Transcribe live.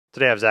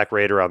Today I have Zach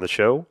Rehder on the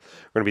show.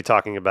 We're going to be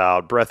talking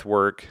about breath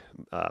work,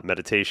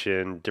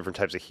 meditation, different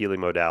types of healing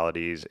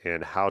modalities,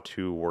 and how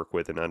to work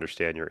with and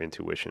understand your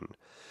intuition.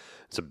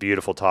 It's a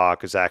beautiful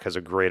talk. Zach has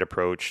a great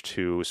approach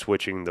to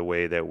switching the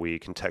way that we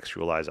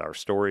contextualize our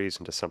stories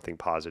into something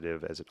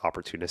positive as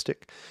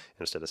opportunistic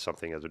instead of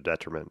something as a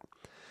detriment.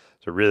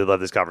 So I really love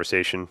this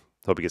conversation.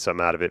 Hope you get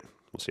something out of it.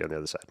 We'll see you on the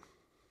other side.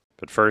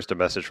 But first, a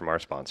message from our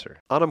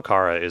sponsor.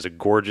 Anamkara is a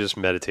gorgeous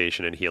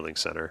meditation and healing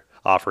center,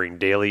 offering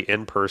daily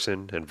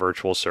in-person and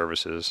virtual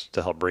services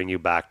to help bring you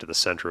back to the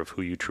center of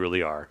who you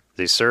truly are.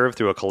 They serve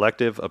through a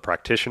collective of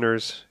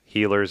practitioners,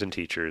 healers, and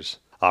teachers,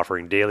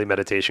 offering daily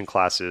meditation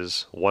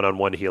classes,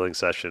 one-on-one healing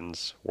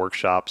sessions,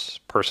 workshops,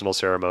 personal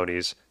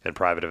ceremonies, and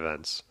private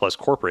events, plus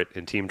corporate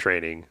and team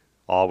training,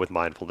 all with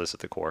mindfulness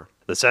at the core.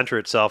 The center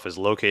itself is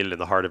located in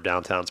the heart of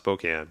downtown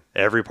Spokane.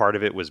 Every part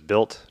of it was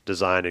built,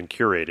 designed, and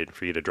curated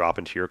for you to drop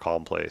into your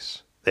calm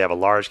place. They have a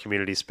large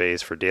community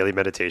space for daily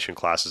meditation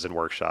classes and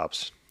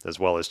workshops, as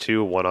well as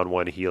 2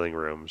 one-on-one healing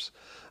rooms,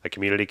 a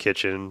community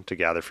kitchen to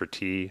gather for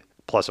tea,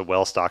 plus a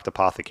well-stocked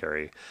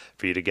apothecary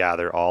for you to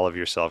gather all of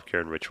your self-care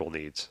and ritual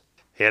needs.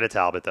 Hannah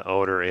Talbot, the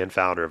owner and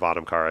founder of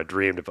Anamkara,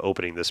 dreamed of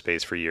opening this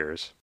space for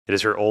years. It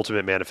is her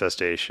ultimate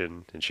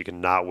manifestation, and she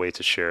cannot wait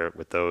to share it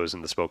with those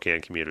in the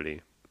Spokane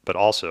community, but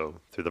also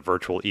through the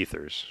virtual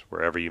ethers,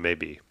 wherever you may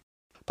be.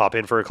 Pop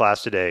in for a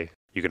class today.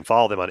 You can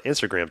follow them on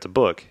Instagram to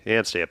book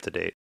and stay up to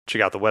date.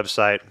 Check out the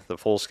website, the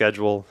full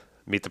schedule,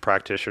 meet the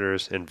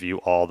practitioners, and view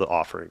all the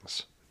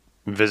offerings.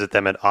 Visit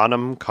them at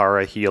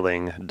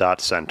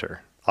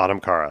anamkarahealing.center.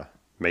 Anamkara,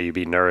 may you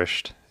be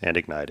nourished and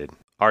ignited.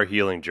 Our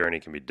healing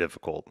journey can be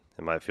difficult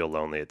and might feel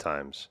lonely at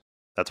times.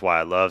 That's why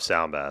I love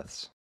sound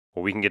baths.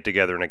 When we can get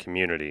together in a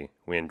community,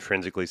 we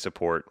intrinsically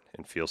support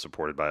and feel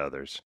supported by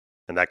others.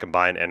 And that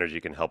combined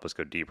energy can help us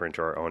go deeper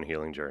into our own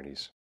healing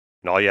journeys.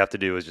 And all you have to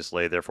do is just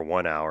lay there for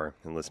 1 hour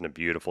and listen to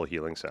beautiful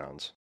healing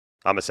sounds.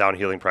 I'm a sound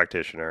healing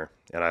practitioner,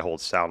 and I hold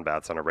sound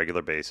baths on a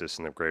regular basis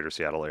in the greater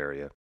Seattle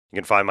area. You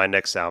can find my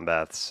next sound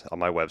baths on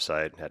my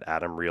website at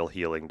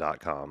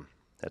adamrealhealing.com.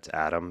 That's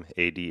Adam,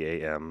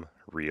 A-D-A-M,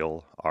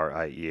 Real,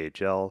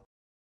 R-I-E-H-L,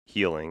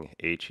 Healing,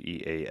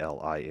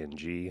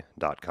 Healing.com.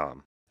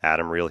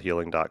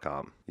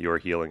 AdamRealHealing.com. Your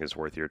healing is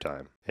worth your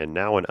time. And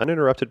now an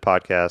uninterrupted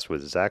podcast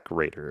with Zach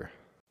Rehder.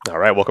 All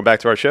right, welcome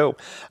back to our show.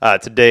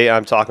 Today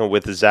I'm talking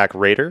with Zach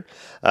Rehder.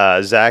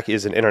 Zach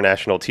is an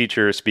international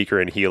teacher, speaker,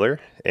 and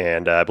healer.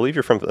 And I believe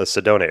you're from the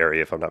Sedona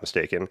area, if I'm not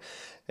mistaken.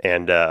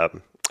 And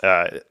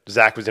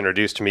Zach was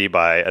introduced to me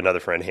by another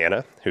friend,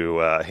 Hannah, who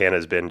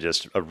Hannah's been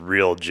just a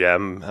real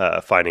gem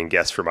finding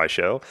guests for my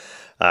show.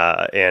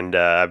 And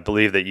I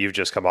believe that you've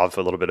just come off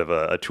a little bit of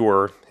a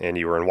tour, and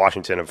you were in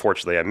Washington.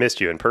 Unfortunately, I missed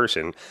you in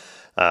person.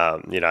 I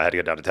had to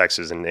go down to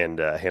Texas and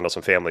handle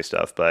some family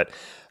stuff, but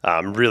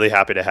I'm really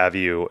happy to have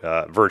you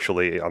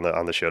virtually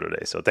on the show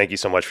today. So thank you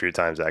so much for your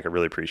time, Zach. I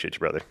really appreciate you,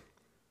 brother.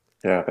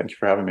 Yeah, thank you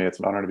for having me. It's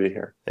an honor to be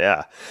here.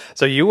 Yeah.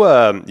 So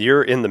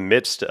you're in the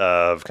midst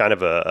of kind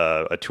of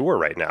a tour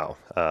right now.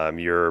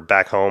 You're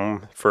back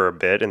home for a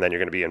bit, and then you're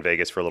going to be in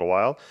Vegas for a little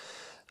while.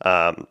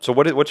 So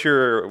what's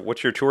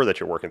your tour that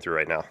you're working through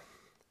right now?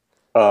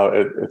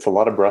 It's a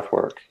lot of breath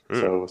work.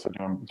 So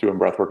doing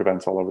breath work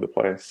events all over the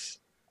place,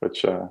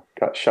 which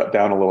got shut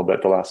down a little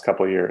bit the last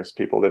couple of years.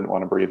 People didn't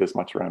want to breathe as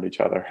much around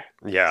each other.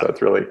 Yeah. So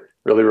it's really,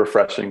 really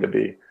refreshing to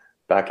be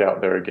back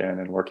out there again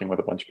and working with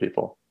a bunch of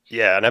people.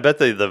 Yeah, and I bet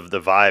the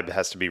vibe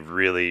has to be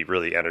really,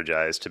 really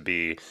energized to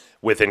be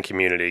within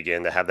community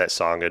again, to have that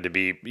Sangha, to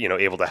be,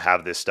 able to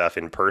have this stuff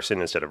in person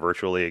instead of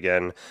virtually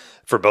again,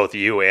 for both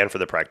you and for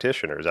the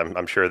practitioners.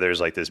 I'm sure there's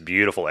like this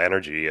beautiful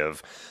energy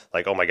of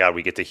like, oh my God,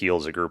 we get to heal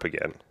as a group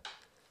again.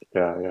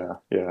 Yeah.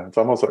 It's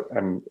almost like,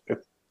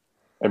 it's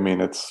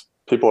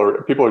people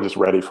are just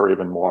ready for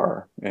even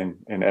more in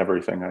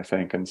everything, I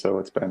think. And so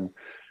it's been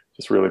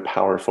just really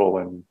powerful,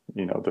 and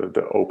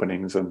the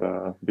openings and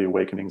the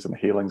awakenings and the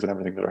healings and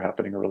everything that are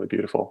happening are really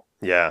beautiful.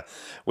 Yeah,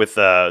 with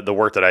the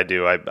work that I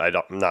do, I'm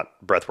not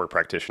breathwork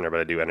practitioner, but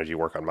I do energy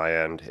work on my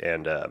end,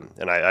 and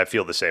I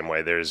feel the same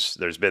way.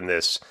 There's been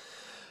this,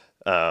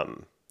 I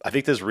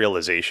think, this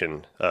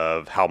realization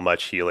of how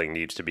much healing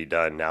needs to be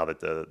done now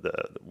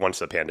that once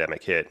the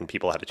pandemic hit and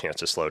people had a chance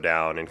to slow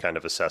down and kind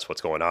of assess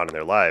what's going on in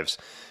their lives.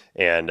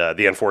 And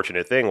the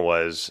unfortunate thing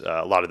was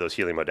a lot of those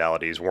healing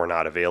modalities were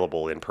not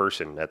available in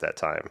person at that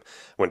time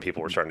when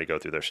people were starting to go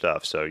through their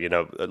stuff. So,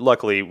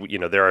 luckily,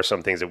 there are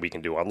some things that we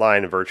can do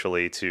online and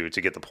virtually to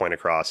get the point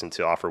across and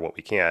to offer what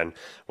we can,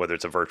 whether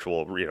it's a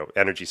virtual,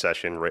 energy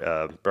session,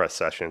 breath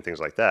session, things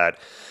like that.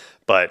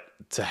 But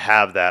to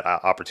have that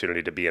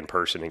opportunity to be in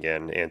person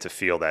again and to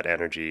feel that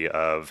energy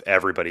of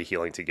everybody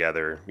healing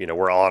together,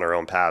 we're all on our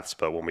own paths,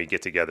 but when we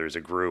get together as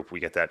a group, we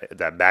get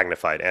that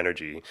magnified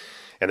energy,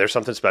 and there's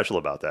something special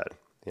about that.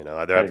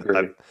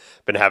 I've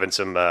been having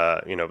some,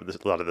 a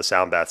lot of the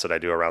sound baths that I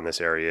do around this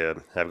area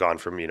have gone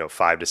from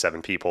 5 to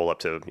 7 people up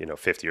to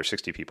 50 or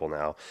 60 people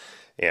now,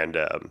 and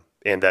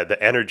that the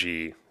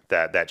energy,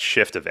 that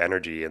shift of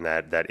energy and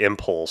that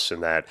impulse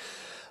and that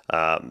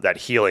that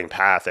healing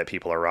path that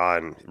people are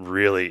on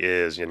really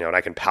is, and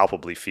I can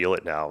palpably feel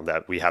it now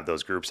that we have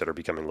those groups that are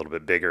becoming a little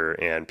bit bigger,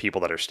 and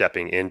people that are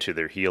stepping into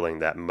their healing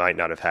that might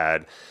not have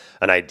had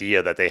an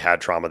idea that they had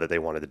trauma that they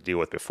wanted to deal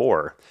with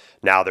before.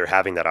 Now they're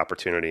having that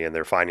opportunity and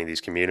they're finding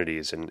these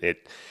communities, and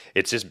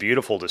it's just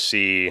beautiful to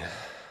see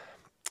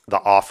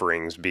the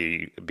offerings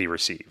be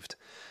received,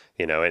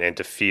 and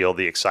to feel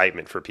the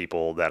excitement for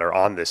people that are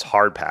on this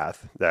hard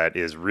path that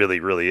is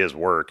really is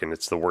work, and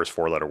it's the worst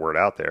 4-letter word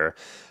out there,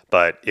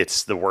 but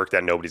it's the work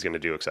that nobody's going to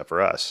do except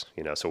for us,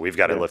 so we've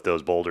got to Yeah. lift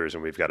those boulders,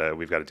 and we've got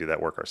to do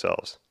that work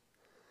ourselves.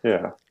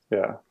 Yeah.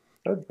 Yeah.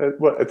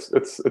 Well,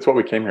 it's what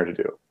we came here to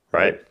do,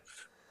 Right. right?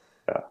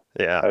 Yeah.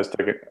 Yeah.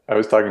 I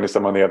was talking to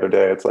someone the other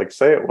day. It's like,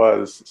 say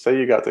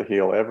you got to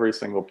heal every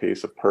single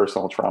piece of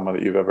personal trauma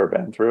that you've ever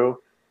been through.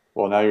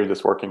 Well, now you're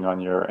just working on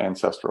your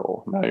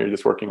ancestral. Now you're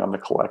just working on the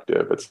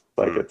collective. It's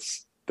like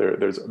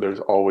Mm, there's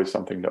always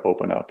something to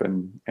open up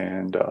and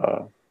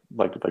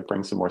like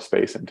bring some more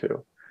space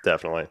into.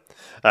 definitely.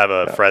 I have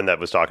a Yeah. friend that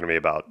was talking to me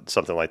about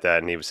something like that,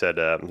 and he said,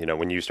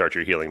 when you start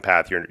your healing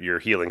path, you're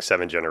healing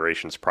 7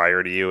 generations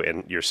prior to you,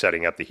 and you're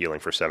setting up the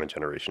healing for 7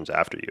 generations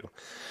after you.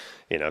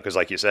 Because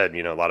like you said,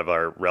 a lot of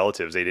our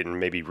relatives, they didn't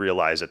maybe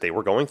realize that they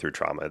were going through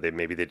trauma. They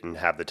didn't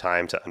have the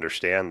time to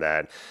understand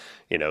that,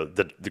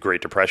 the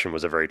Great Depression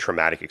was a very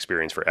traumatic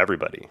experience for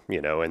everybody,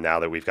 and now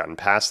that we've gotten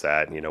past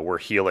that, we're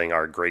healing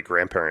our great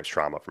grandparents'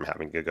 trauma from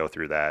having to go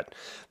through that,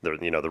 the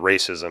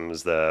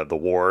racisms, the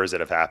wars that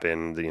have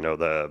happened,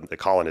 the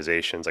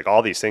colonizations, like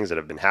all these things that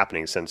have been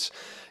happening since,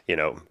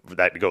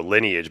 that go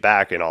lineage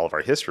back in all of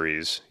our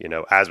histories,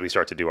 as we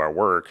start to do our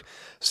work,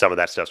 some of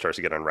that stuff starts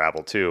to get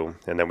unraveled too.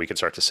 And then we can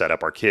start to set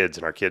up our kids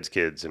and our kids'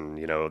 kids and,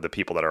 the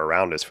people that are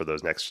around us for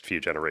those next few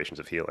generations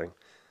of healing.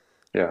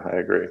 Yeah, I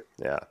agree.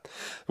 Yeah.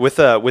 With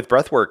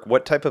breath work,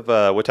 what type of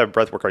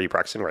breath work are you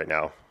practicing right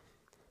now?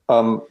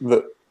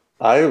 The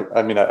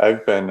I mean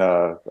I've been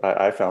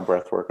I found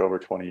breath work over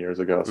 20 years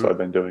ago, so Mm, I've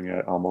been doing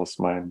it almost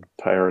my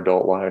entire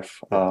adult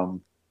life. yeah.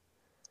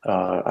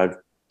 I've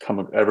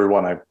come every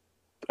one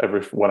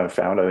I've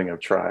found, I think I've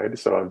tried.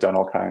 So I've done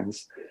all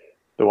kinds.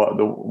 The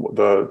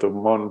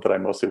one that I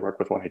mostly work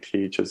with when I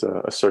teach is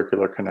a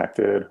circular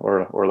connected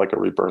or like a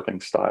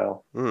rebirthing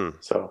style. Mm,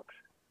 So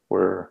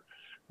where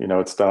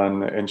it's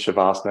done in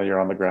shavasana, you're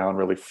on the ground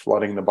really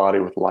flooding the body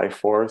with life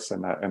force,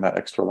 and that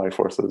extra life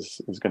force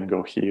is going to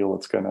go heal.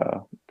 It's going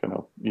to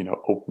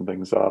open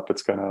things up.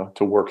 It's going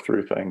to work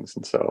through things.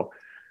 And so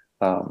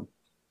um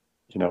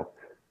you know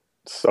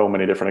so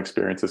many different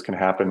experiences can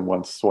happen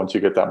once you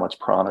get that much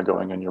prana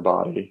going in your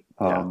body.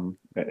 yeah.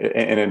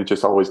 And it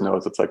just always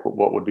knows, it's like,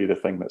 what would be the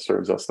thing that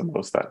serves us the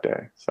most that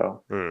day.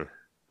 So Mm,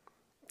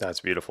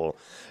 that's beautiful.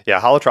 Yeah.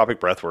 Holotropic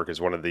breath work is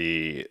one of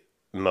the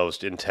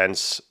most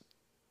intense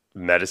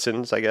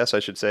medicines, I guess I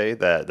should say,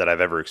 that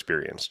I've ever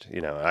experienced.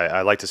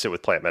 I like to sit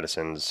with plant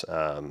medicines,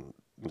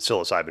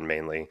 psilocybin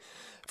mainly,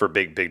 for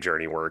big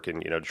journey work,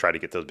 and to try to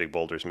get those big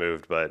boulders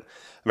moved. But I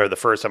remember the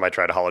first time I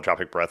tried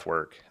holotropic breath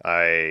work,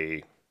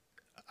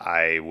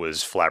 I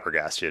was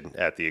flabbergasted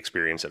at the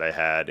experience that I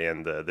had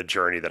and the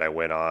journey that I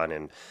went on,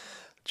 and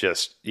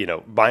just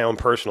my own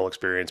personal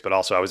experience, but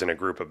also I was in a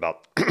group of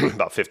about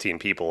about 15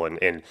 people,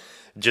 and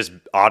just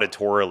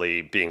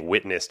auditorily being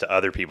witness to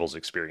other people's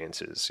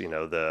experiences,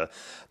 the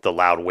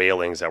loud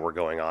wailings that were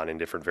going on in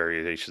different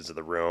variations of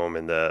the room,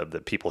 and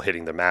the people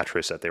hitting the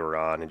mattress that they were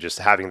on, and just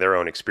having their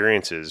own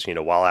experiences,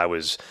 while it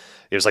was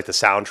like the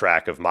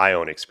soundtrack of my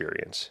own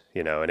experience,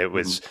 and it mhm.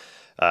 was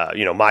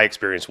my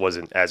experience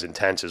wasn't as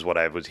intense as what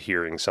I was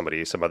hearing some of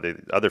the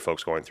other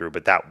folks going through,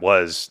 but that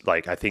was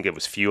like, I think it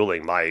was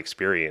fueling my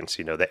experience.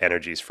 The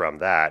energies from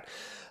that,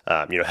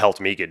 helped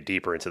me get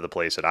deeper into the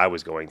place that I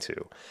was going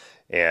to.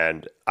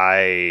 And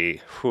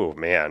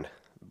man,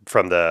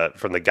 from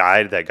the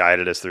guide that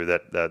guided us through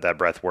that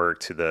breath work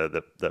to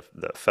the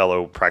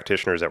fellow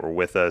practitioners that were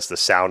with us, the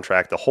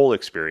soundtrack, the whole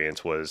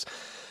experience was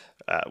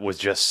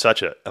just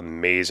such an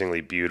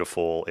amazingly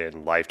beautiful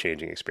and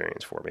life-changing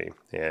experience for me.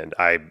 And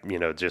I,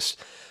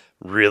 just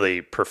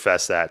really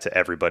profess that to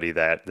everybody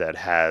that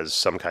has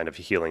some kind of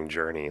healing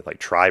journey. Like,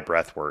 try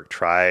breath work,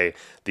 try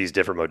these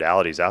different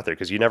modalities out there,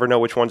 because you never know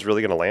which one's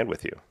really going to land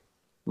with you.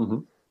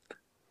 Mhm.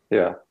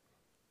 Yeah.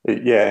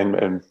 Yeah,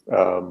 and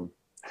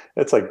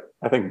it's like,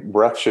 I think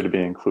breath should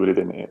be included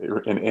in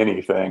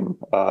anything,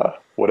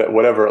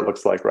 whatever it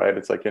looks like, right?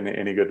 It's like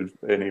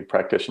any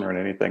practitioner in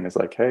anything is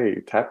like,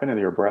 hey, tap into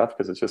your breath,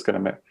 because it's just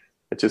gonna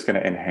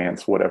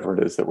enhance whatever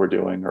it is that we're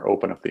doing, or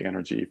open up the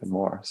energy even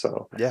more.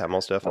 So Yeah,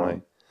 most definitely.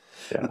 um,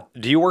 yeah,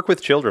 Do you work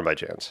with children by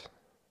chance?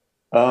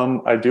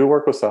 I do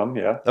work with some.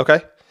 Yeah,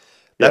 Okay.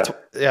 That's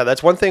yeah, yeah,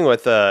 that's one thing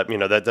with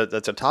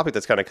that's a topic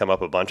that's kind of come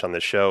up a bunch on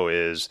this show,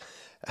 is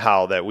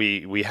how that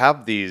we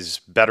have these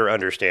better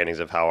understandings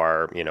of how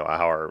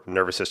our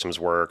nervous systems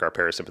work, our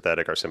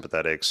parasympathetic, our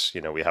sympathetics.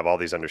 We have all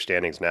these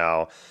understandings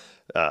now,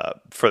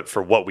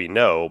 for what we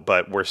know,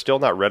 but we're still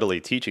not readily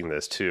teaching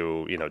this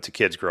to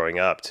kids growing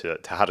up, to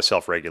how to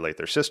self-regulate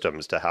their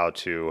systems, to how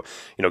to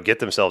get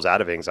themselves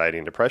out of anxiety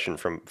and depression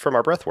from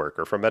our breath work,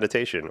 or from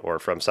meditation, or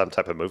from some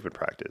type of movement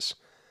practice.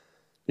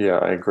 Yeah,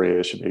 I agree.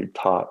 It should be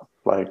taught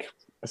like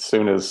as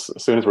soon as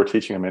we're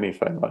teaching them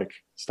anything, like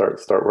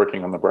start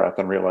working on the breath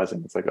and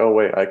realizing it's like, oh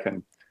wait, I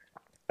can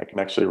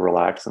actually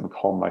relax and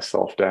calm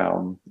myself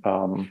down.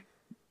 When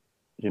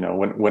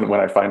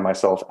I find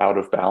myself out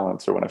of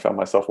balance or when I find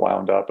myself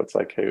wound up, it's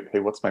like, hey,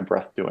 what's my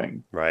breath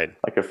doing? Right.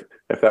 Like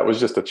if that was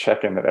just a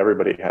check-in that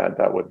everybody had,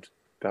 that would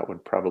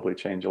probably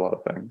change a lot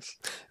of things.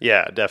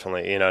 Yeah,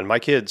 definitely. And my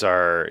kids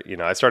are,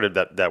 I started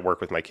that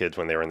work with my kids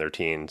when they were in their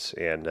teens,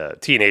 and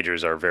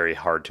teenagers are very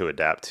hard to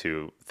adapt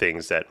to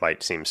things that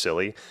might seem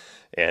silly.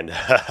 And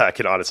I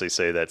can honestly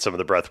say that some of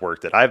the breath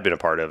work that I've been a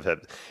part of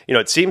have,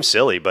 it seems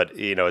silly, but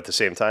at the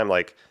same time,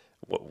 like,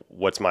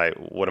 what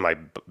am I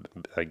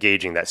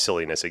gauging that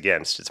silliness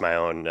against? It's my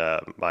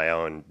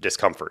own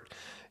discomfort,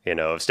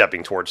 of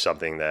stepping towards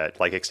something that,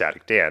 like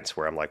ecstatic dance,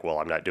 where I'm like, well,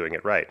 I'm not doing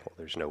it right. Well,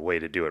 there's no way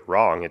to do it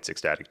wrong. It's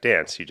ecstatic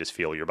dance. You just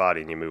feel your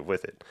body and you move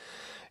with it.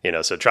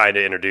 So trying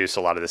to introduce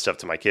a lot of this stuff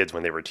to my kids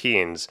when they were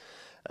teens,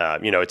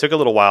 it took a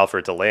little while for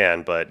it to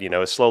land, but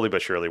slowly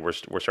but surely we're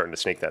starting to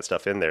sneak that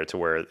stuff in there to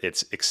where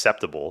it's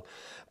acceptable.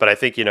 But I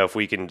think if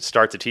we can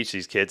start to teach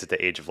these kids at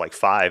the age of like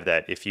 5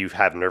 that if you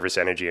have nervous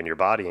energy in your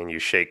body and you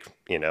shake,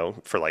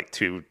 for like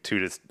two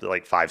to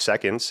like 5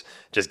 seconds,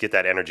 just get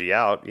that energy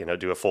out,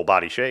 do a full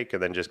body shake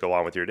and then just go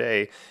on with your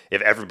day.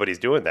 If everybody's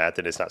doing that,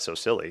 then it's not so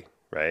silly,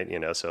 right?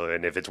 So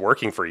and if it's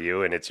working for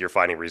you and you're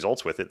finding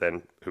results with it,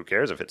 then who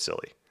cares if it's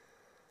silly?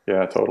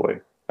 Yeah,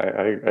 totally. I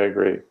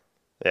agree.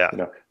 Yeah.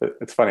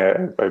 It's funny.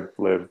 I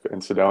live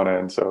in Sedona,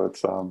 and so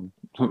it's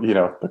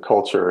the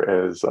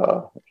culture is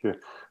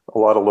a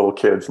lot of little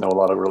kids know a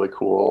lot of really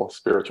cool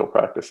spiritual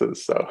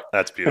practices. So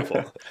That's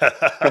beautiful.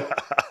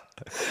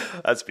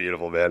 That's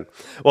beautiful, man.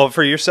 Well,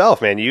 for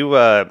yourself, man, you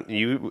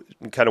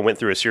kind of went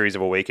through a series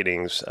of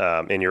awakenings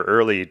in your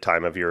early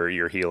time of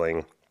your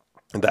healing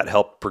that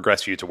helped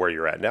progress you to where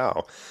you're at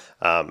now.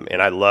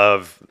 And I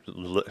love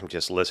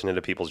just listening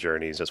to people's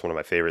journeys. That's one of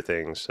my favorite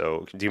things.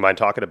 So, do you mind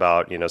talking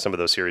about some of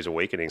those series of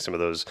awakenings, some of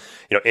those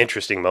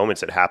interesting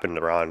moments that happened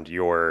around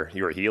your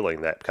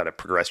healing that kind of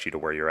progressed you to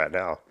where you're at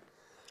now?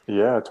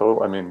 yeah,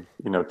 totally. I mean,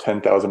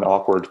 10,000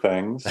 awkward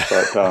things,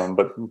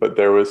 but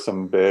there was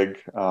some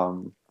big,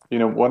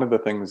 one of the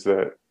things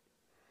that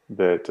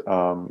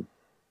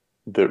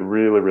that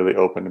really really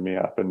opened me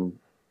up and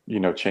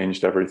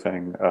changed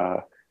everything.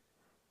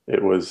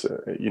 It was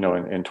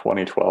in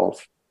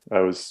 2012 I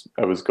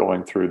was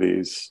going through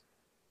these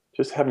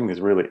just having these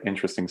really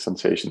interesting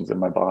sensations in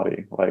my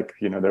body. Like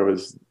there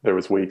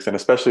was weeks, and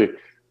especially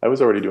I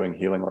was already doing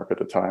healing work at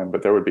the time,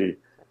 but there would be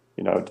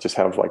just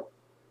have like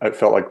I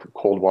felt like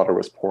cold water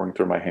was pouring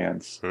through my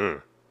hands, Hmm.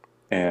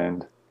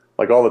 and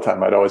like all the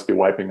time I'd always be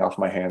wiping off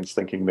my hands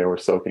thinking they were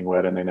soaking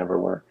wet and they never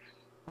were.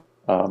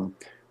 um,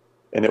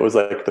 and it was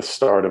like the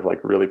start of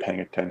like really paying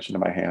attention to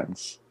my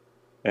hands,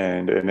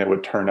 and it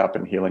would turn up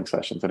in healing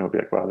sessions and it would be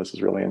like, wow, this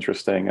is really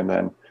interesting. And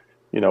then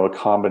a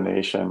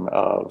combination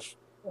of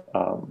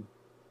um,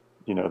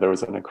 there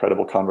was an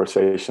incredible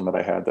conversation that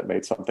I had that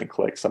made something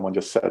click. Someone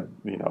just said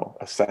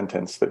a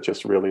sentence that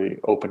just really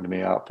opened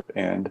me up,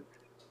 and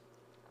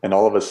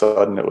all of a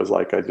sudden it was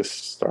like I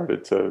just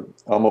started to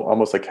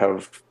almost like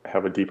have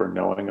a deeper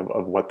knowing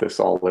of what this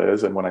all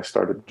is. And when I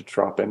started to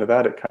drop into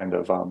that, it kind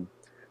of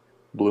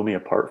blew me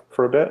apart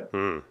for a bit.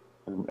 Hmm.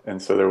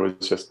 And so there was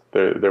just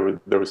there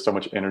was so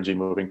much energy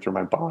moving through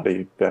my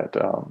body that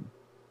I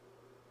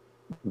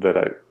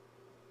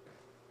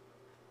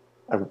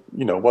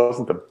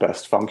wasn't the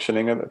best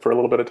functioning in it for a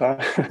little bit of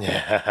time.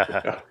 Yeah.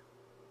 Yeah.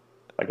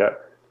 I got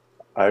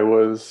I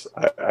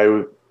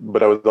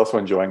but I was also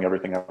enjoying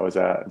everything I was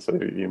at, and so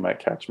you might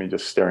catch me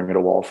just staring at a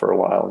wall for a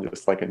while and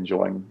just like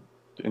enjoying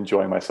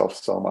myself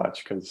so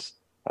much because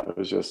I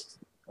was just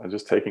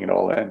taking it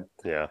all in.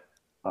 Yeah.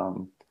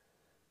 Um,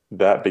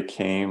 that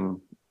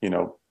became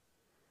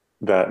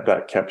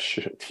that kept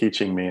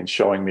teaching me and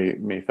showing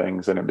me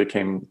things, and it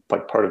became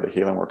like part of the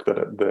healing work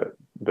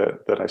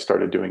that I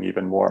started doing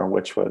even more,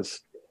 which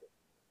was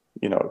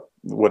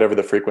whatever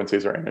the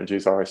frequencies or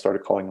energies are, I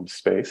started calling them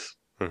space.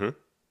 Hmm.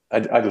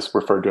 I just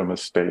referred to them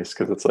as space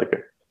because it's like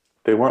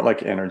they weren't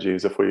like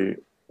energies. If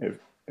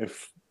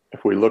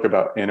if we look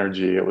about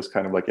energy, it was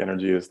kind of like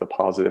energy is the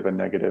positive and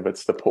negative.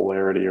 It's the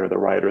polarity or the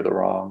right or the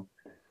wrong.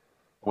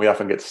 We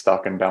often get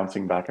stuck in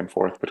bouncing back and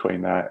forth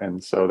between that.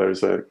 And so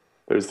there's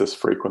this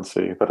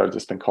frequency that I've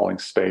just been calling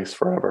space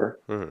forever.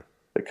 Hmm.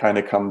 It kind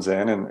of comes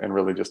in and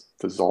really just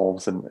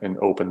dissolves and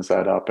opens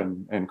that up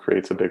and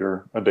creates a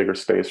bigger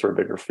space or a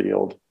bigger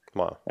field.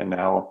 Wow. And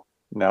now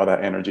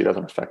that energy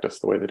doesn't affect us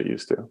the way that it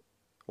used to.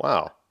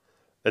 Wow.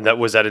 And that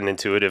was that an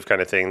intuitive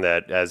kind of thing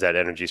that as that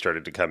energy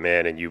started to come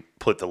in and you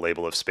put the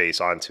label of space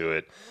onto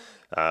it,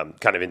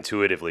 kind of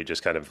intuitively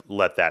just kind of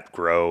let that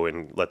grow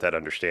and let that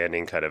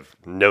understanding kind of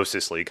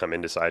gnosisly come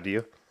inside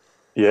you.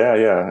 Yeah,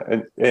 yeah.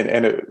 And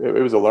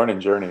it was a learning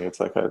journey. It's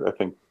like I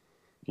think,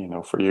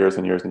 for years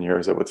and years and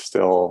years, it would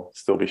still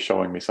be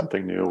showing me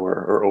something new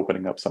or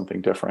opening up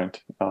something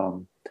different.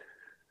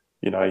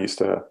 I used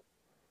to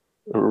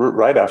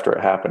right after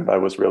it happened, I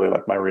was really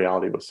like my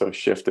reality was so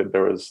shifted.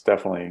 There was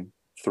definitely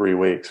 3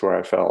 weeks where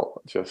I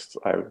felt just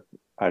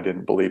I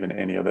didn't believe in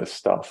any of this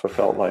stuff. It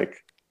felt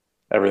like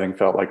everything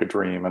felt like a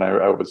dream, and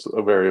I was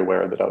very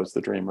aware that I was the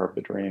dreamer of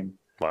the dream.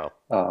 Wow.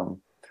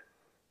 Um,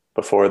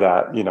 Before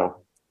that,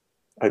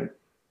 I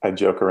I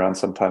joke around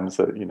sometimes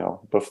that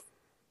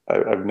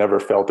I've never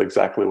felt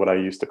exactly what I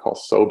used to call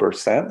sober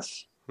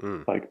sense.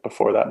 Mm. Like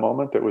before that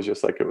moment, it was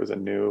just like it was a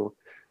new.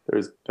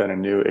 There's been a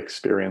new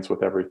experience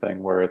with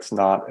everything where it's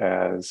not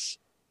as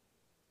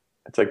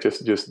it's like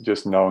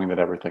just knowing that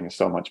everything is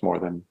so much more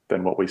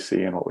than what we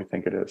see and what we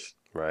think it is.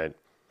 Right.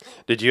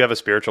 Did you have a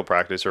spiritual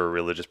practice or a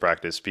religious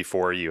practice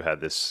before you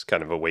had this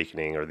kind of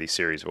awakening or these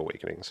series of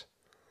awakenings?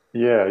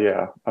 Yeah,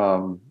 yeah.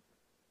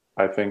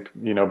 I think,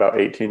 about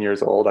 18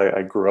 years old,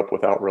 I grew up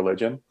without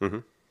religion. Hmm.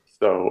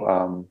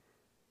 So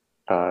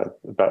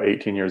about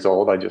 18 years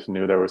old, I just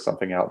knew there was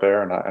something out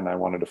there, and I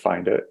wanted to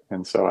find it.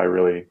 And so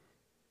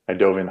I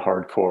dove in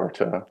hardcore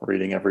to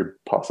reading every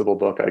possible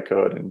book I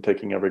could and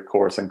taking every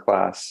course and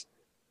class.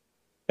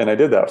 And I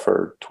did that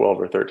for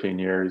 12 or 13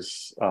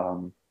 years.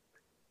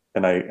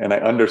 And I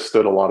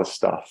understood a lot of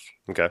stuff,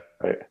 Okay.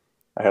 right?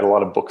 I had a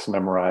lot of books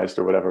memorized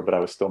or whatever, but I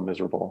was still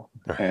miserable.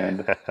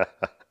 And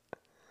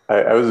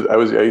I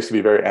used to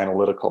be very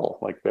analytical,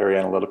 like very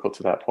analytical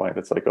to that point.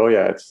 It's like, oh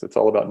yeah, it's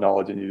all about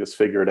knowledge, and you just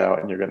figure it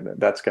out, and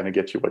that's gonna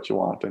get you what you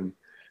want. And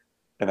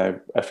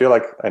I feel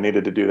like I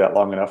needed to do that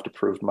long enough to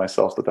prove to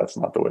myself that that's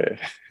not the way.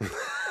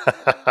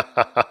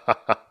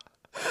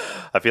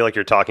 I feel like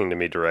you're talking to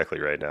me directly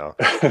right now.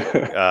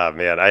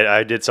 Man,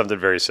 I did something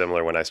very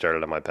similar when I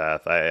started on my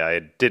path. I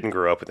didn't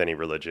grow up with any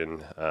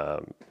religion.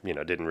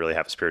 Didn't really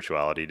have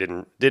spirituality.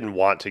 Didn't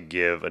want to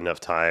give enough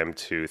time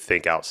to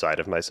think outside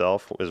of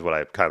myself. Is what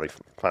I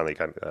finally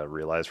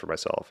realized for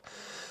myself.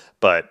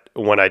 But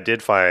when I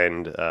did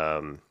find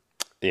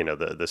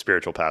the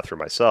spiritual path for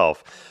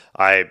myself,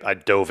 I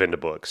dove into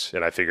books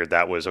and I figured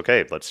that was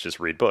okay. Let's just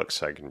read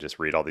books. I can just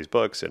read all these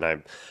books, and I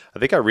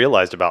think I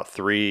realized about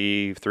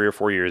three or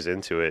 4 years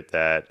into it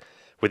that,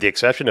 with the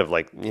exception of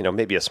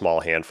maybe a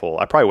small handful,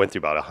 I probably went through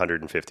about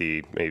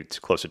 150, maybe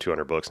close to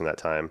 200 books in that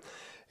time,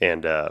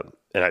 and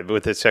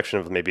with the exception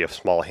of maybe a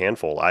small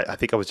handful, I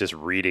think I was just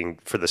reading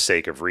for the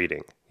sake of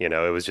reading.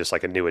 It was just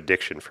like a new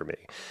addiction for me.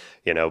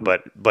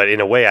 But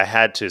in a way, I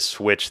had to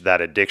switch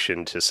that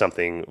addiction to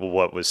something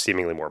what was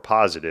seemingly more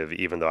positive,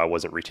 even though I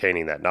wasn't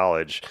retaining that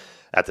knowledge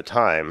at the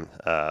time.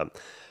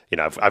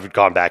 I've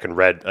gone back and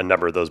read a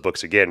number of those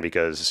books again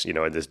because,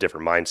 in this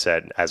different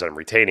mindset, as I'm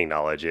retaining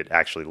knowledge, it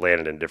actually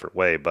landed in a different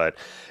way. But,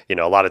 a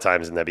lot of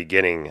times in the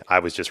beginning, I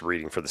was just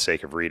reading for the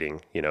sake of reading,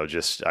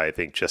 I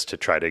think just to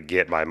try to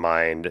get my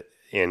mind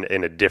in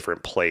a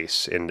different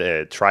place and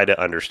try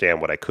to understand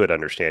what I could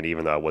understand,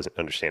 even though I wasn't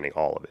understanding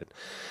all of it.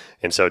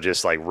 And so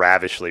just like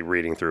ravishly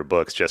reading through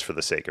books just for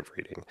the sake of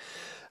reading.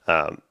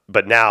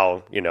 But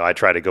now, I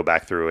try to go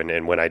back through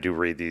and when I do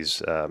read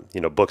these,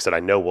 books that I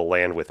know will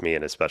land with me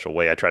in a special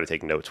way, I try to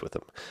take notes with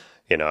them.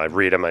 I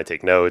read them, I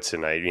take notes,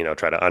 and I,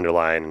 try to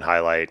underline and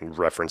highlight and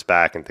reference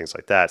back and things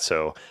like that.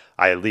 So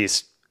I at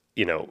least,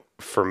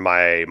 for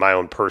my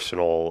own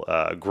personal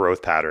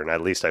growth pattern,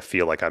 at least I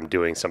feel like I'm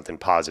doing something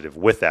positive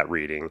with that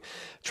reading,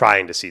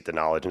 trying to seek the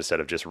knowledge instead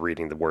of just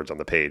reading the words on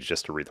the page,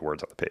 just to read the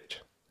words on the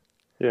page.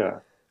 Yeah.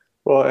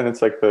 Well, and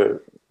it's like the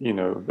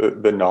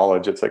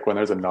knowledge. It's like when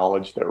there's a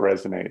knowledge that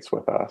resonates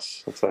with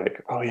us, it's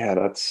like, oh yeah,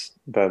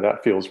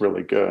 that feels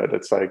really good.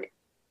 It's like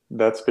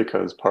that's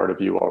because part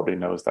of you already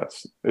knows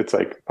it's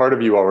like part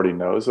of you already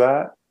knows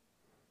that.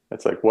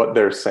 It's like what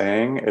they're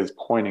saying is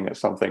pointing at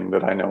something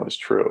that I know is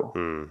true.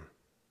 Hmm.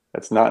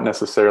 It's not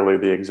necessarily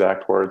the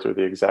exact words or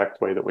the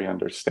exact way that we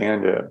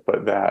understand it,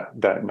 but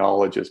that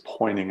knowledge is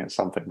pointing at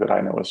something that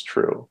I know is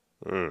true.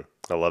 I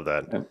love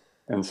that.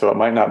 And so it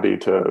might not be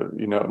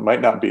it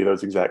might not be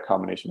those exact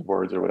combination of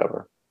words or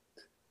whatever.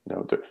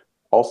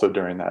 Also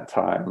during that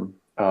time,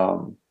 I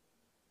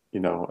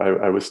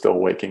was still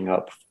waking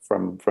up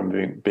from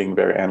being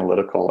very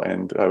analytical,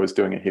 and I was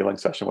doing a healing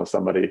session with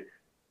somebody,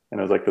 and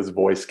it was like this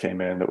voice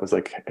came in that was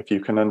like, if you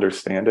can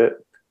understand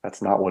it,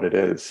 that's not what it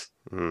is.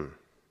 Mm.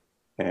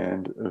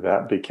 And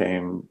that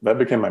became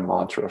my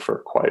mantra for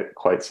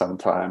quite some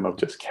time, of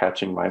just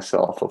catching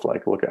myself, of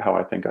like, look at how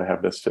I think I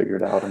have this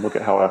figured out, and look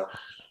at how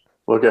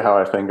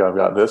I think I've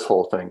got this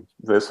whole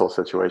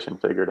situation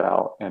figured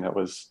out. And it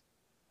was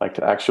like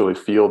to actually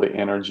feel the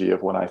energy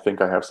of when I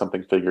think I have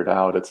something figured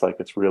out, it's like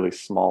it's really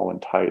small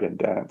and tight and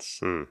dense.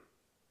 Mm.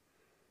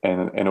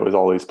 And it was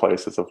all these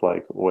places of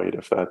like, wait,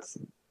 if that's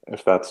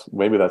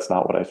maybe that's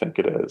not what I think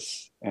it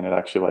is. And it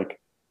actually like,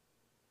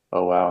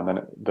 oh wow,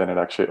 and then it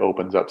actually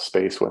opens up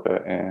space with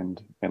it,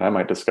 and I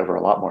might discover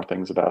a lot more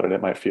things about it.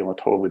 It might feel a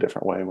totally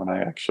different way when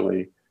I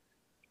actually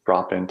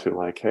drop into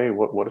like, hey,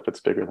 what if it's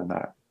bigger than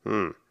that?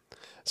 Mm.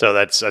 So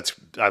that's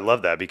I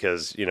love that,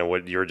 because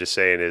what you were just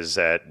saying is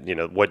that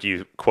what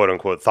you quote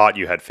unquote thought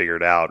you had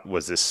figured out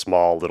was this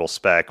small little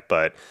speck,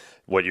 but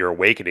what your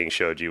awakening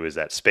showed you is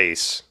that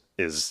space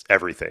is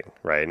everything,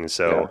 right? And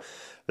so Yeah.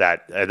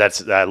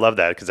 I love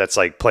that because that's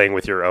like playing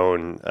with your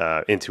own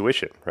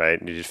intuition,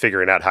 right? You're just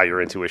figuring out how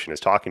your intuition is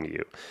talking to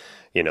you.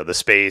 You know, the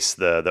space,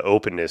 the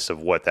openness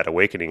of what that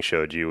awakening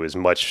showed you is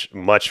much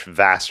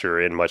vaster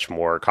and much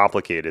more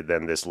complicated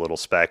than this little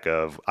speck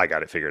of I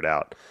got it figured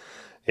out.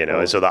 You know,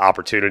 and so Totally. the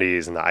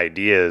opportunities and the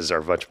ideas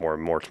are much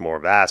more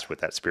vast with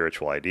that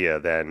spiritual idea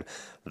than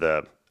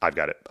the I've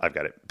got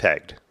it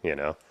pegged. You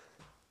know.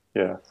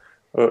 Yeah.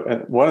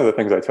 And one of the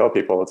things I tell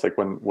people, it's like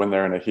when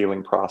they're in a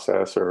healing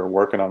process or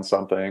working on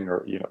something,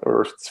 or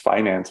or it's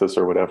finances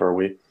or whatever,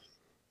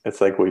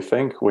 it's like we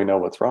think we know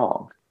what's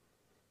wrong,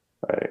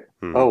 right?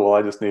 Hmm. Oh, well,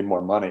 I just need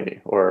more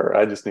money, or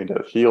I just need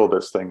to heal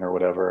this thing or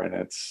whatever. And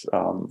it's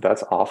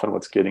that's often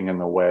what's getting in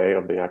the way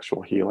of the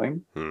actual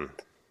healing. Hmm.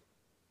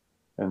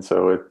 And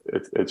so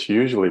it's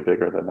usually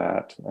bigger than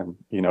that. And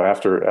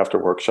after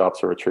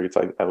workshops or retreats,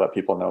 I let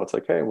people know it's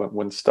like, hey,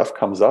 when stuff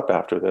comes up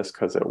after this,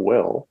 because it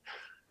will,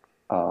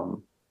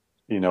 um,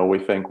 we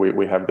think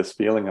we have this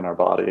feeling in our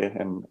body,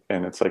 and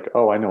it's like,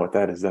 oh, I know what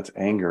that is. That's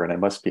anger, and I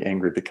must be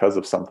angry because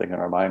of something,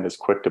 and our mind is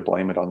quick to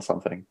blame it on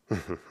something.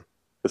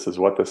 This is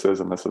what this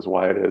is, and this is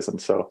why it is. And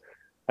so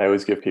I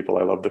always give people,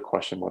 I love the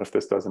question, what if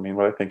this doesn't mean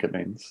what I think it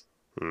means?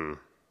 Hmm.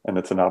 And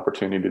it's an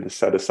opportunity to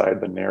set aside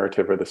the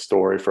narrative or the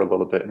story for a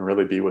little bit and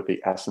really be with the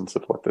essence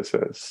of what this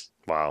is.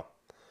 Wow.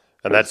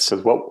 And that's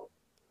Because what,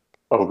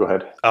 oh, go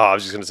ahead. Oh, I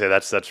was just going to say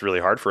that's really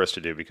hard for us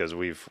to do because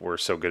we're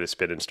so good at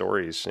spinning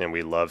stories and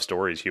we love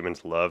stories.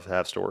 Humans love to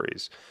have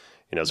stories.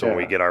 You know, so when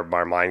we Yeah. get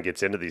our mind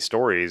gets into these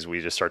stories,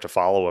 we just start to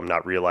follow them,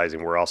 not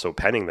realizing we're also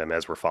penning them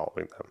as we're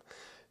following them.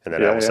 And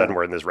then all of Yeah. a sudden Yeah.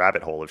 we're in this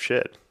rabbit hole of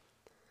shit.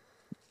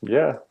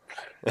 Yeah.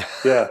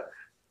 Yeah.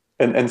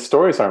 And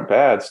stories aren't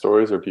bad.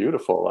 Stories are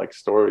beautiful. Like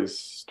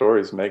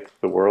stories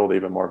make the world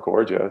even more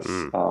gorgeous.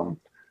 Mm,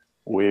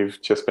 We've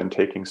just been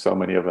taking so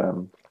many of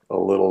them a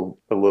little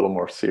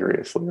more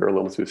seriously, or a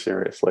little too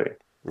seriously.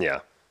 yeah.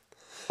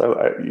 So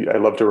I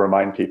love to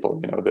remind people,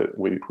 that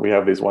we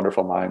have these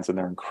wonderful minds, and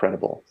they're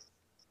incredible,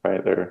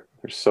 right? They're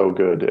so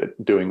good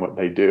at doing what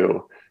they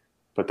do,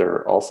 but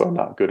they're also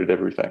not good at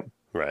everything,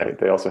 Right. right?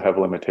 They also have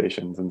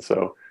limitations, and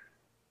so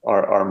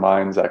our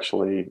minds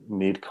actually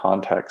need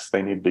context.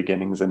 They need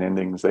beginnings and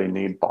endings. They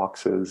need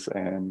boxes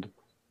and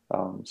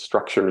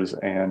structures,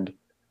 and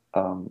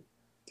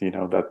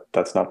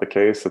that's not the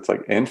case. It's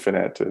like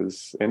infinite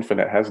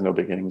has no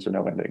beginnings or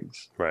no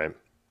endings. Right.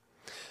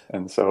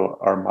 And so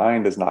our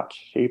mind is not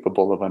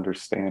capable of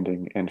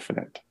understanding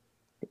infinite.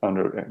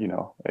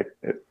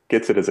 It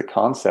gets it as a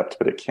concept,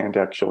 but it can't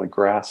actually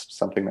grasp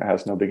something that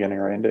has no beginning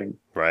or ending.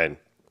 Right.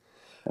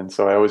 And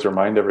so I always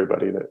remind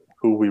everybody that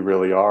who we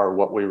really are,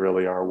 what we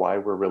really are, why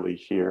we're really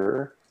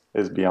here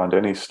is beyond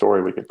any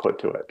story we could put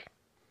to it.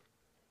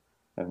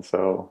 And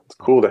so it's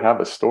cool to have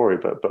a story,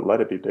 but let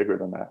it be bigger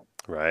than that.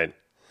 Right.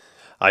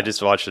 I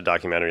just watched a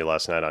documentary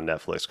last night on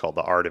Netflix called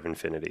The Art of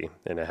Infinity,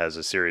 and it has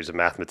a series of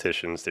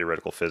mathematicians,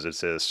 theoretical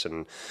physicists,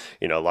 and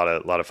a lot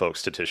of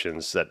folks,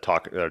 statisticians that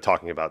are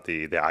talking about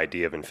the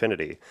idea of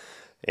infinity,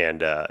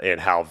 and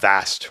how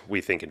vast we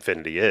think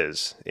infinity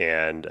is,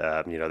 and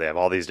they have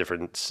all these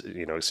different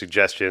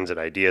suggestions and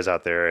ideas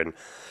out there, and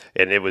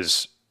it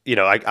was.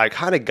 I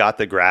kind of got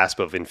the grasp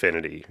of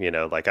infinity,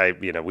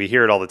 we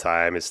hear it all the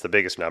time. It's the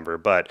biggest number,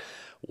 but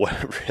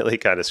what really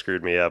kind of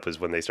screwed me up is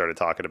when they started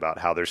talking about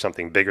how there's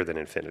something bigger than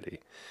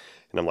infinity.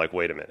 And I'm like,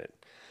 wait a minute.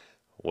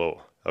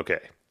 Whoa. Okay.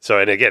 So,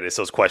 and again, it's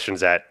those questions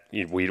that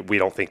we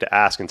don't think to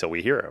ask until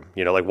we hear them.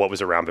 Like what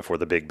was around before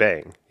the Big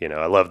Bang?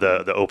 I love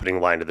the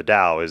opening line of the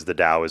Tao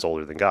is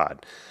older than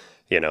God.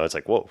 It's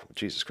like, whoa,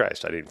 Jesus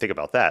Christ, I didn't think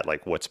about that.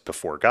 Like, what's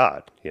before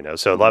God?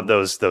 So I love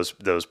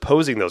Mm-hmm. those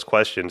posing those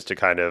questions to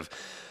kind of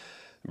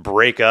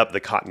break up the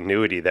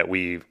continuity that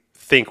we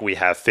think we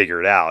have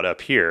figured out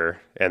up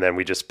here, and then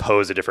we just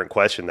pose a different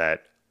question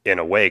that, in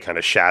a way, kind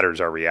of shatters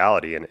our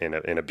reality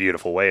in a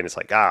beautiful way. And it's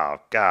like,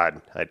 oh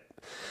God,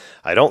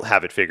 I don't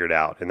have it figured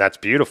out, and that's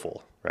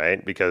beautiful,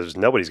 right? Because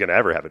nobody's going to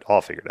ever have it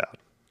all figured out.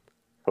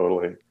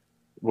 Totally.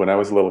 When I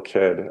was a little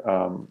kid,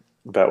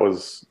 it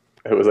was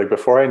like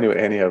before I knew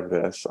any of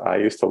this, I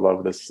used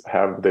to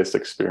have this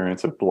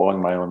experience of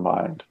blowing my own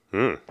mind.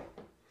 Hmm.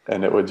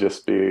 And it would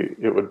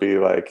be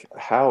like,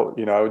 how,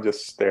 I would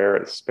just stare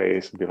at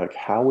space and be like,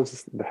 how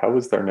is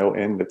there no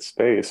end at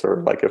space?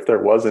 Or like, if there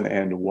was an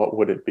end, what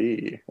would it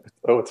be?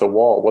 Oh, it's a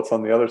wall. What's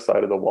on the other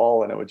side of the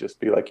wall? And it would just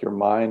be like, your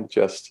mind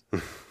just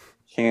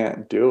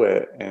can't do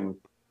it. And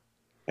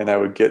I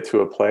would get to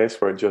a place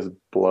where it just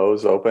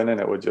blows open,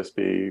 and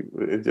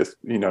it just,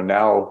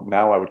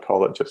 now I would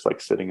call it just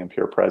like sitting in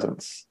pure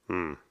presence.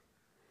 Hmm.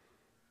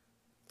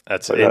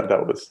 That's But it.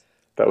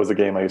 that was a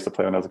game I used to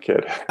play when I was a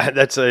kid.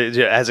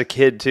 Yeah, as a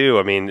kid too.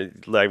 I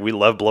mean, like we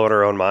love blowing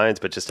our own minds,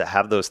 but just to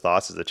have those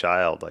thoughts as a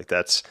child, like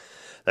that's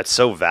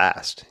so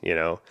vast.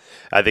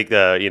 I think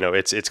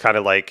it's kind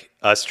of like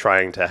us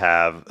trying to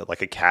have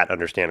like a cat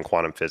understand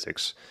quantum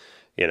physics.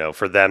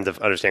 For them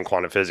to understand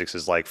quantum physics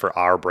is like for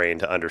our brain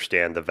to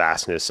understand the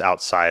vastness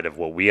outside of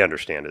what we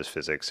understand as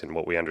physics and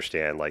what we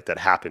understand like that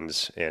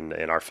happens in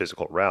our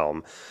physical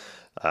realm.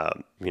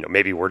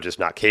 Maybe we're just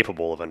not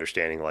capable of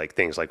understanding like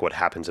things like what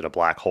happens in a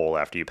black hole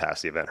after you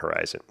pass the event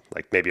horizon.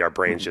 Like maybe our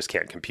brains Hmm. just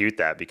can't compute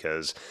that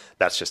because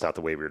that's just not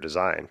the way we were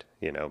designed.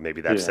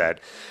 Maybe that's Yeah.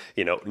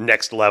 that,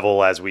 next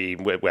level as we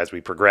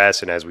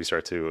progress and as we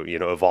start to,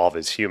 evolve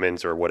as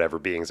humans or whatever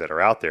beings that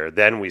are out there,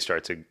 then we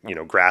start to,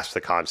 grasp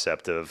the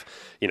concept of,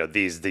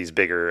 these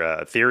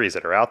bigger theories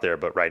that are out there.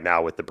 But right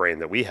now with the brain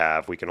that we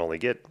have, we can only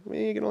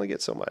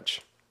get so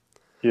much.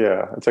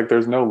 Yeah. It's like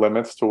there's no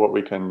limits to what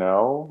we can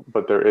know,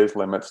 but there is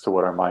limits to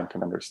what our mind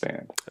can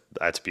understand.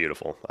 That's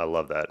beautiful. I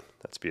love that.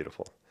 That's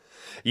beautiful.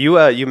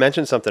 You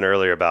mentioned something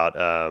earlier about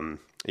when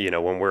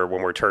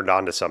we're turned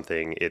on to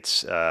something,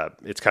 it's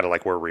kind of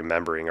like we're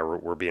remembering or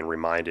we're being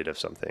reminded of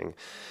something,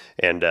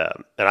 and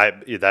I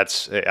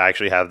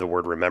actually have the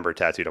word remember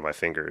tattooed on my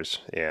fingers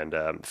and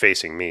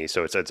facing me,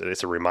 so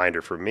it's a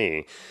reminder for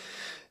me.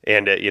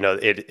 And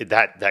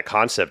that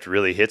concept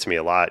really hits me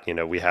a lot.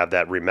 We have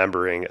that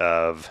remembering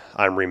of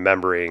I'm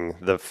remembering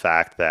the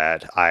fact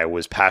that I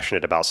was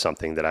passionate about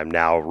something that I'm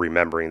now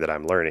remembering that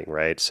I'm learning,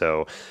 right?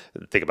 So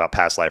think about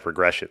past life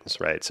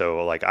regressions, right?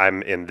 So like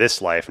I'm in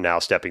this life now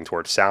stepping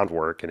towards sound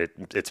work, and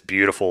it's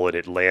beautiful and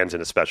it lands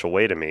in a special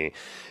way to me,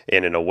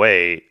 and in a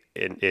way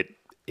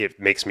it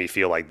makes me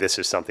feel like this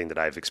is something that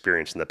I've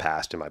experienced in the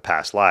past, in my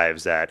past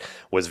lives, that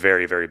was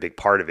very, very big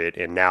part of it.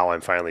 And now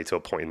I'm finally to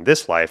a point in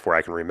this life where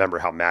I can remember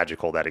how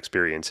magical that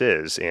experience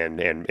is and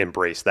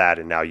embrace that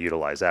and now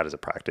utilize that as a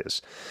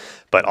practice.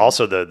 But Hmm.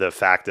 also the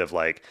fact of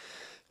like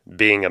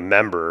being a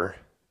member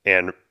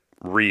and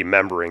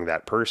remembering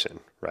that person,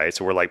 right?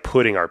 So we're like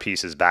putting our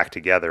pieces back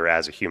together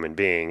as a human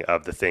being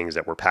of the things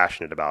that we're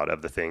passionate about,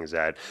 of the things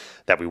that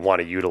we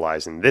want to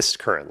utilize in this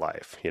current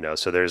life,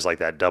 So there's like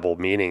that double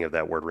meaning of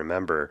that word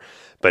remember,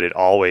 but it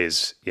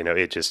always,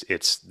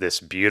 it's this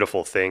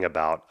beautiful thing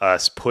about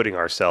us putting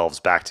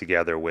ourselves back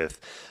together with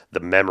the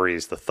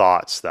memories, the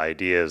thoughts, the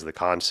ideas, the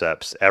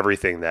concepts,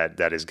 everything that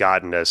has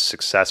gotten us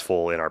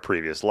successful in our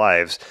previous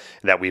lives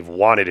that we've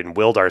wanted and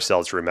willed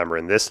ourselves to remember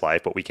in this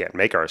life, but we can't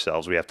make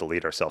ourselves. We have to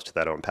lead ourselves to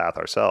that own path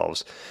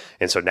ourselves.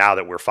 And so now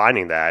that we're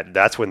finding that,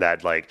 that's when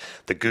that like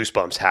the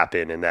goosebumps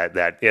happen and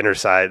that inner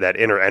side, that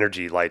inner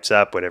energy lights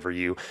up whenever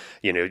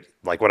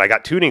like when I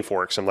got tuning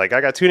forks, I'm like,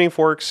 I got tuning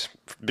forks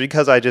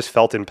because I just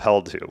felt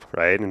impelled to,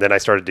 right? And then I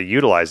started to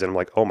utilize it. I'm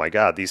like, oh my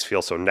God, these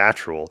feel so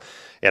natural.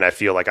 And I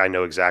feel like I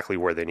know exactly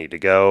where they need to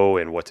go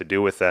and what to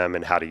do with them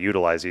and how to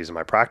utilize these in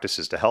my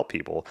practices to help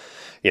people,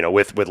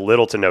 with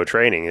little to no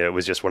training. It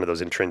was just one of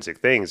those intrinsic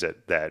things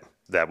that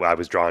I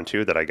was drawn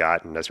to, that I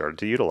got and I started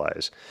to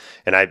utilize.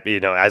 And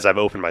as I've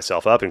opened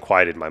myself up and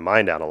quieted my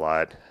mind down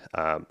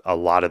a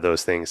lot of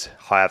those things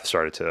have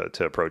started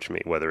to approach me,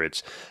 whether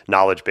it's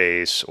knowledge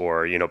base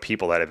or,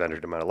 people that have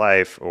entered in my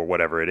life or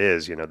whatever it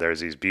is.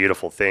 There's these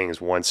beautiful things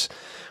once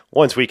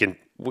we can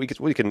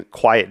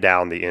quiet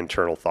down the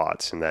internal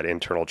thoughts and that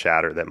internal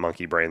chatter, that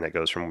monkey brain that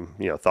goes from,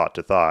 thought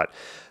to thought.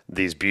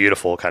 These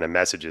beautiful kind of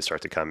messages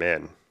start to come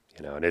in.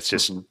 And it's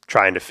just Hmm.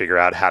 trying to figure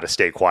out how to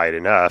stay quiet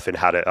enough and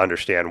how to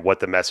understand what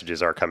the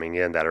messages are coming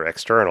in that are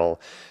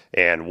external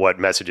and what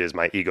messages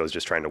my ego is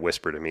just trying to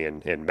whisper to me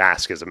and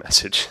mask as a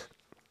message.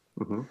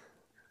 Hmm.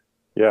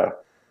 Yeah.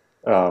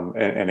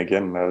 And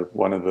again,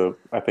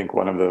 I think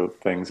one of the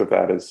things of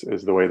that is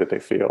the way that they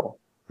feel,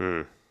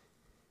 Hmm.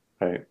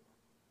 right?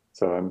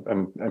 So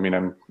I mean,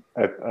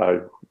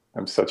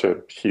 I'm such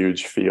a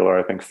huge feeler.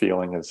 I think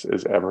feeling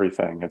is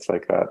everything. It's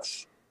like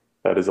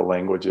that is a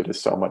language that is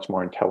so much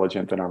more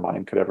intelligent than our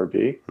mind could ever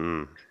be.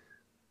 Hmm.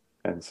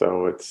 And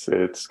so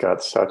it's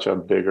got such a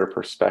bigger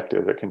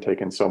perspective. It can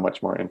take in so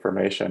much more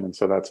information. And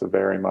so that's a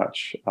very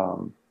much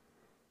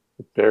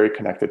very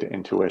connected to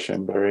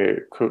intuition,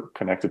 very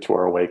connected to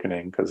our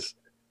awakening. Because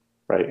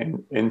right,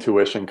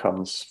 intuition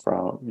comes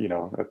from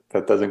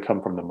that doesn't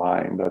come from the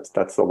mind.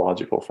 That's the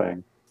logical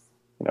thing.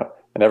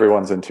 And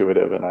everyone's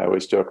intuitive. And I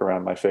always joke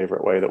around, my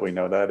favorite way that we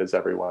know that is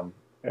everyone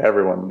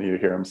you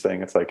hear them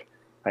saying, it's like,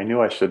 I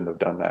knew I shouldn't have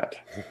done that.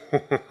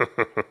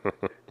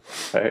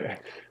 Right?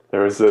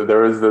 There was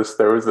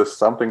this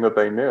something that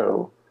they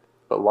knew,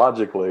 but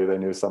logically they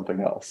knew something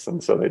else.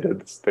 And so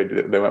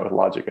they went with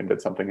logic and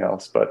did something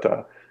else.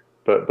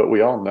 But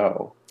we all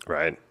know.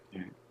 Right.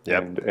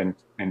 Yep.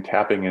 And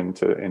tapping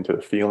into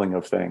the feeling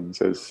of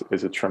things is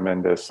a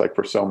tremendous, like,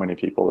 for so many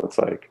people, it's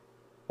like,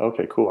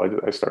 okay,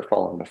 cool. I start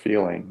following the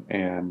feeling,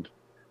 and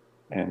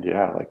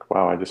yeah, like,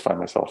 wow, I just find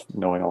myself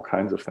knowing all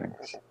kinds of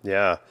things.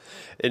 Yeah.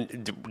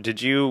 And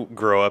did you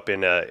grow up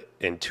in a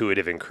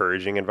intuitive,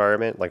 encouraging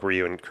environment? Like, were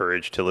you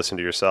encouraged to listen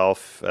to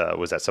yourself?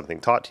 Was that something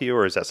taught to you,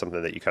 or is that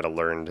something that you kind of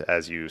learned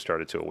as you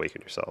started to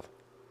awaken yourself?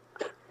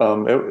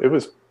 It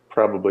was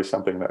probably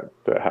something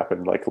that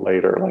happened like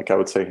later, like I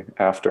would say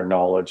after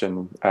knowledge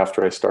and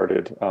after I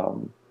started,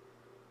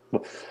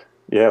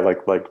 yeah,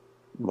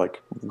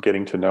 like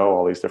getting to know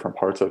all these different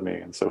parts of me,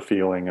 and so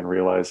feeling and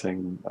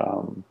realizing,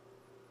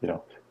 you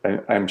know,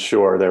 I'm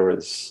sure there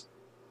was,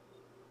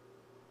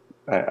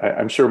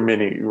 I'm sure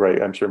many,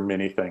 right, I'm sure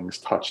many things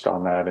touched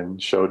on that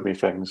and showed me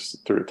things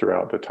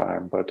throughout the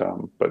time, but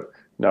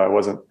no, it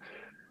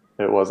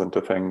wasn't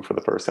a thing for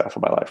the first half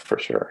of my life for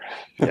sure.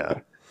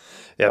 Yeah.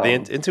 Yeah, the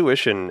Um,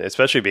 intuition,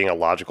 especially being a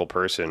logical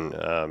person,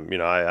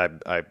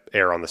 I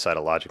err on the side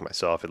of logic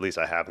myself. At least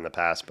I have in the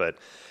past, but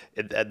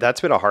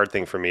that's been a hard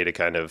thing for me to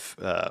kind of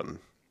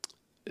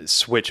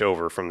switch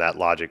over from that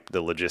logic,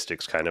 the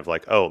logistics kind of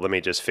like, oh, let me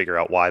just figure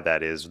out why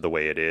that is the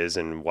way it is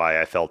and why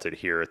I felt it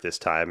here at this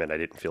time and I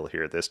didn't feel it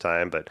here at this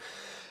time. But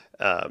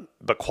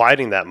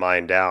quieting that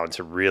mind down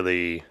to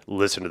really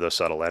listen to those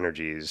subtle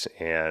energies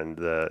and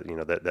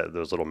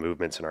those little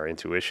movements in our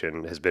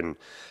intuition it's been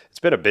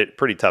a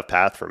pretty tough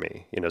path for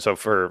me. So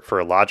for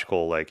a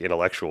logical, like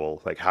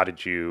intellectual, like how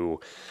did you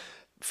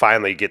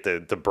finally get the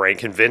brain,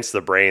 convince the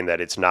brain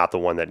that it's not the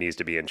one that needs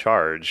to be in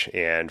charge,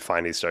 and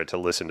finally start to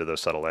listen to those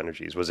subtle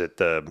energies? Was it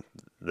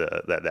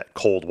that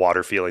cold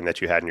water feeling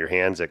that you had in your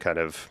hands that kind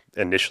of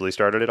initially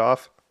started it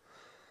off?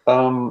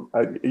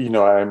 I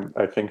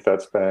think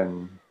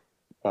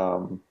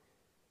um,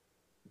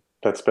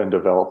 that's been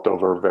developed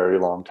over a very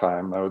long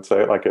time. I would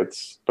say like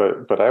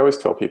but I always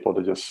tell people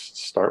to just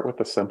start with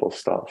the simple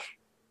stuff,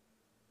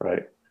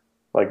 right?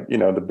 Like,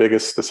 the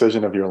biggest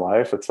decision of your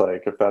life, it's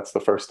like, if that's the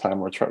first time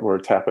we're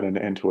tapping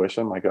into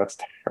intuition, like that's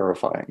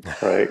terrifying,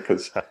 right?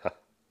 Because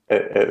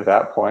at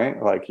that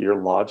point, like your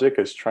logic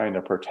is trying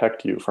to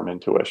protect you from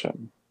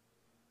intuition,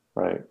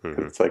 right? Hmm.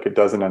 Because it's like it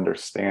doesn't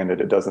understand it.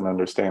 It doesn't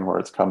understand where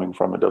it's coming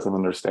from. It doesn't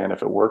understand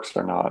if it works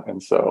or not.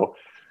 And so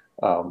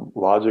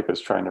logic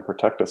is trying to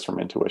protect us from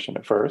intuition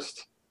at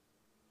first.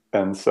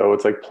 And so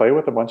it's like play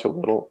with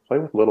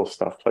little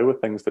stuff, play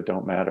with things that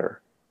don't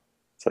matter.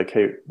 It's like,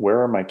 hey, where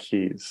are my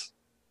keys?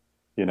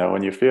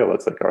 When you feel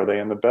it's like, are they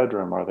in the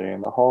bedroom? Are they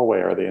in the hallway?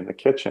 Are they in the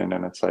kitchen?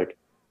 And it's like,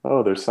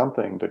 oh, there's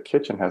something, the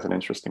kitchen has an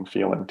interesting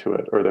feeling to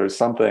it, or there's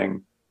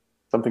something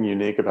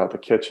unique about the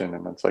kitchen.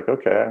 And it's like,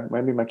 okay,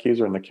 maybe my keys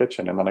are in the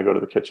kitchen. And then I go to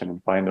the kitchen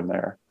and find them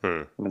there.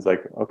 Hmm. And it's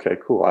like, okay,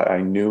 cool.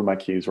 I knew my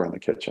keys were in the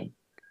kitchen.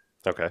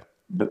 Okay.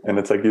 And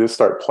it's like you just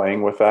start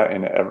playing with that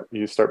and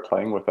you start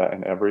playing with that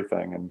in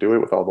everything and do it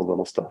with all the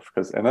little stuff.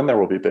 And then there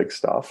will be big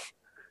stuff.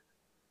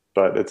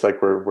 But it's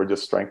like we're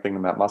just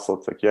strengthening that muscle.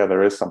 It's like, yeah,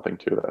 there is something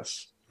to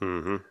this.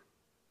 Hmm.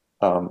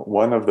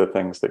 One of the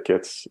things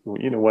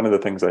one of the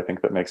things I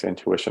think that makes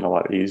intuition a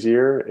lot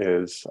easier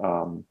is,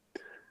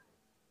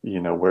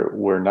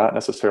 we're not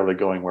necessarily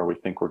going where we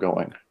think we're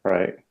going,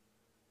 right?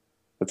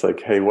 It's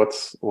like, hey, or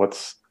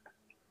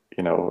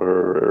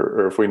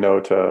if we know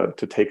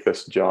to take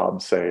this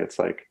job, say it's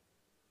like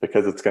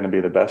because it's going to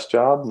be the best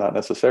job, not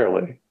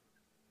necessarily.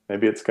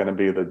 Maybe it's going to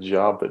be the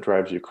job that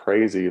drives you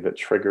crazy, that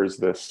triggers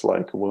this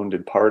like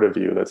wounded part of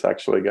you that's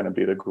actually going to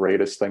be the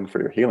greatest thing for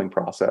your healing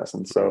process.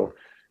 And so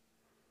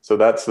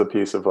that's the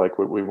piece of like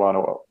what we want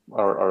to,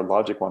 our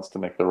logic wants to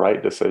make the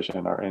right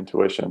decision. Our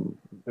intuition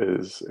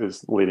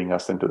is leading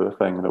us into the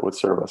thing that would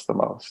serve us the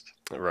most.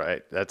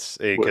 Right. That's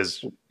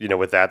because,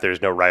 with that,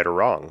 there's no right or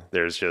wrong.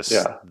 There's just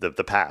Yeah, the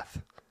path.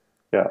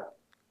 yeah,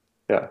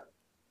 yeah.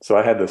 So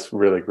I had this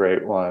really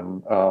great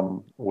one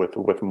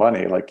with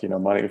money. Like,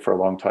 money for a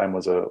long time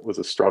was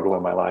a struggle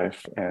in my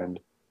life,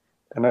 and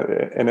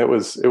it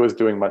was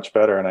doing much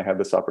better. And I had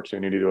this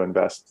opportunity to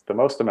invest the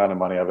most amount of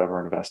money I've ever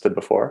invested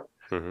before.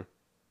 Hmm.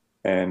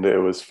 And it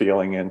was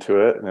feeling into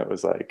it, and it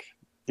was like,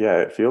 yeah,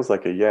 it feels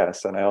like a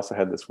yes. And I also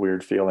had this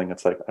weird feeling.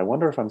 It's like, I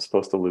wonder if I'm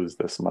supposed to lose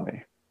this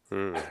money.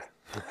 Mm.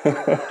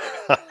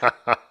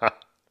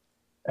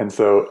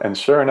 And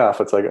sure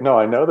enough, it's like, no,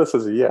 I know this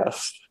is a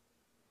yes.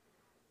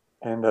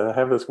 And I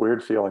have this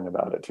weird feeling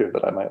about it too,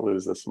 that I might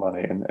lose this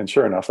money. And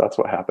sure enough, that's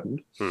what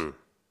happened. Hmm.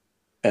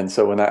 And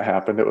so when that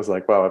happened, it was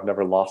like, wow, I've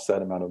never lost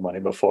that amount of money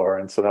before.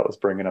 And so that was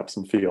bringing up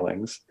some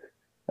feelings.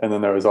 And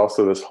then there was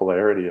also this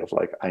hilarity of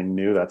like, I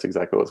knew that's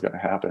exactly what was going to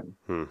happen.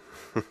 Hmm.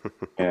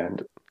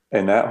 And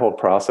and that whole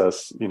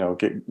process,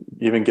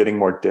 even getting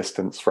more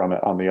distance from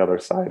it on the other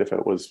side, if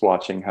it was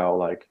watching how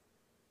like,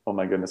 oh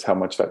my goodness, how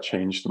much that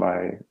changed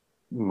my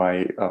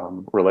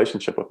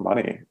relationship with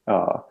money.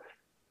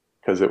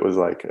 Because it was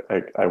like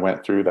I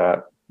went through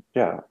that.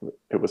 Yeah,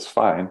 it was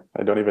fine.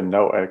 I don't even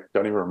know. I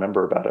don't even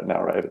remember about it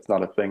now, right? It's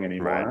not a thing Right.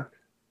 anymore.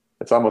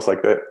 It's almost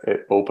like that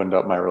it opened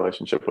up my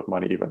relationship with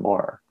money even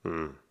more.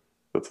 Hmm.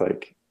 It's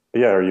like,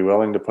 yeah, are you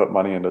willing to put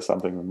money into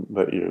something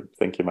that you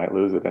think you might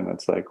lose it? And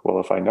it's like, well,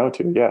 if I know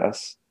to,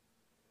 yes.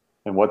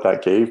 And what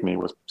that gave me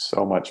was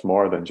so much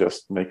more than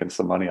just making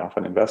some money off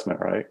an investment,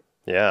 right?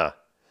 Yeah.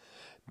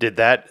 Did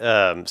that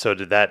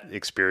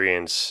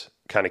experience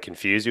kind of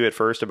confuse you at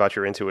first about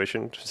your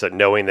intuition? So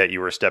knowing that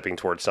you were stepping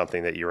towards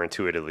something that you were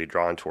intuitively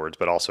drawn towards,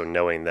 but also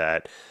knowing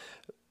that,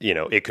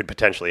 it could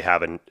potentially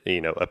have a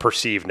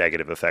perceived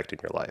negative effect in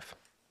your life.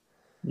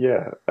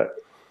 Yeah.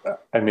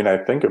 I mean, I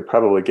think it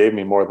probably gave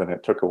me more than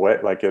it took away.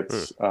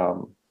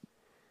 Hmm.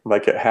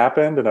 Like it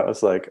happened and I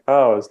was like,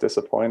 oh, I was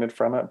disappointed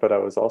from it, but I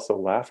was also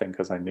laughing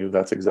because I knew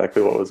that's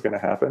exactly what was going to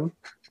happen.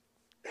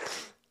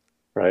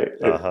 Right.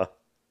 Uh-huh.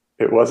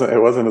 It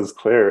wasn't as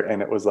clear.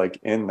 And it was like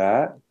in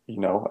that,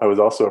 I was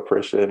also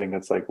appreciating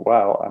it's like,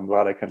 wow, I'm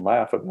glad I can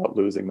laugh about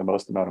losing the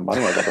most amount of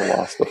money I've ever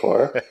lost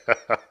before.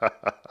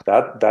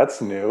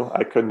 That's new.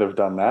 I couldn't have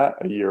done that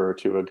a year or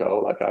two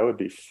ago. Like I would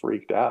be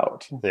freaked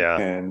out. Yeah.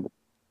 And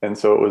and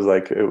so it was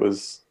like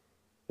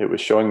it was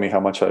showing me how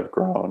much I've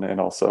grown, and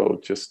also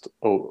just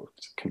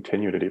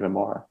continued it even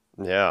more.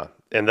 Yeah.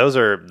 And those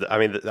are, I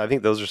mean, I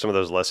think those are some of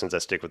those lessons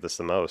that stick with us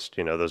the most.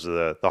 You know, those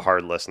are the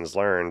hard lessons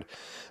learned.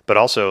 But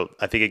also,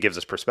 I think it gives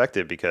us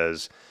perspective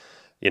because,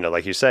 you know,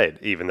 like you said,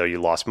 even though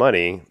you lost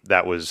money,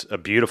 that was a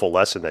beautiful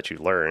lesson that you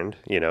learned,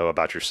 you know,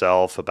 about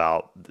yourself,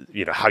 about,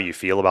 you know, how you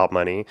feel about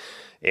money,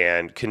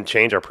 and can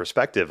change our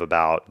perspective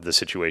about the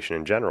situation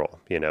in general.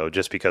 You know,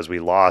 just because we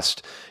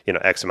lost, you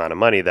know, X amount of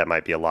money, that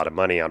might be a lot of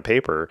money on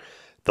paper.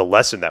 The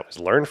lesson that was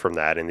learned from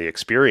that and the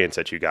experience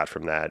that you got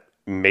from that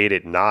made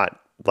it not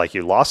like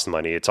you lost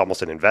money. It's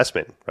almost an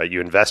investment, right?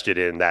 You invested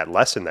in that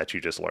lesson that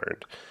you just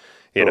learned,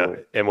 you know.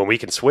 Totally. And when we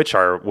switch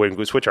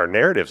our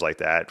narratives like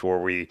that, where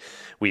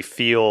we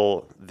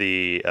feel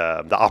the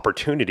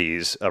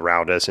opportunities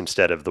around us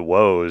instead of the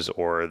woes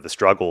or the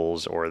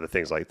struggles or the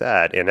things like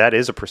that, and that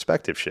is a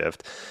perspective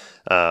shift.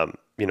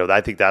 You know,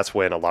 I think that's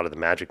when a lot of the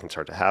magic can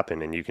start to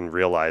happen, and you can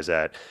realize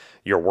that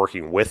you're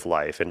working with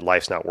life and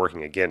life's not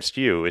working against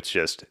you. It's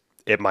just,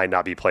 it might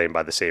not be playing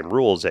by the same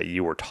rules that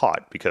you were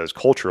taught, because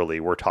culturally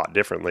we're taught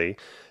differently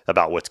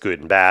about what's good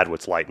and bad,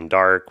 what's light and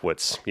dark,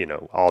 what's, you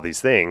know, all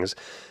these things.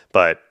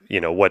 But,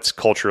 you know, what's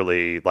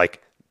culturally,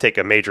 like, take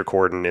a major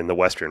chord in the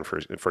Western,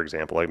 for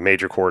example, like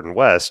major chord in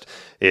West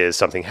is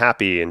something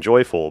happy and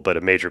joyful, but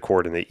a major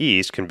chord in the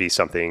East can be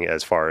something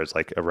as far as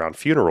like around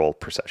funeral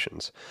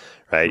processions,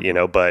 right? You Mm-hmm.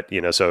 know, but,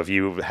 you know, so if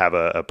you have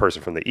a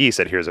person from the East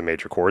that hears a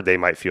major chord, they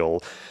might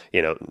feel,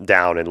 you know,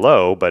 down and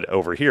low, but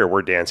over here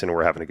we're dancing and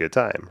we're having a good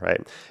time,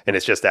 right? And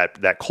it's just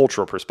that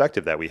cultural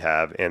perspective that we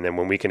have. And then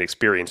when we can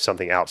experience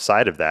something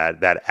outside of that,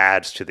 that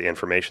adds to the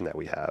information that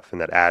we have, and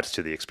that adds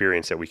to the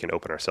experience that we can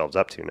open ourselves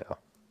up to now.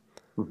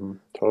 Mm-hmm.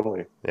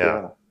 Totally. Yeah.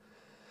 Yeah.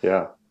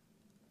 Yeah.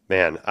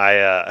 Man,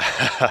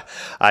 I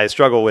I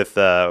struggle with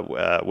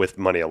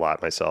money a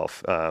lot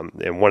myself,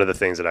 and one of the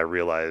things that I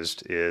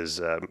realized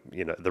is,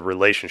 you know, the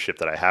relationship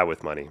that I have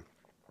with money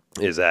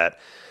is that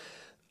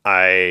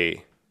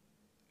I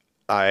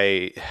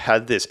I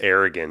had this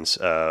arrogance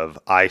of,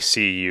 I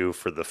see you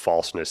for the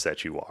falseness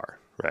that you are,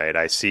 right?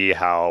 I see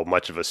how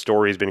much of a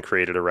story has been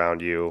created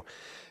around you,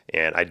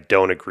 and I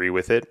don't agree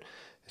with it,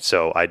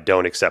 so I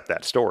don't accept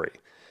that story.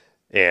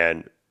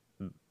 And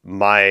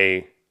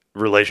my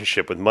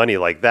relationship with money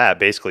like that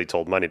basically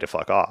told money to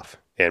fuck off.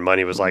 And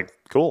money was Mm-hmm. like,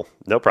 cool,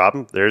 no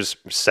problem. There's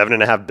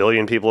 7.5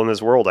 billion people in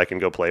this world I can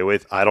go play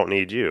with. I don't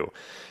need you.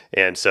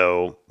 And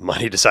so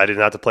money decided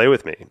not to play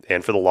with me.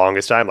 And for the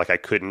longest time, like, I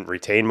couldn't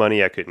retain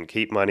money, I couldn't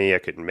keep money, I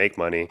couldn't make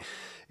money.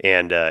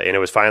 And it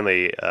was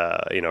finally,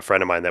 you know, a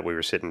friend of mine that we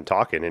were sitting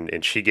talking,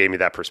 and she gave me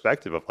that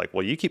perspective of like,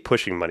 well, you keep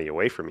pushing money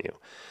away from you.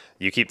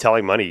 You keep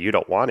telling money you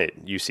don't want it.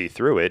 You see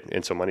through it.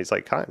 And so money's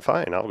like, fine,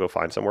 fine, I'll go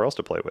find somewhere else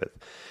to play with.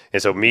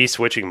 And so me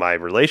switching my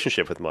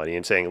relationship with money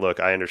and saying, look,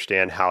 I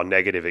understand how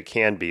negative it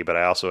can be, but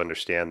I also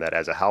understand that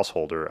as a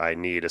householder, I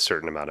need a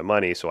certain amount of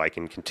money so I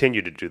can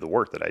continue to do the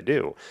work that I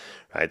do.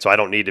 Right. So I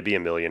don't need to be a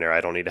millionaire.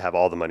 I don't need to have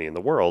all the money in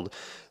the world,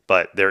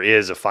 but there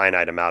is a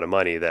finite amount of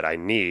money that I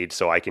need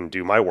so I can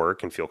do my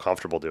work and feel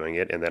comfortable doing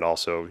it, and then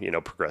also, you know,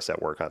 progress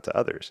that work onto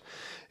others.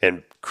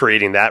 And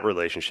creating that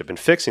relationship and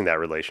fixing that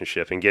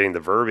relationship and getting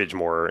the verbiage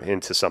more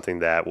into something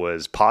that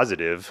was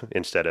positive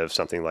instead of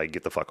something like,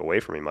 get the fuck away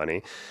from me,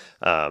 money.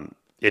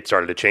 It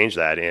started to change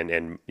that,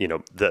 and you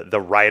know,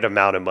 the right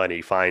amount of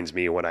money finds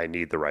me when I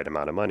need the right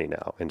amount of money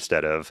now,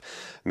 instead of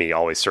me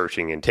always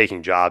searching and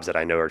taking jobs that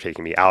I know are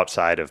taking me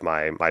outside of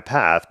my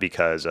path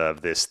because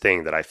of this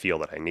thing that I feel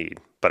that I need,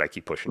 but I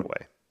keep pushing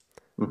away.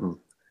 Mm-hmm.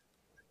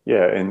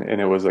 Yeah.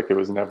 And it was like, it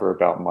was never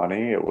about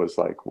money. It was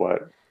like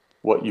what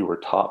you were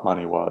taught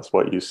money was,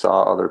 what you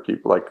saw other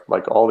people,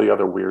 like all the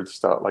other weird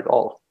stuff, like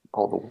all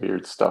the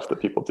weird stuff that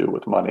people do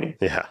with money,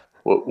 Yeah.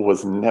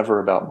 was never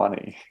about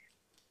money.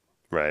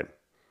 Right.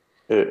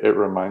 It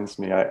reminds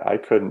me, I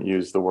couldn't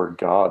use the word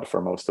God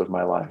for most of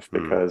my life,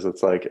 Mm. because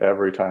it's like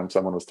every time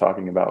someone was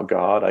talking about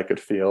God, I could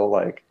feel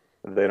like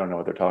they don't know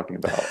what they're talking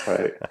about,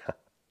 right?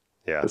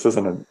 Yeah. This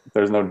isn't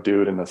there's no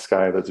dude in the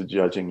sky that's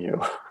judging you.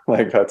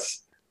 Like that,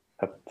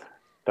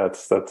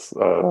 that's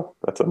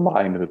a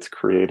mind that's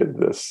created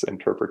this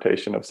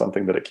interpretation of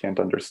something that it can't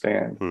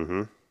understand.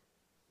 Mm-hmm.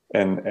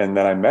 And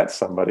then I met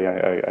somebody,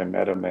 I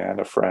met a man,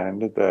 a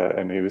friend, that,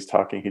 and he was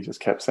talking, he just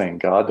kept saying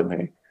God to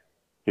me.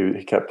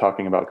 He kept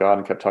talking about God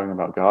and kept talking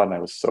about God. And I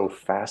was so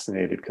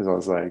fascinated, because I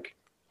was like,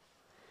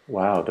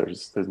 wow,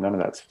 there's none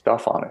of that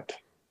stuff on it.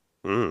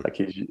 Mm. Like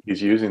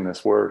he's using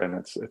this word, and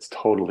it's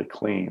totally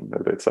clean.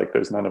 It's like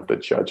there's none of the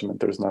judgment,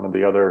 there's none of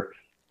the other,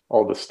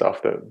 all the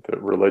stuff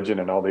that religion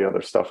and all the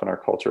other stuff in our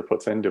culture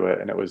puts into it.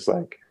 And it was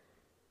like,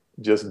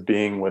 just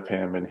being with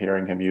him and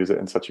hearing him use it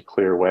in such a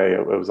clear way,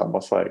 it was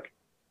almost like,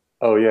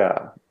 oh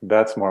yeah,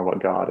 that's more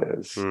what God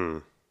is.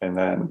 Mm. And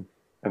then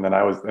and then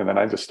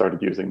I just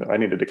started using them. I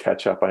needed to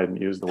catch up. I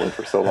hadn't used the word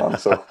for so long,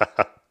 so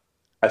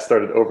I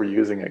started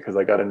overusing it because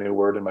I got a new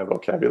word in my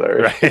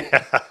vocabulary.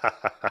 Right.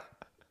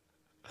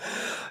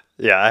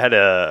 Yeah, I had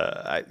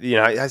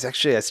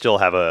I still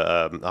have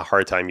a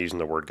hard time using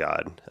the word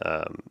God.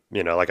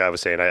 Like I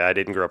was saying, I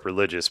didn't grow up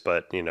religious,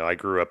 but I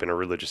grew up in a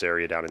religious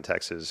area down in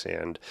Texas,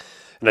 and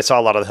I saw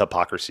a lot of the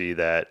hypocrisy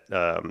that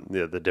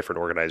the different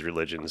organized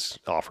religions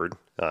offered.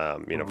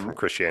 Hmm. From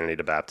Christianity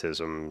to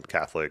baptism,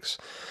 Catholics,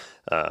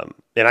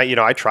 and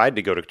I tried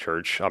to go to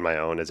church on my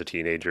own as a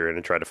teenager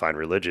and tried to find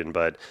religion,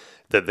 but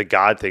the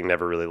God thing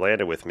never really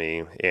landed with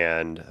me,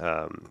 and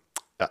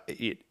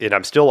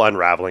I'm still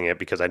unraveling it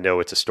because I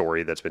know it's a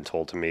story that's been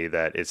told to me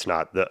that it's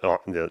not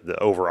the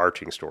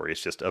overarching story.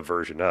 It's just a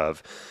version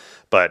of,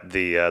 but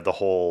the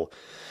whole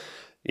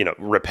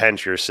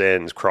repent your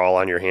sins, crawl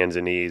on your hands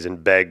and knees,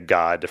 and beg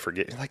God to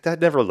forgive. Like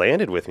that never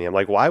landed with me. I'm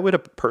like, why would a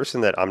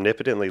person that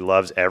omnipotently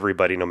loves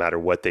everybody, no matter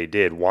what they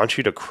did, want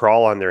you to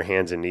crawl on their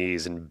hands and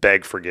knees and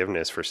beg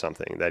forgiveness for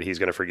something that He's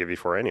going to forgive you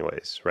for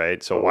anyways,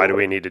 right? So why do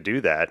we Totally. need to do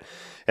that?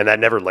 And that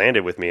never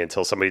landed with me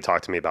until somebody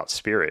talked to me about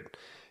spirit.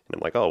 And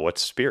I'm like, oh,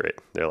 what's spirit?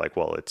 They're like,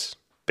 well, it's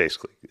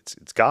basically it's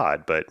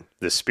God, but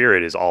the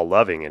spirit is all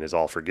loving and is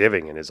all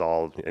forgiving and is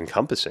all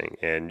encompassing.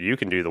 And you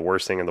can do the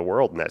worst thing in the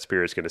world, and that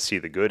spirit's going to see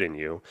the good in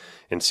you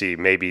and see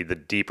maybe the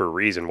deeper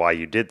reason why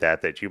you did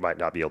that you might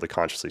not be able to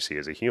consciously see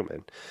as a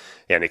human,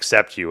 and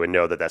accept you and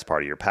know that that's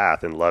part of your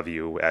path and love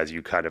you as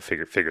you kind of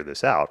figure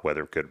this out,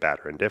 whether good, bad,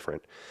 or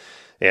indifferent.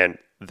 And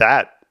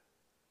that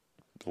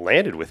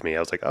landed with me. I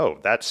was like, oh,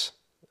 that's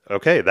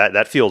okay.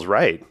 That feels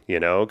right,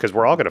 because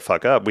we're all going to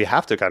fuck up. We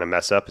have to kind of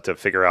mess up to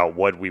figure out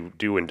what we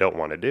do and don't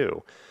want to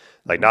do.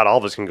 Like Hmm. not all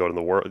of us can go to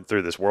the world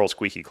through this world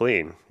squeaky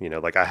clean.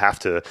 Like I have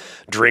to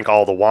drink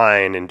all the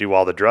wine and do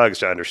all the drugs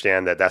to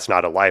understand that that's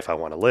not a life I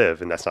want to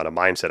live and that's not a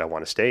mindset I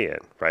want to stay in,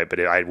 right? But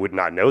I would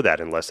not know that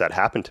unless that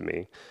happened to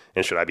me.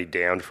 And should I be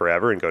damned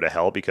forever and go to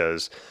hell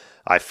because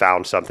I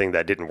found something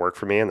that didn't work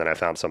for me and then I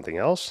found something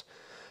else?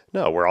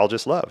 No, we're all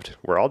just loved.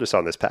 We're all just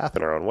on this path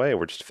in our own way.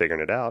 We're just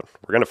figuring it out.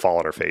 We're going to fall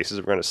on our faces.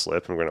 We're going to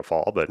slip and we're going to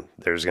fall, but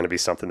there's going to be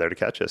something there to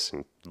catch us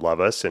and love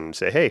us and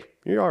say, hey,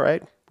 you're all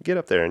right. Get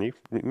up there and you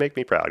make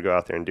me proud. Go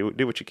out there and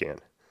do what you can.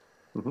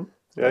 Hmm.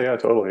 Yeah, yeah,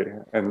 totally.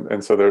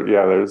 And so there,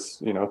 yeah,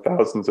 there's,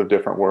 thousands of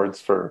different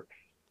words for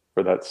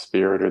that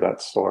spirit or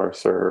that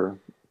source or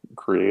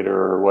creator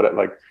or what it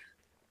like.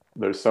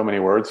 There's so many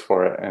words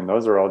for it, and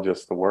those are all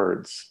just the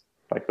words.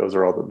 Like those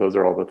are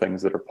all the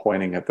things that are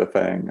pointing at the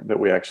thing that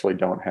we actually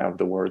don't have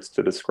the words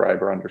to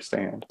describe or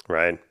understand.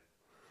 Right.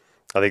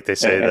 I think they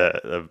say And,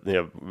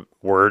 that,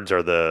 words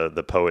are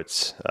the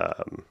poet's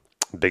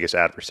biggest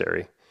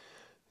adversary.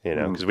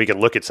 Because we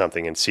can look at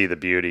something and see the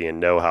beauty and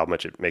know how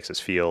much it makes us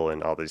feel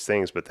and all these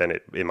things, but then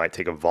it might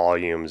take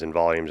volumes and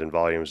volumes and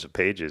volumes of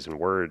pages and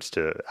words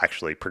to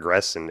actually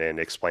progress and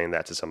explain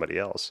that to somebody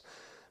else.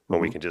 When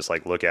we mhm, can just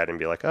like look at it and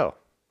be like, oh,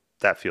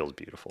 that feels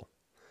beautiful.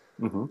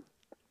 mhm.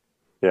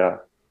 Yeah.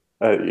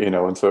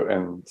 And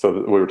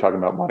so we were talking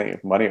about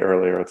money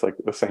earlier. It's like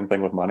the same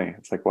thing with money.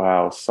 It's like,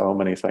 wow, so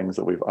many things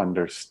that we've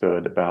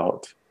understood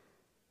about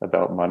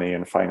money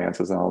and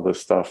finances and all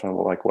this stuff. And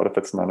we're like, what if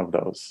it's none of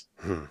those?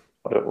 Hmm.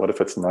 What if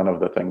it's none of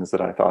the things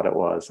that I thought it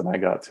was? And I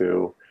got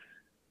to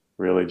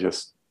really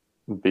just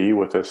be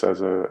with this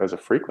as a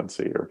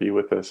frequency, or be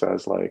with this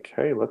as like,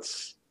 hey,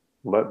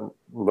 let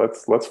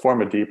let's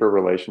form a deeper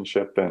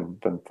relationship than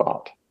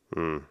thought,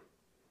 Hmm.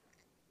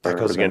 That or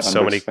goes than against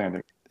so many.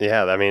 understanding.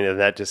 Yeah, I mean, and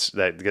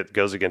that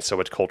goes against so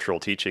much cultural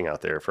teaching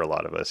out there for a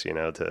lot of us.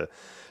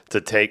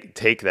 To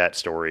take that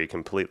story,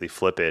 completely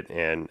flip it,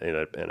 and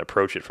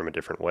approach it from a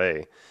different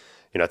way.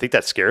 I think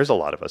that scares a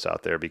lot of us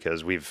out there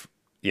because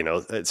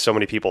so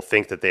many people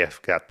think that they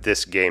have got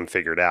this game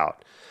figured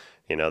out.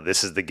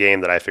 This is the game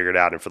that I figured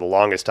out. And for the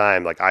longest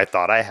time, like I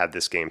thought I had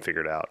this game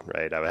figured out,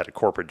 right? I had a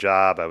corporate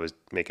job. I was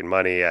making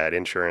money. I had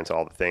insurance,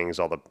 all the things,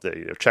 all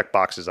the check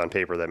boxes on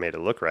paper that made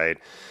it look right.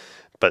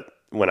 But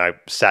when I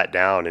sat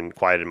down and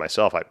quieted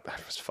myself, I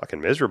was fucking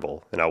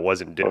miserable, and I Oh,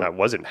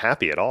 wasn't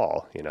happy at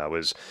all. I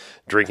was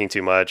drinking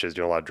too much, I was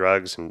doing a lot of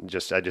drugs, and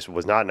I just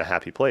was not in a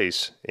happy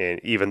place. And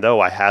even though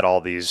I had all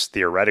these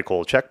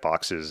theoretical check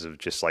boxes of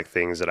just like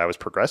things that I was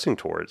progressing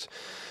towards,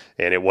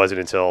 and it wasn't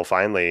until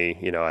finally,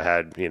 I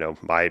had,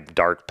 my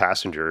dark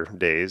passenger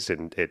days,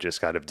 and it just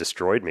kind of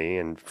destroyed me.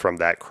 And from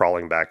that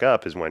crawling back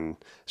up is when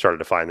I started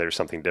to find there's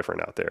something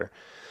different out there.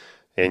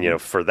 And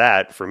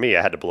mhm. for me,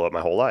 I had to blow up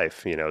my whole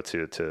life,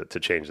 to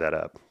change that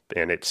up.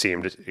 And it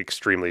seemed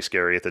extremely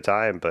scary at the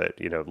time, but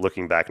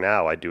looking back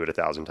now, I'd do it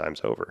 1,000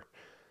 times over.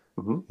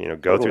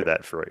 Mhm. Go through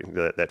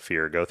Totally. that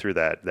fear, go through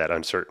that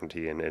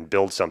uncertainty, and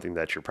build something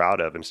that you're proud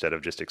of instead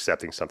of just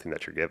accepting something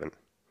that you're given.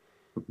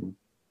 Mhm.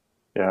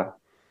 Yeah.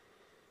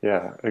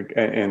 Yeah.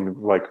 And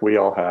like we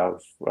all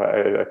have,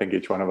 I think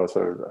each one of us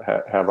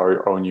have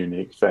our own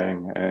unique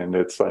thing, and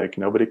it's like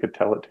nobody could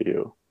tell it to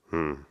you.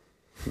 Hmm.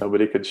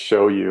 Nobody could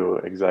show you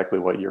exactly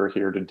what you're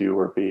here to do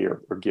or be,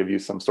 or give you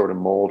some sort of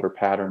mold or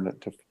pattern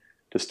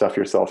to stuff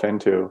yourself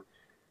into.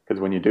 Because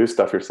when you do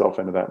stuff yourself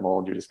into that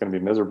mold, you're just going to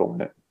be miserable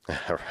in it.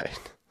 All right.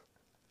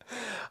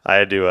 I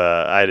had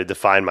to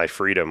define my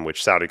freedom,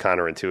 which sounded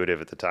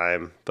counterintuitive at the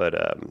time. But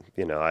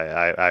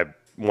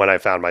when I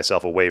found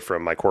myself away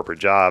from my corporate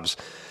jobs,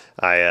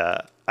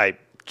 I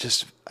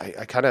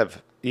I kind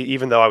of,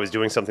 even though I was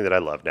doing something that I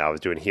love now, I was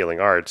doing healing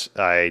arts,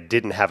 I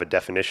didn't have a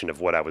definition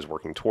of what I was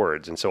working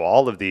towards. And so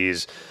all of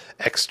these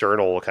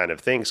external kind of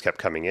things kept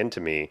coming into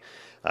me.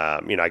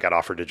 I got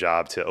offered a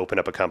job to open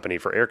up a company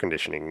for air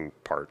conditioning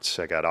parts.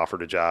 I got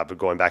offered a job of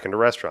going back into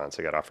restaurants.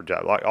 I got offered a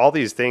job, like all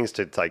these things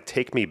to like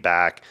take me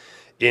back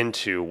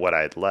into what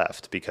I had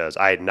left because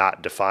I had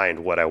not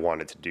defined what I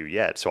wanted to do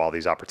yet. So all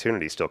these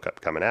opportunities still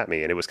kept coming at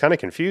me. And it was kind of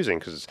confusing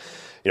because,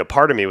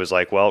 part of me was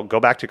like, well, go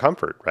back to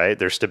comfort, right?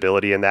 There's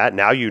stability in that.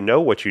 Now you know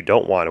what you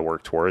don't want to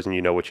work towards and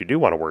you know what you do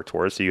want to work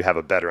towards. So you have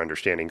a better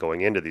understanding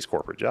going into these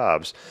corporate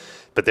jobs.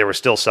 But there was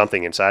still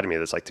something inside of me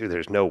that's like, dude,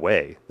 there's no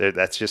way.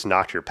 That's just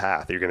not your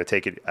path. You're going to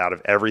take it out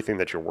of everything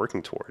that you're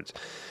working towards.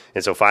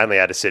 And so finally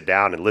I had to sit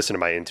down and listen to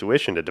my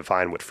intuition to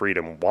define what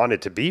freedom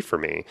wanted to be for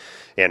me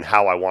and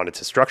how I wanted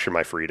to structure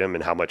my freedom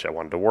and how much I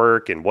wanted to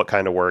work and what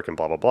kind of work and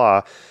blah, blah,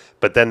 blah.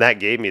 But then that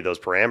gave me those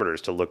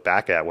parameters to look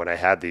back at when I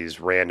had these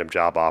random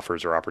job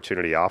offers or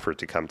opportunity offers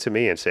to come to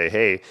me and say,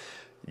 hey,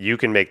 you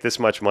can make this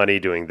much money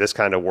doing this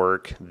kind of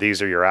work.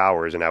 These are your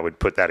hours. And I would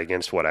put that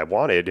against what I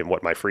wanted and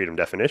what my freedom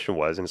definition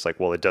was. And it's like,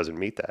 well, it doesn't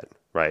meet that,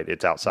 right?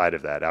 It's outside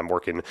of that. I'm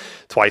working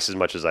twice as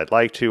much as I'd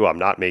like to. I'm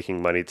not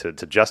making money to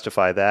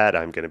justify that.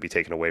 I'm going to be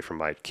taken away from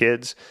my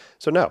kids.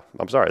 So no,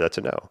 I'm sorry. That's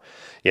a no,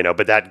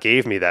 but that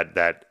gave me that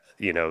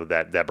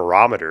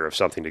barometer of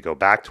something to go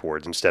back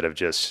towards instead of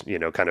just,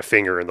 kind of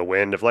finger in the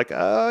wind of like,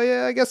 oh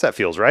yeah, I guess that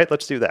feels right.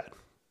 Let's do that.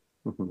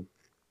 Mm-hmm.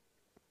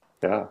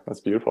 Yeah, that's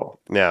beautiful.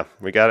 Yeah,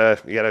 we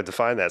gotta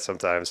define that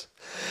sometimes.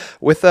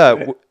 With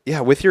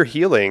with your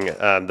healing,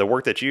 the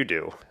work that you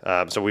do.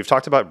 So we've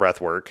talked about breath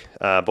work,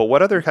 but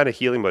what other kind of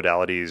healing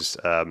modalities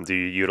do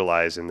you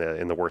utilize in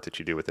the work that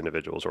you do with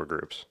individuals or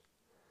groups?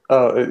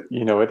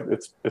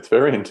 It's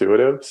very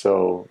intuitive.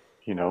 So,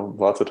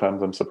 lots of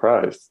times I'm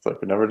surprised. It's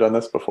like, we've never done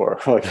this before.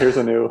 Like, here's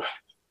a new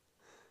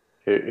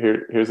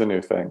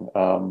thing.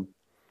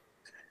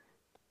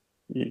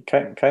 You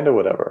kind of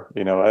whatever,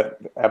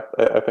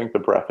 I think the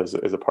breath is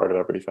a part of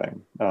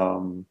everything,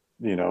 and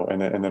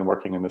then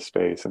working in the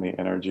space and the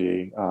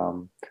energy,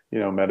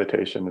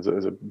 meditation is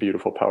a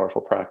beautiful, powerful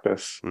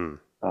practice. Mm.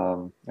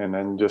 And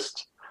then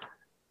just,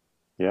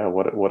 yeah,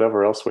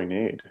 whatever else we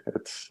need,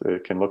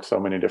 it can look so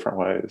many different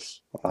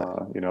ways.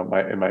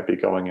 It might be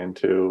going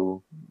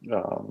into,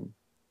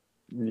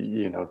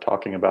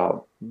 talking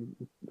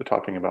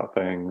about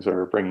things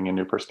or bringing in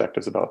new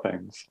perspectives about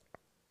things.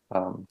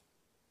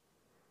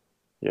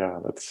 Yeah,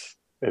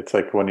 it's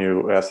like when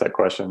you ask that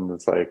question,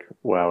 it's like,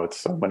 wow, it's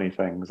so many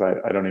things.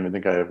 I don't even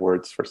think I have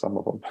words for some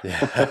of them.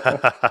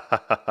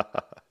 Yeah.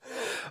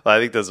 Well, I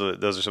think those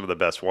are some of the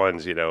best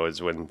ones,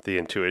 is when the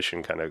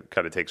intuition kind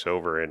of takes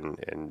over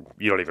and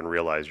you don't even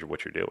realize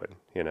what you're doing.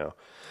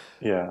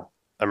 Yeah.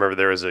 I remember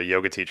there was a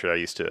yoga teacher I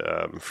used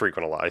to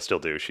frequent a lot. I still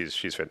do.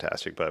 She's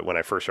fantastic. But when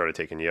I first started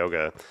taking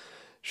yoga,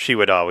 she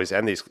would always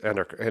end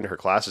her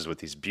classes with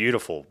these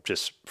beautiful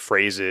just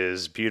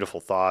phrases, beautiful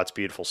thoughts,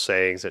 beautiful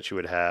sayings that she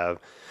would have.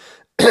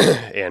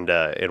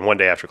 And one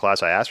day after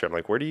class, I asked her, I'm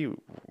like, do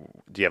you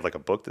have like a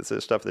book that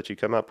says stuff that you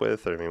come up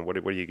with? Or, I mean,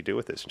 what do you do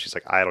with this? And she's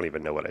like, I don't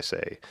even know what I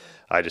say.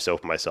 I just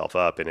open myself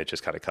up and it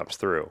just kind of comes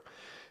through.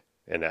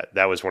 And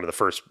that was one of the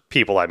first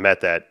people I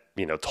met that,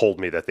 told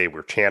me that they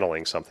were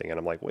channeling something. And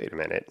I'm like, wait a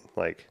minute,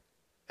 like,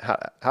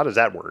 how does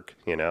that work?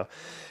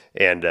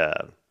 And,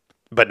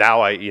 but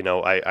now I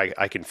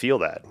can feel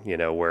that,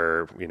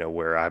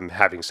 where I'm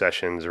having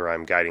sessions or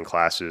I'm guiding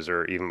classes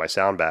or even my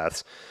sound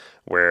baths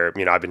where,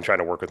 I've been trying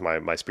to work with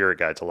my spirit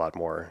guides a lot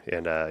more.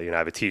 And, I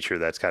have a teacher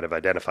that's kind of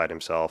identified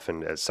himself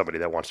and as somebody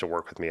that wants to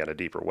work with me in a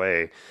deeper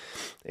way.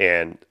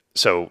 And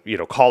so,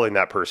 calling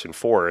that person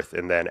forth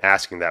and then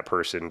asking that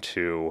person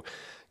to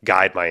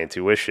guide my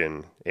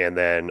intuition. And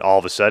then all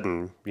of a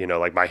sudden,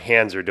 like my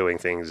hands are doing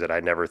things that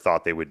I never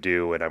thought they would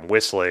do. And I'm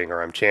whistling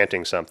or I'm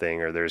chanting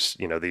something or there's,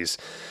 these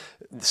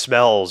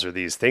smells or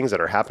these things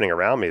that are happening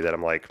around me that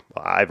I'm like,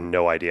 well, I have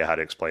no idea how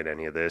to explain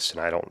any of this and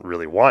I don't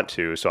really want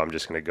to. So I'm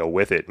just going to go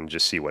with it and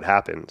just see what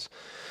happens,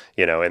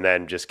 and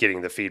then just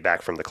getting the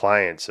feedback from the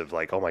clients of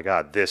like, oh my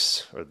God,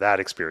 this or that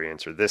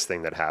experience or this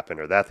thing that happened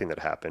or that thing that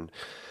happened.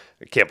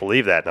 I can't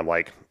believe that. And I'm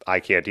like,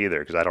 I can't either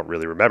because I don't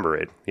really remember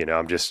it.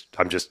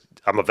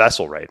 I'm a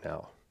vessel right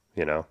now,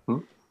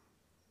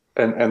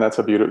 And that's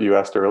a beautiful, you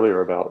asked earlier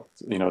about,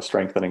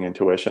 strengthening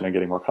intuition and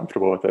getting more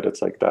comfortable with it.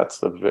 It's like, that's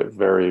the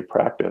very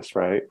practice,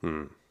 right?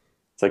 Hmm.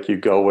 It's like you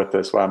go with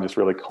this, well, I'm just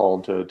really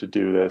called to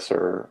do this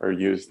or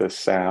use this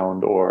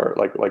sound or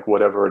like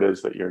whatever it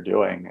is that you're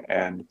doing.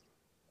 And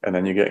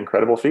then you get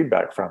incredible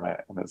feedback from it.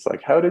 And it's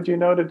like, how did you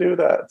know to do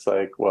that? It's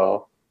like,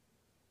 well,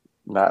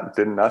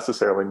 didn't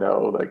necessarily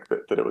know like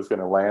that it was going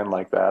to land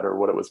like that or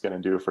what it was going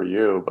to do for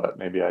you, but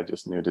maybe I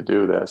just knew to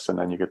do this. And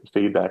then you get the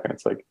feedback and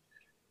it's like,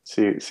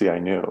 see, I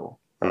knew,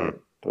 right?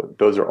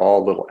 Those are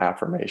all little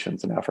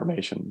affirmations and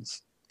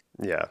affirmations.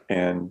 Yeah.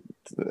 And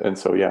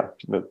so, yeah,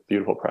 the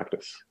beautiful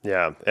practice.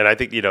 Yeah. And I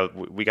think,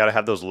 we got to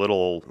have those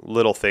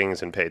little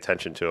things and pay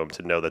attention to them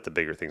to know that the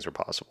bigger things are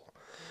possible.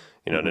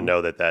 To Hmm.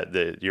 know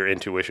that your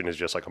intuition is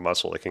just like a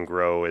muscle. It can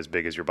grow as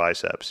big as your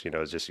biceps.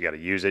 It's just, you got to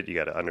use it. You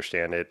got to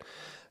understand it,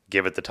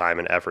 give it the time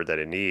and effort that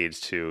it needs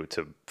to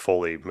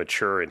fully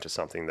mature into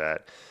something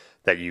that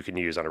you can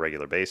use on a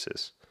regular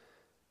basis.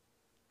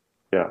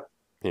 Yeah.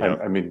 You I, know,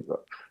 I mean,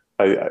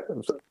 I,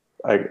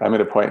 I'm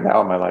at a point now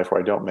in my life where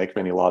I don't make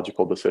many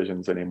logical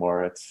decisions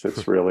anymore. It's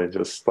really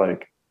just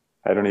like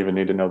I don't even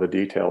need to know the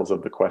details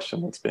of the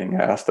question that's being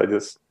asked. I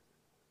just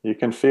you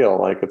can feel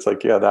like it's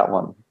like, yeah, that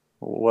one.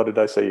 What did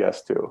I say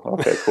yes to?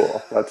 Okay,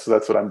 cool. That's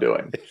what I'm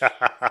doing.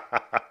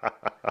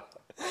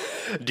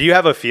 do you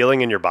have a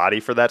feeling in your body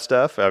for that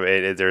stuff? I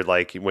mean, is there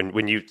like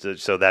when you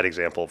so that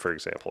example, for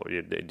example,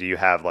 do you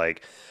have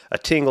like a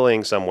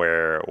tingling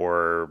somewhere,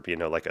 or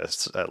like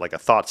a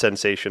thought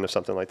sensation of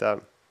something like that?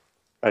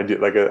 I do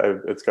like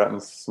it's gotten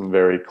some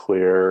very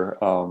clear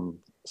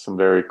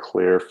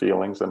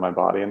feelings in my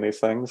body in these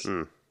things.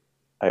 Hmm.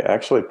 I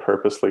actually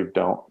purposely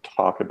don't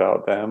talk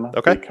about them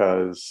Okay.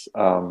 because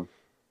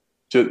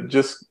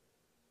just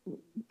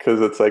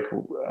because it's like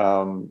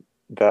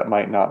that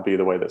might not be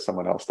the way that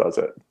someone else does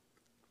it,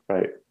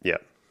 right? Yeah.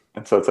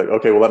 And so it's like,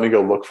 okay, well, let me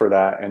go look for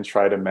that and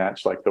try to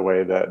match like the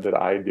way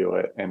that I do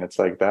it. And it's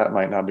like that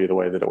might not be the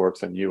way that it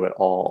works in you at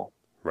all.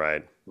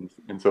 Right.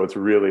 And so it's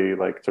really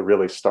like to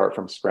really start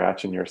from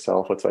scratch in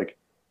yourself. It's like,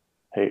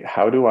 hey,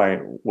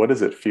 what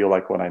does it feel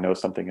like when I know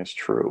something is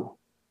true?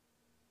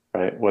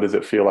 Right? What does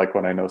it feel like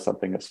when I know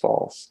something is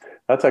false?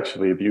 That's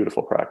actually a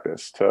beautiful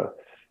practice to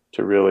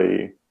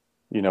really,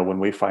 when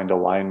we find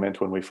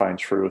alignment, when we find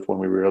truth, when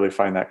we really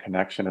find that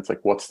connection, it's like,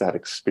 what's that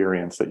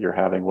experience that you're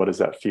having? What does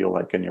that feel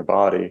like in your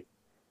body?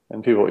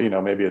 And people,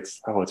 maybe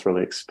it's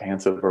really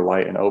expansive or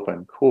light and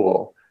open.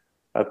 Cool.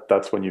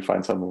 That's when you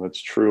find something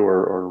that's true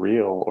or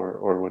real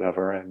or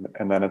whatever.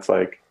 And then it's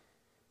like,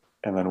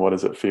 and then what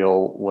does it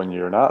feel when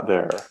you're not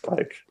there?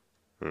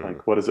 Hmm.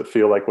 What does it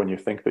feel like when you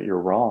think that you're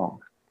wrong?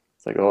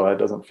 It's like, oh, that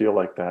doesn't feel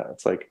like that.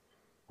 It's like,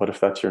 what if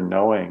that's your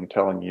knowing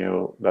telling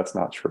you that's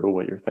not true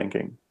what you're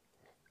thinking?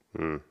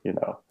 Hmm. I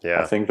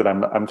Yeah. think that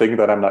I'm thinking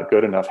that I'm not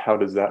good enough. How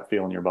does that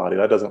feel in your body?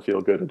 That doesn't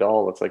feel good at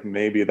all. It's like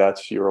maybe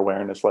that's your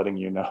awareness letting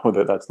you know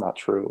that that's not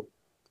true.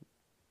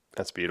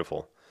 That's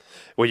beautiful.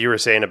 What you were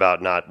saying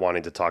about not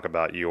wanting to talk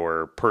about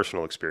your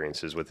personal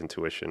experiences with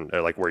intuition,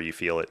 or like where you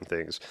feel it and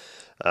things.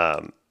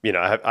 I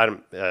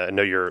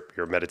know you're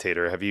a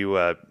meditator. Have you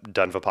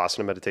done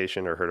Vipassana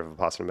meditation or heard of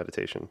Vipassana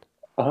meditation?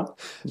 Uh-huh.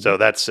 So Mhm.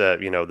 that's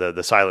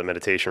the silent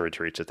meditation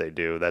retreats that they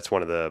do. That's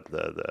one of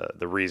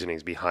the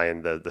reasonings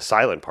behind the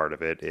silent part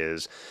of it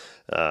is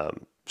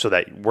so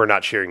that we're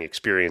not sharing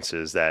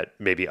experiences that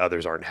maybe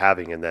others aren't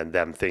having, and then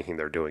them thinking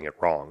they're doing it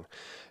wrong.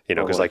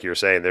 Because Totally. like you're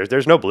saying,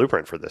 there's no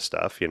blueprint for this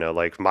stuff.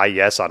 Like my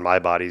yes on my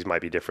bodies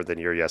might be different than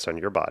your yes on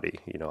your body.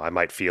 I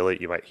might feel it,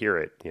 you might hear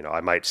it.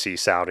 I might see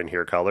sound and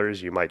hear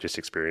colors. You might just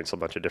experience a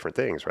bunch of different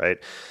things, right?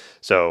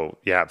 So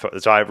yeah,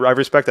 so I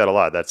respect that a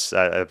lot.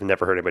 I've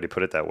never heard anybody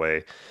put it that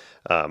way.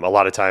 A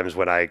lot of times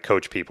when I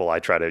coach people, I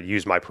try to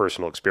use my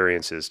personal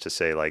experiences to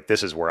say like,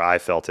 this is where I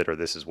felt it, or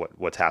this is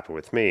what's happened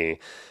with me.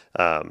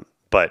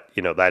 But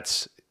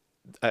that's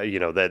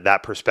that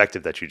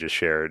perspective that you just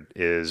shared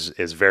is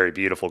very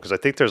beautiful, because I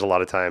think there's a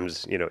lot of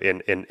times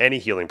in any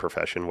healing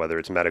profession, whether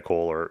it's medical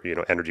or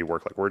energy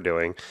work like we're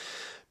doing,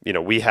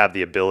 we have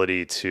the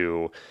ability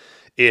to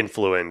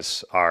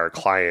influence our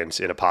clients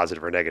in a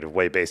positive or negative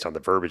way based on the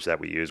verbiage that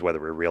we use, whether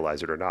we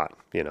realize it or not.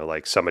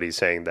 Like somebody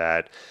saying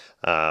that,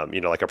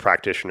 like a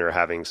practitioner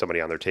having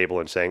somebody on their table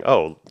and saying,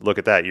 "Oh, look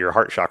at that, your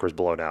heart chakra's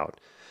blown out."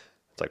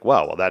 It's like,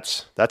 wow, well,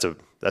 that's a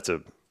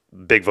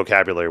big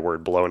vocabulary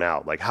word, blown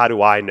out. Like, how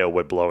do I know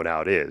what blown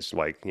out is?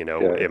 Like, Yeah,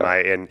 am yeah.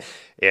 I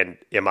and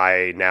am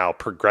I now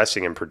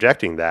progressing and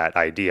projecting that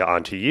idea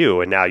onto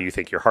you, and now you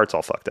think your heart's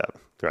all fucked up,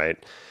 right?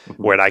 Hmm.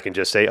 When I can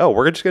just say, oh,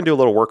 we're just going to do a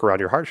little work around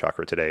your heart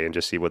chakra today and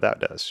just see what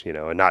that does,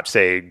 and not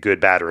say good,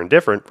 bad, or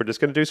indifferent. We're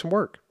just going to do some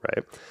work,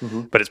 right?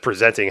 Hmm. But it's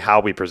presenting how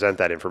we present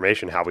that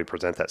information, how we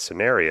present that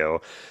scenario,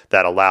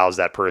 that allows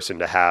that person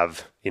to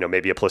have,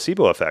 maybe a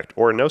placebo effect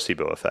or a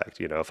nocebo effect.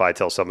 If I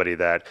tell somebody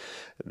that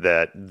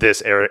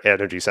this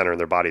energy center in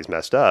their body is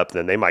messed up,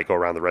 then they might go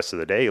around the rest of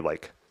the day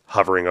like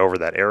hovering over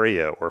that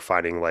area or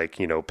finding like,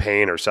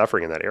 pain or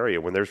suffering in that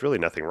area when there's really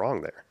nothing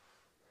wrong there.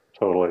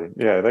 Totally.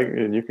 Yeah,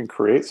 and you can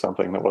create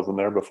something that wasn't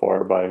there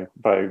before by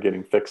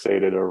getting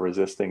fixated or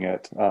resisting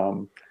it.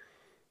 The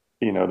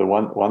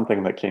one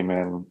thing that came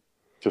in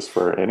just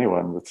for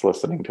anyone that's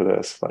listening to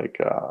this, like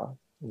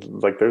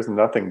there's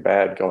nothing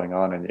bad going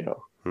on in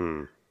you,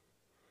 Hmm.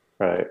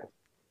 right?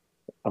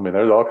 I mean,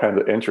 there's all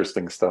kinds of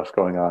interesting stuff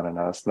going on in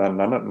us. None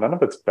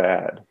of it's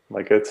bad.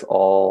 Like it's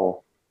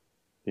all,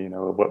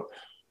 what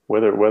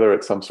whether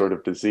it's some sort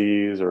of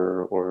disease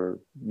or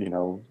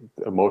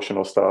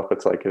emotional stuff.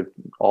 It's like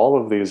all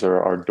of these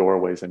are our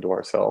doorways into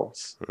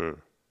ourselves. Hmm.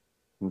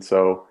 And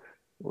so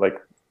like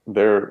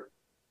they're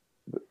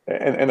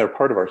and they're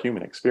part of our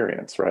human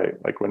experience, right?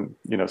 Like when,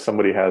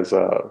 somebody has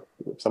a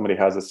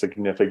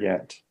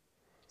significant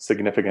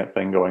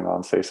thing going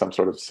on, say some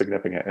sort of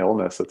significant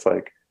illness, it's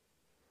like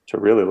to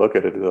really look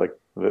at it like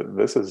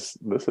this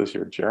is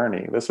your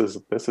journey. This is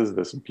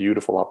this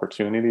beautiful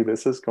opportunity.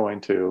 This is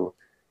going to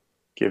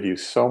give you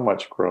so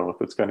much growth.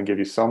 It's going to give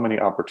you so many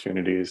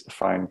opportunities to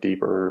find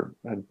deeper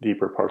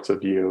parts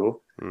of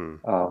you. Mm.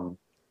 Um,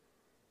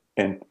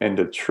 and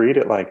to treat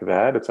it like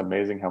that, it's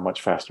amazing how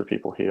much faster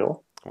people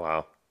heal.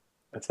 Wow.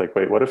 It's like,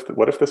 wait, what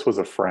if this was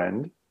a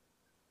friend?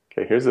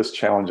 Okay, here's this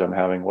challenge I'm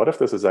having. What if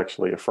this is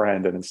actually a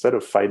friend? And instead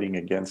of fighting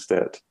against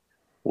it,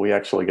 we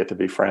actually get to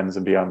be friends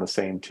and be on the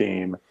same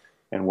team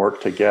and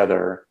work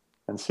together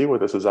and see what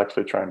this is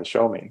actually trying to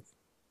show me.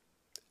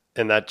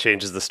 And that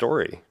changes the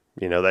story.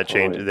 That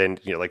changes. Totally. Then,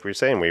 like we were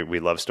saying, we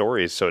love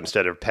stories. So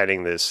instead of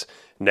penning this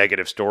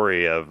negative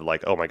story of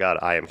like, oh my God,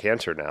 I am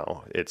cancer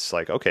now, it's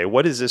like, okay,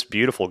 what is this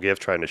beautiful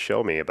gift trying to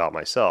show me about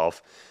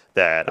myself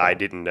that I Yeah.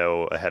 didn't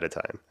know ahead of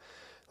time?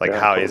 Like, Yeah,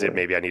 how is it totally.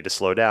 maybe I need to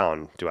slow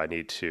down? Do I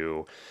need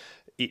to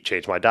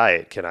change my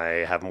diet? Can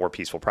I have more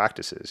peaceful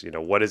practices?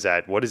 What is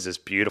that? What is this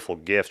beautiful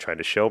gift trying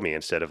to show me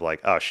instead of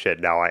like, oh shit,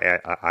 now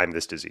I'm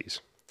this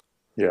disease.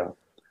 Yeah.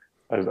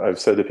 I've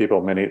said to people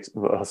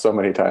so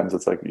many times,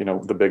 it's like,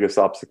 the biggest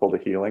obstacle to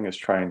healing is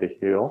trying to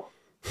heal.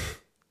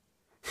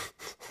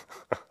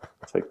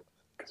 It's like,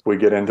 because we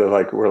get into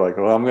like, we're like,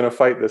 well, I'm going to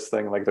fight this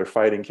thing. Like they're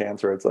fighting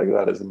cancer. It's like,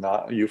 that is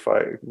not you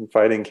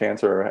fighting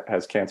cancer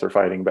has cancer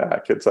fighting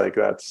back. It's like,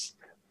 that's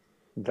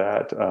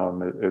not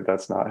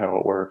how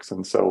it works.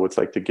 And so it's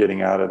like to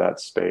getting out of that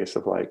space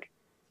of like,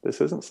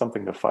 this isn't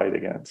something to fight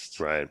against.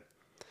 Right.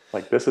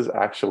 Like this is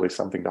actually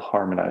something to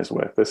harmonize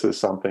with. This is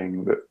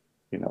something that,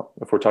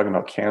 if we're talking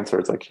about cancer,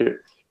 it's like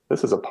here,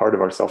 this is a part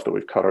of ourself that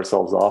we've cut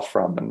ourselves off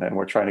from, and then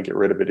we're trying to get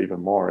rid of it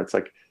even more. It's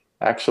like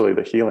actually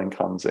the healing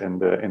comes in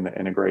the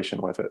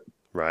integration with it.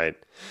 Right.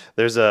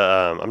 There's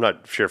a, I'm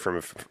not sure if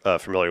I'm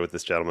familiar with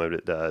this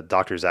gentleman, but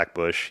Dr. Zach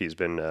Bush, he's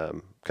been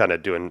kind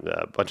of doing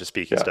a bunch of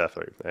speaking Yeah, stuff.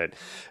 Right?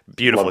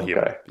 Beautiful love that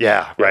human. guy.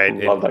 Yeah, Yeah, right.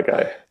 love And that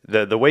guy.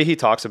 the way he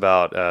talks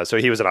about, so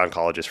he was an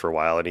oncologist for a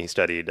while and he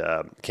studied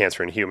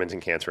cancer in humans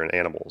and cancer in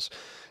animals.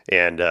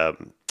 And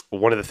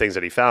one of the things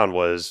that he found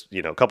was,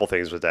 a couple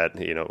things was that,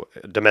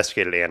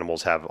 domesticated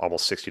animals have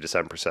almost 60 to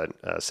 7%,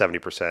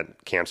 70%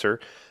 cancer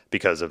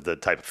because of the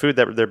type of food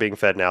that they're being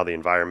fed now, the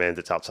environment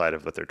that's outside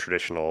of what their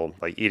traditional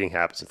like eating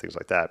habits and things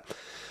like that.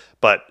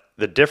 But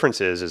the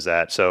difference is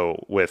that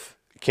so with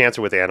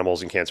cancer with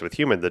animals and cancer with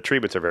humans, the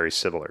treatments are very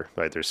similar,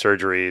 right? There's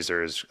surgeries,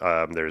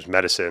 there's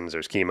medicines,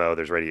 there's chemo,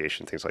 there's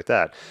radiation, things like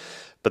that.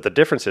 But the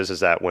difference is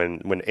that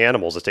when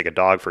animals, let's take a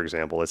dog for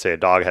example, let's say a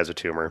dog has a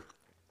tumor,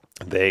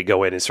 they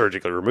go in and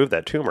surgically remove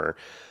that tumor.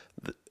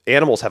 The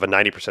animals have a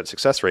 90%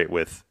 success rate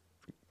with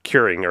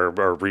curing or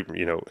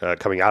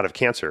coming out of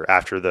cancer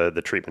after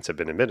the treatments have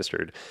been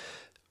administered.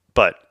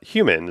 But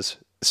humans,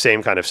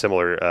 same kind of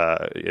similar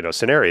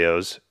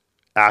scenarios.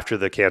 After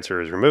the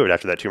cancer is removed,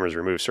 after that tumor is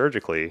removed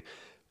surgically,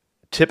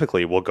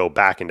 typically will go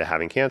back into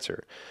having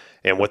cancer.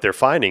 And what they're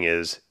finding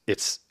is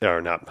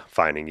or not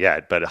finding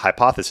yet, but a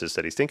hypothesis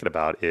that he's thinking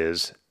about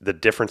is the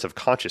difference of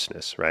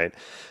consciousness, right?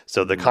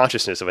 So the Mm-hmm.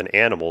 consciousness of an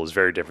animal is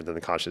very different than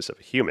the consciousness of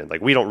a human.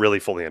 Like we don't really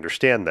fully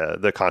understand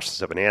the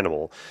consciousness of an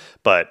animal,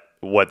 but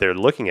what they're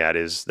looking at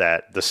is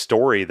that the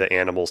story the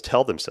animals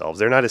tell themselves,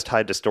 they're not as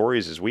tied to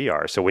stories as we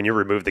are. So when you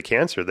remove the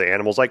cancer, the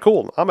animal's like,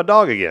 cool, I'm a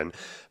dog again.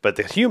 But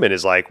the human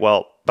is like,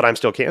 well, but I'm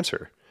still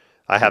cancer.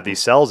 I have Mm-hmm. these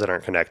cells that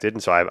aren't connected,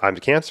 and so I'm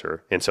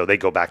cancer. And so they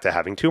go back to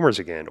having tumors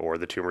again, or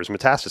the tumors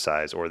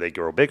metastasize, or they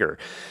grow bigger.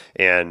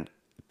 And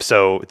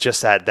so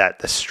just that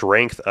the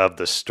strength of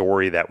the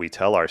story that we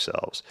tell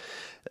ourselves,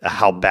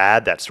 how Mm-hmm.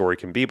 bad that story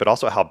can be, but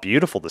also how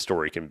beautiful the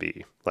story can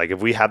be. Like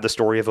if we have the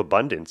story of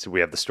abundance, we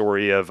have the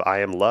story of I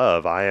am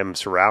love, I am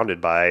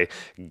surrounded by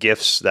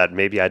gifts that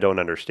maybe I don't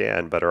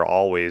understand, but are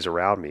always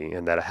around me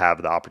and that I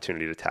have the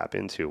opportunity to tap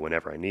into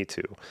whenever I need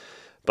to.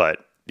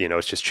 But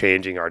it's just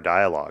changing our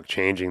dialogue,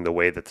 changing the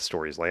way that the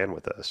stories land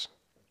with us.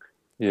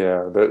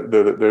 Yeah,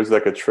 there's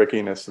like a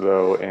trickiness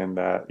though in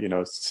that,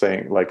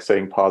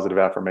 saying positive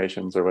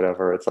affirmations or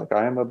whatever. It's like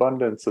I am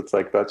abundance. It's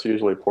like that's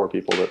usually poor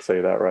people that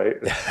say that, right?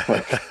 It's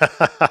like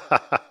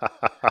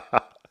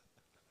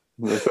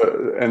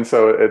and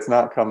so it's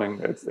not coming.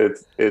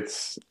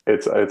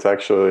 It's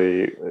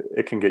actually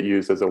it can get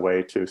used as a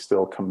way to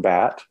still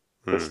combat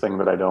this Hmm, thing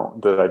that I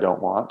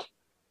don't want.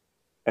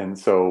 And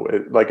so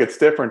it's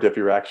different if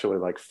you're actually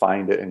like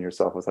find it in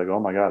yourself. It's like, oh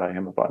my God, I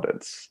am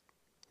abundance.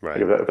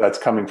 Like right, if that's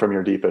coming from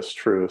your deepest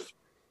truth,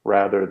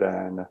 rather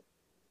than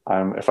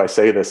if I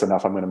say this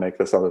enough, I'm going to make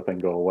this other thing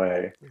go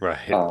away. right.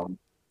 Um,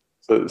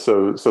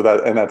 so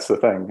that and that's the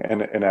thing,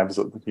 and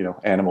absolutely,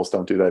 animals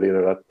don't do that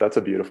either. That's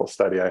a beautiful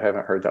study. I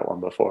haven't heard that one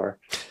before.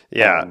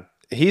 Yeah. Um,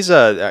 He's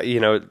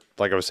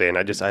like I was saying,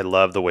 I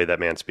love the way that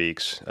man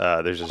speaks.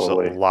 There's just a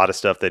totally. lot of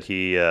stuff that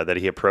he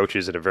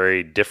approaches in a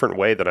very different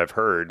way that I've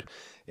heard,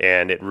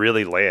 and it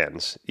really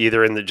lands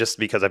either in the just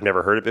because I've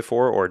never heard it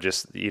before, or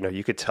just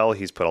you could tell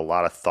he's put a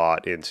lot of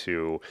thought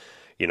into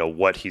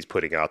what he's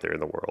putting out there in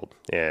the world.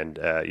 And,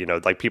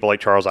 like people like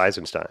Charles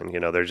Eisenstein,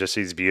 there's just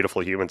these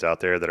beautiful humans out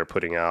there that are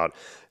putting out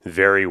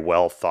very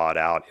well thought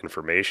out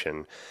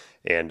information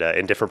and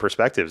in different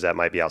perspectives that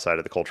might be outside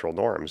of the cultural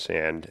norms.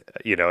 And,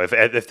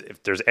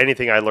 if there's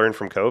anything I learned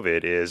from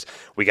COVID is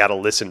we got to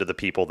listen to the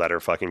people that are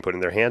fucking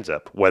putting their hands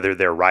up, whether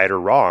they're right or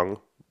wrong.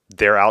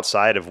 They're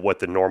outside of what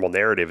the normal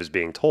narrative is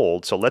being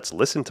told. So let's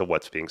listen to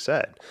what's being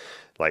said.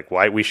 Like,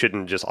 why we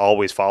shouldn't just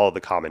always follow the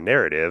common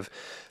narrative.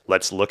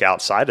 Let's look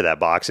outside of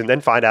that box and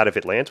then find out if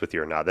it lands with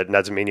you or not. That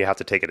doesn't mean you have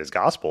to take it as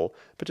gospel,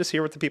 but just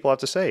hear what the people have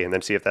to say and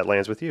then see if that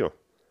lands with you.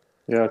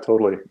 Yeah,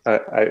 totally.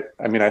 I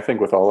mean, I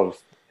think with all of,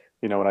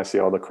 when I see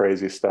all the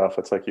crazy stuff,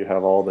 it's like you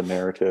have all the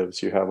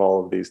narratives, you have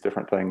all of these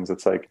different things.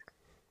 It's like,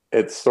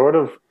 it's sort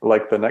of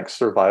like the next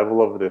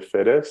survival of the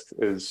fittest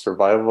is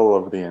survival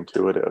of the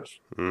intuitive.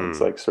 It's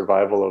like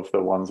survival of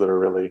the ones that are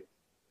really,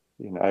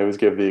 I always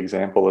give the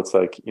example. It's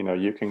like,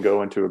 you can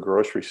go into a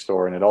grocery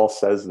store and it all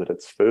says that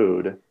it's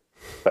food,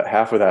 but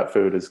half of that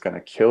food is going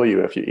to kill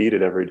you if you eat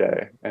it every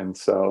day. And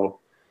so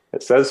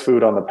it says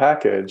food on the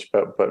package,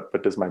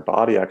 but does my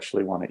body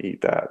actually want to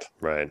eat that?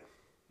 Right.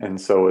 And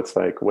so it's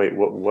like, wait,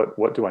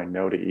 what do I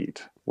know to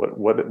eat?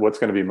 What's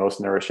going to be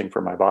most nourishing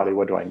for my body?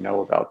 What do I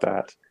know about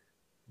that?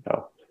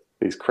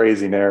 These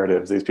crazy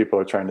narratives, these people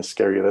are trying to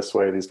scare you this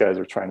way. These guys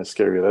are trying to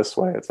scare you this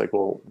way. It's like,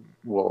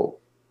 well,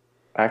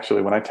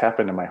 actually, when I tap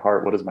into my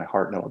heart, what does my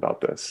heart know about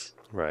this?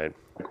 Right.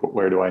 Like,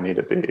 where do I need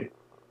to be?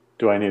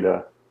 Do I need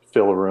to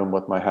fill a room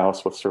with my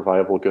house with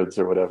survival goods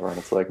or whatever? And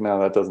it's like,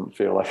 no, that doesn't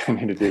feel like I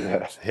need to do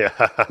that.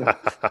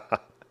 Yeah.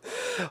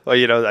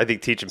 Well, I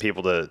think teaching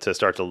people to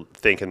start to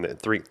think and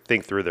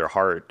think through their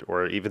heart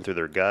or even through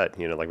their gut,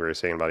 like we were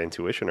saying about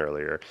intuition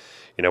earlier,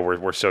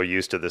 we're so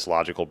used to this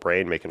logical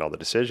brain making all the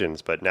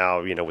decisions, but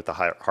now, with the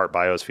heart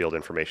biofield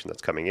information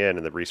that's coming in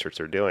and the research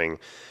they're doing,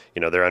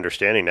 they're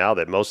understanding now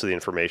that most of the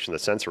information, the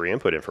sensory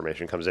input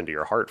information comes into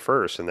your heart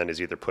first and then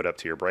is either put up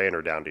to your brain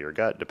or down to your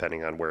gut,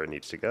 depending on where it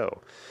needs to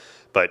go.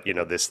 But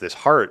this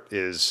heart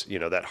is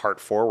that heart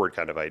forward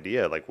kind of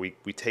idea. Like we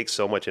take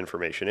so much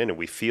information in and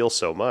we feel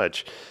so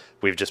much.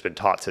 We've just been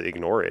taught to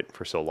ignore it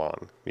for so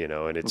long,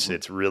 and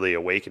it's really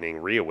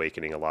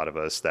reawakening a lot of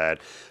us that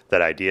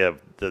idea of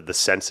the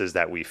senses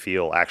that we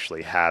feel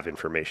actually have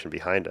information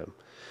behind them.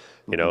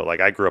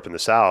 Like I grew up in the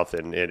South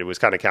and it was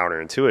kind of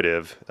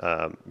counterintuitive,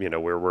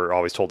 where we're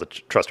always told to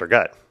trust our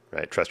gut,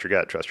 right? Trust your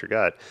gut, trust your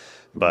gut.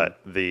 But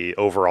the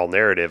overall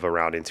narrative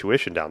around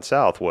intuition down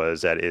south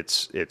was that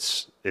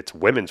it's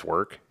women's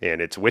work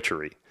and it's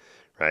witchery,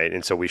 right?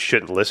 And so we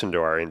shouldn't listen to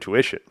our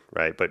intuition,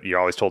 right? But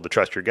you're always told to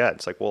trust your gut.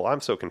 It's like, well, I'm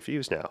so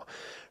confused now,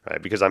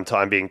 right? Because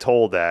I'm being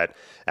told that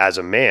as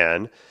a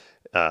man,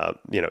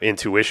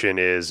 intuition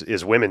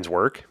is women's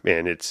work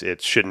and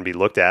it shouldn't be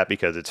looked at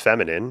because it's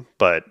feminine.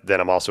 But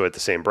then I'm also at the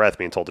same breath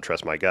being told to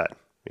trust my gut,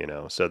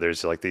 So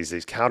there's like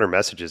these counter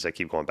messages that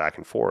keep going back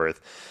and forth.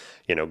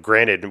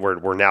 Granted,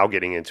 we're now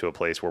getting into a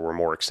place where we're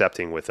more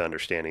accepting with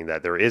understanding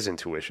that there is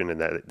intuition and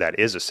that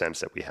is a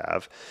sense that we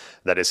have,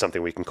 that is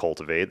something we can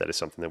cultivate, that is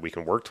something that we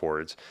can work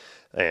towards,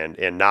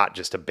 and not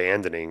just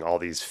abandoning all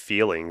these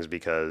feelings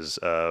because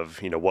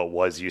of what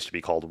was used to be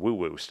called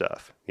woo-woo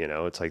stuff.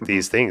 It's like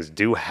these things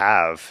do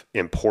have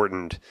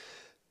important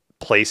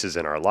places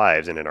in our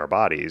lives and in our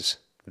bodies.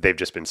 They've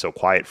just been so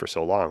quiet for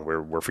so long.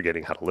 We're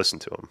forgetting how to listen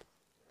to them.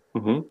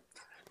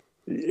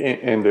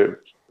 And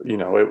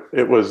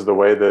it was the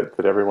way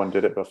that everyone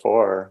did it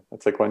before.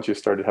 It's like once you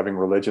started having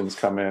religions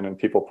come in and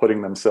people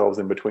putting themselves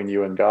in between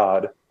you and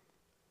God.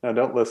 Now,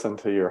 don't listen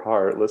to your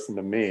heart. Listen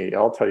to me.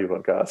 I'll tell you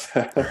what God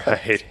said.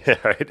 Right,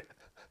 right.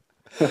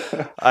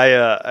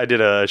 I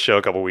did a show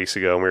a couple weeks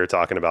ago and we were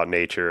talking about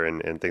nature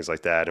and things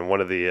like that. And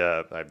one of the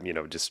I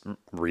just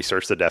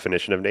researched the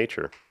definition of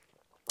nature.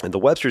 And the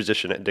Webster's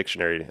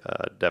dictionary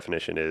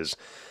definition is,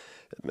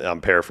 I'm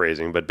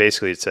paraphrasing, but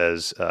basically it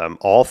says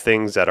all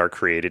things that are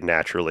created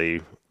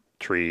naturally,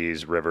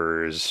 trees,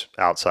 rivers,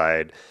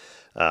 outside,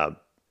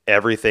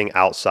 everything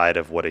outside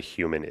of what a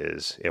human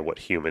is and what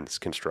humans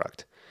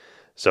construct.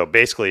 So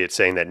basically it's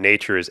saying that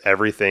nature is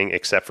everything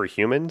except for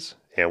humans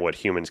and what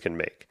humans can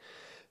make.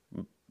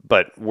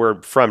 But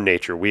we're from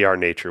nature. We are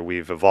nature.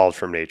 We've evolved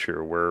from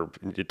nature. We're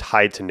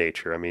tied to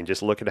nature. I mean,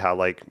 just look at how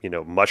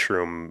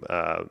mushroom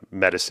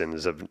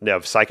medicines of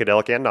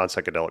psychedelic and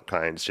non-psychedelic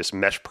kinds just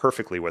mesh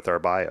perfectly with our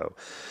bio.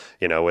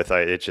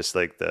 It's just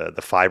like the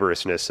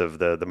fibrousness of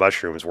the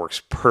mushrooms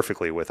works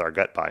perfectly with our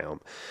gut biome,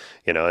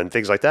 and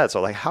things like that.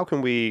 So like, how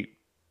can we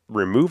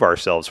remove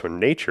ourselves from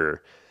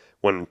nature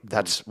when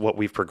that's what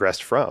we've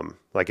progressed from?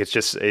 Like, it's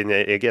just, and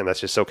again,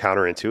 that's just so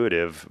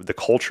counterintuitive, the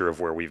culture of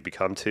where we've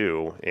become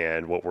to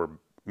and what we're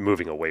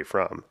moving away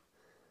from.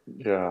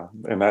 Yeah.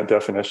 And that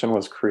definition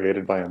was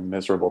created by a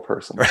miserable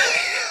person.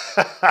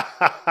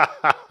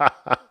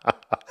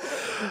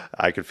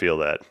 I could feel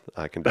that.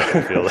 I can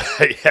definitely feel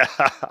that.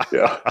 Yeah.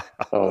 Yeah.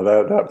 Oh,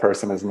 that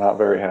person is not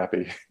very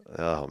happy.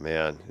 Oh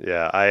man,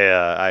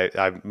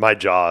 yeah. My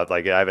jaw,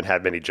 like I haven't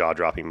had many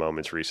jaw-dropping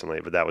moments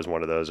recently, but that was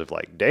one of those of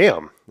like,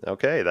 damn,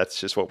 okay, that's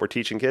just what we're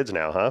teaching kids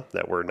now, huh?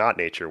 That we're not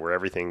nature. We're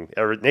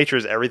nature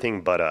is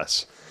everything but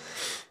us.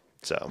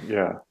 So,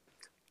 Yeah.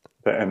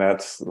 And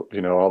that's,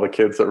 all the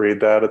kids that read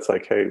that, it's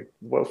like, hey,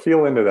 well,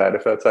 feel into that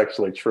if that's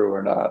actually true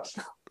or not.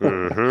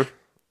 mm-hmm.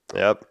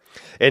 Yep.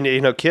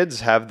 And kids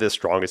have the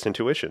strongest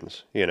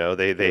intuitions.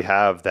 They Yeah.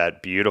 have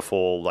that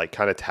beautiful, like,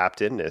 kind of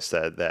tapped inness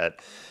that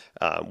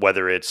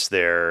whether it's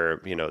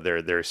they're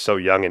so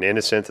young and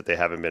innocent that they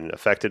haven't been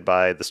affected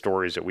by the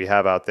stories that we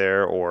have out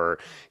there, or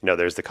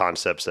there's the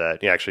concepts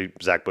that actually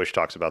Zach Bush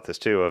talks about this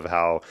too, of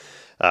how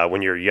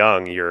when you're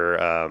young,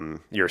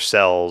 your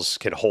cells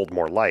can hold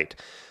more light.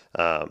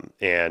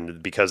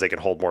 And because they can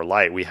hold more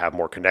light, we have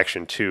more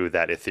connection to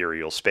that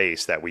ethereal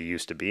space that we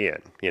used to be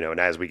in. And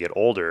as we get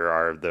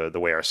older, the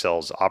way our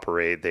cells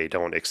operate, they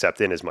don't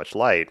accept in as much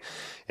light,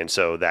 and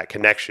so that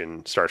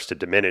connection starts to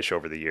diminish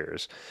over the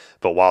years.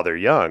 But while they're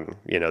young,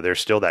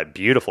 there's still that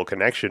beautiful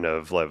connection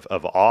of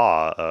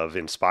awe, of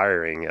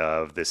inspiring,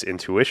 of this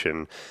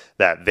intuition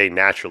that they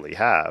naturally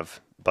have.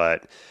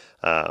 But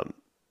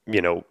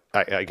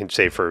I can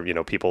say for,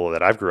 people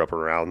that I've grew up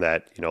around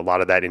that, a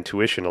lot of that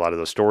intuition, a lot of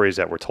those stories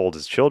that were told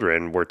as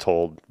children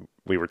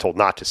we were told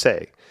not to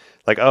say.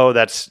 Like, oh,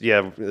 that's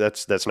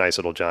nice,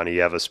 little Johnny.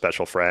 You have a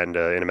special friend,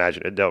 and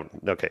imagine, don't,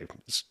 okay,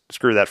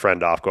 screw that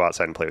friend off, go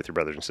outside and play with your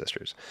brothers and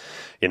sisters,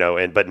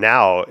 but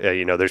now,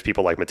 there's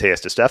people like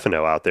Mateus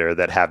DeStefano out there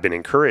that have been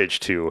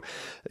encouraged to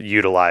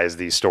utilize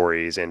these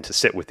stories and to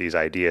sit with these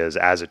ideas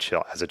as a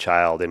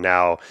child. And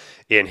now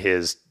in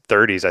his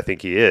 30s, I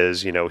think he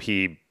is,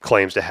 he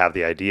claims to have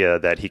the idea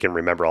that he can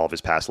remember all of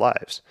his past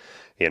lives,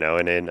 and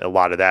a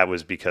lot of that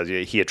was because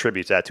he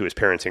attributes that to his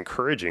parents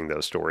encouraging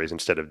those stories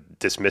instead of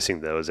dismissing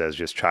those as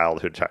just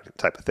childhood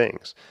type of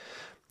things,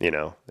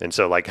 and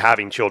so like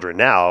having children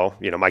now,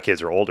 my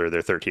kids are older,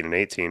 they're 13 and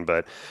 18,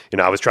 but,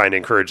 I was trying to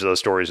encourage those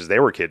stories as they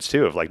were kids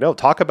too, of like, no,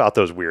 talk about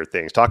those weird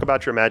things, talk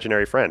about your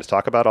imaginary friends,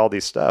 talk about all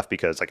these stuff,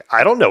 because like,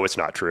 I don't know, it's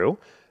not true.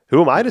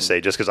 Who am I to Mhm.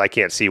 say just because I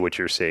can't see what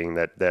you're seeing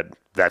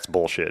that's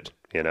bullshit,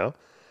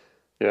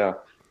 Yeah.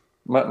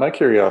 My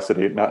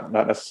curiosity, not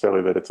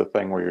necessarily that it's a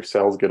thing where your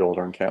cells get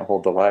older and can't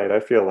hold the light. I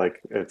feel like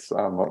it's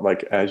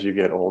like as you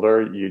get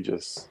older,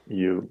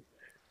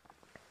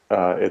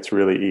 it's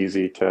really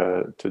easy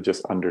to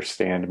just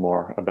understand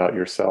more about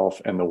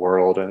yourself and the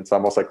world, and it's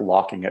almost like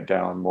locking it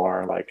down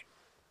more. Like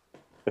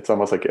it's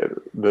almost like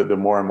the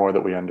more and more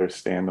that we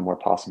understand, the more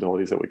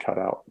possibilities that we cut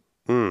out.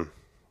 Hmm.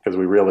 Because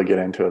we really get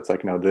into it. It's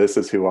like, no, this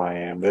is who I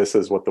am. This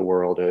is what the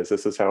world is.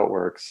 This is how it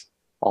works.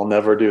 I'll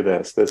never do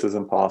this. This is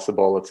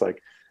impossible. It's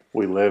like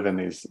we live in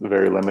these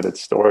very limited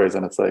stories,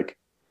 and it's like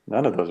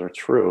none of those are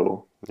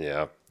true.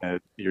 Yeah.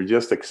 And you're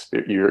just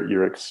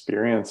you're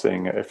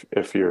experiencing,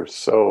 if you're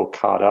so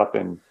caught up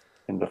in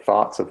the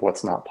thoughts of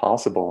what's not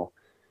possible,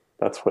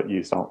 that's what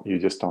you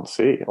just don't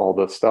see all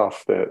the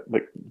stuff that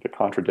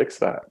contradicts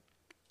that.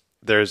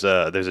 There's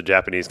a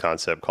Japanese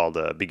concept called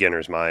a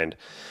beginner's mind,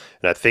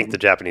 and I think the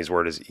Japanese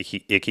word is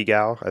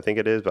ikigao. I think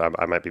it is, but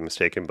I might be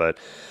mistaken. But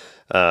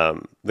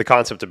the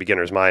concept of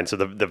beginner's mind. So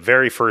the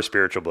very first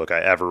spiritual book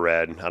I ever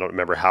read, I don't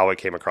remember how it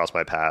came across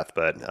my path,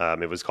 but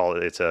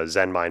it's a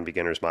Zen Mind,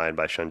 Beginner's Mind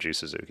by Shunji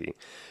Suzuki,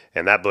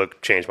 and that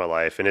book changed my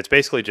life. And it's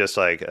basically just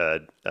like a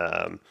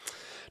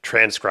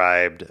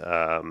transcribed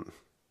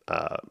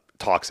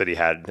talks that he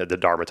had, the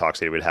Dharma talks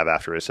that he would have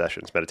after his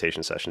sessions,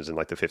 meditation sessions in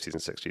like the 50s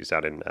and 60s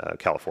down in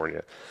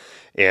California.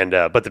 And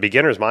but the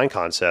beginner's mind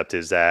concept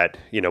is that,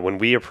 when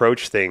we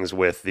approach things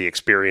with the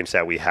experience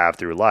that we have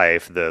through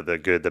life, the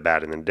good, the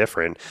bad, and the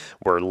indifferent,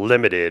 we're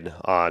limited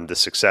on the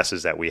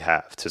successes that we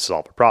have to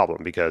solve a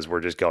problem because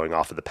we're just going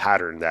off of the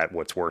pattern that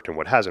what's worked and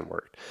what hasn't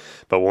worked.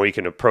 But when we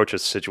can approach a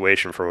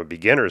situation from a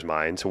beginner's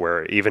mind, to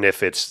where even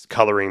if it's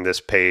coloring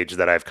this page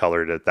that I've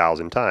colored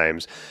 1,000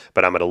 times,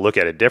 but I'm going to look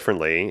at it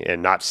differently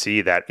and not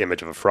see that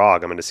image of a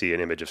frog, I'm going to see an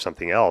image of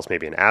something else,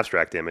 maybe an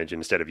abstract image.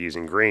 Instead of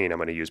using green, I'm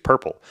going to use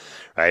purple,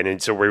 right?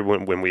 And so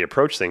when we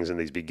approach things in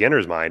these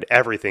beginner's mind,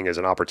 everything is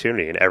an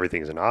opportunity and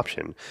everything is an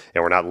option,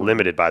 and we're not Mhm.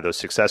 limited by those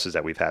successes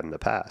that we've had in the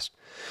past.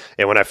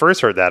 And when I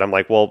first heard that, I'm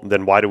like, well,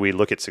 then why do we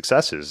look at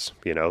successes?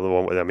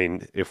 I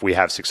mean, if we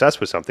have success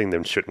with something,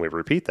 then shouldn't we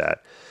repeat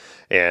that?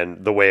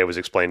 And the way it was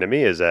explained to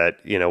me is that,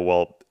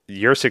 well,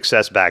 your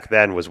success back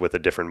then was with a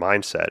different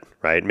mindset,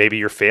 right? Maybe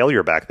your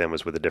failure back then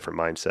was with a different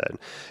mindset.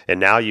 And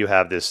now you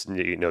have this,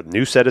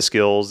 new set of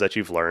skills that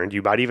you've learned.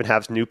 You might even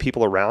have new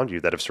people around you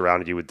that have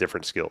surrounded you with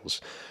different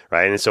skills,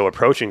 right? And so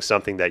approaching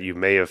something that you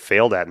may have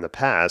failed at in the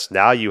past,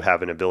 now you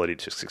have an ability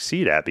to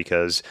succeed at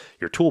because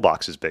your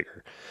toolbox is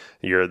bigger.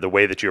 The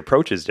way that you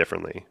approach is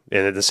differently.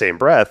 And in the same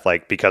breath,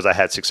 like, because I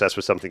had success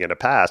with something in the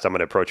past, I'm going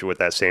to approach it with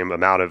that same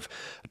amount of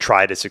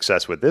try to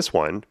success with this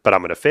one, but I'm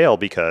going to fail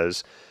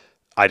because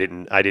I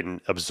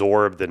didn't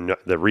absorb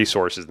the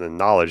resources and the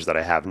knowledge that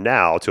I have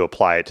now to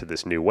apply it to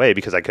this new way,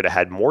 because I could have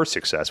had more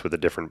success with a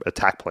different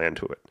attack plan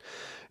to it.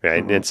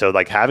 Right. Hmm. And so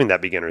like having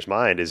that beginner's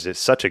mind is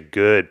just such a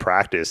good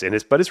practice,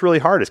 and but it's really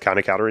hard. It's kind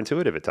of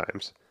counterintuitive at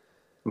times.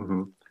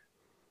 Hmm.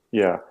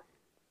 Yeah.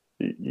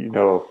 You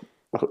know,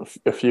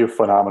 a few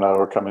phenomena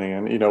are coming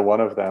in.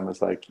 One of them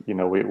is like,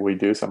 we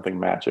do something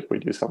magic, we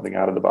do something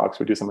out of the box,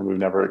 we do something we've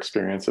never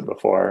experienced it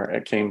before.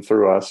 It came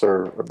through us,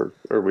 or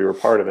we were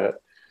part of it.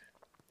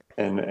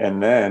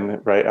 And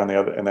then right on the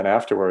other, and then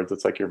afterwards,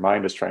 it's like your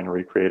mind is trying to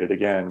recreate it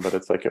again, but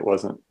it's like it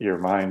wasn't your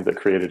mind that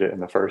created it in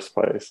the first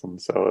place.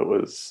 And so it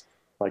was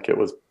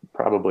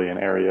probably an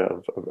area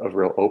of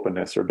real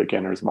openness or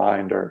beginner's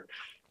mind or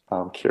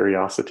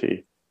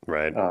curiosity.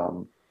 Right.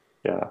 Um,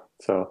 yeah.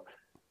 So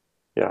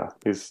yeah,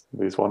 these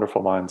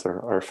wonderful minds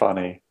are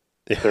funny.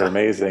 They're Yeah.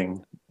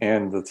 amazing,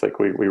 and it's like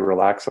we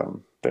relax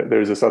them.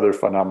 There's this other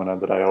phenomena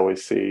that I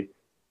always see.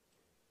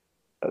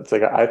 It's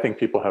like I think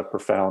people have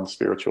profound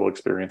spiritual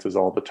experiences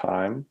all the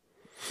time,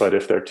 but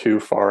if they're too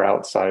far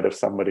outside of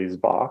somebody's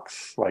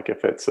box, like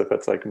if it's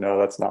like no,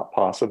 that's not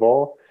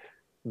possible,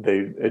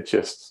 it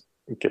just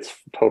gets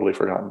totally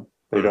forgotten.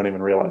 They Hmm. don't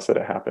even realize that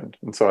it happened.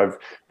 And so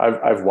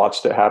I've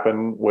watched it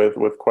happen with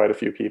quite a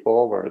few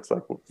people where it's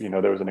like,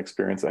 there was an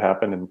experience that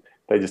happened and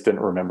they just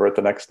didn't remember it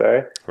the next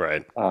day.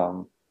 Right.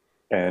 Um,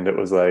 and it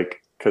was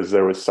like, because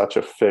there was such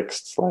a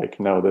fixed, like,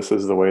 no, this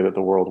is the way that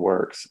the world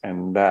works,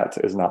 and that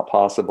is not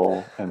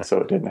possible. And so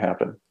it didn't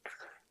happen.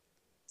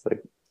 It's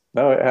like,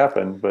 no, it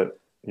happened, but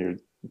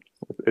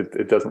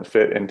it doesn't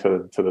fit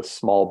into the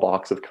small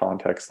box of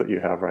context that you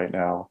have right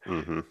now.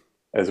 Hmm.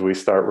 As we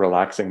start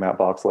relaxing that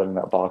box, letting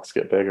that box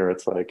get bigger,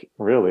 it's like,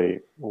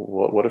 really,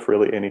 what if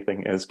really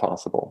anything is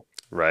possible?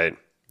 Right.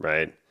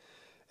 Right.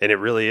 And it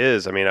really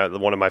is. I mean,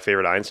 one of my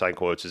favorite Einstein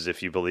quotes is,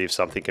 if you believe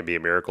something can be a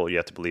miracle, you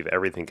have to believe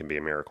everything can be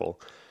a miracle.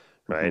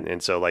 Right. Hmm.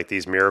 And so, like,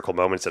 these miracle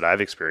moments that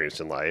I've experienced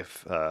in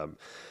life,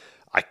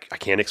 I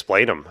can't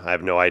explain them. I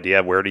have no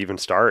idea where to even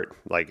start.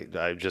 Like,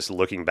 I'm just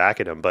looking back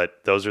at them. But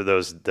those are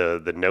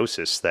the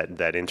gnosis,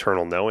 that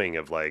internal knowing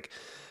of like,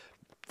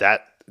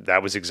 that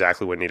was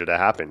exactly what needed to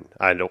happen.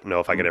 I don't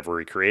know if I could ever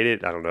recreate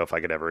it. I don't know if I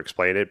could ever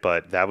explain it,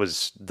 but that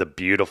was the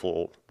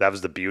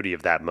beauty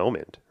of that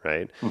moment,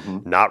 right? Hmm.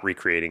 Not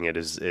recreating it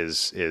is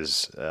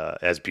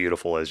as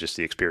beautiful as just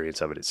the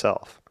experience of it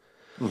itself.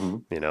 Hmm.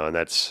 And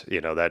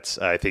that's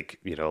I think,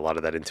 a lot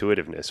of that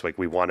intuitiveness. Like,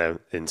 we want to,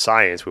 in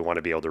science, we want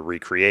to be able to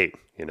recreate.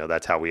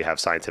 That's how we have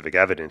scientific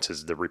evidence,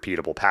 is the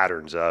repeatable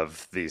patterns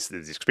of these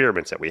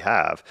experiments that we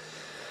have.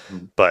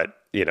 Hmm. But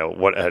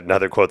what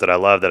another quote that I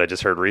love that I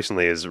just heard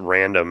recently is,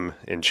 random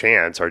and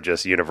chance are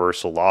just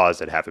universal laws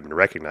that haven't been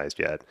recognized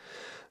yet.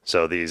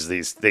 So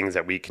these things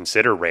that we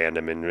consider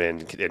random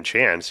and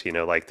chance,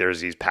 like,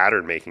 there's these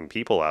pattern making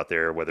people out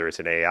there, whether it's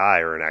an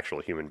AI or an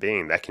actual human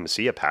being, that can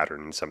see a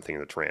pattern in something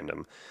that's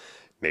random.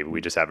 Maybe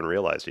we just haven't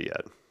realized it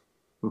yet.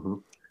 Hmm.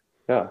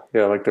 Yeah,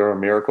 yeah, like there are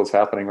miracles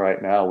happening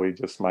right now. We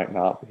just might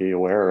not be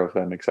aware of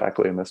them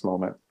exactly in this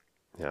moment.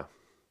 Yeah.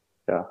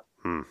 Yeah.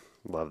 Hmm.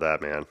 Love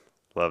that, man.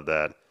 Love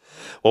that.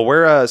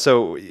 Well,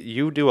 so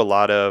you do a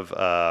lot of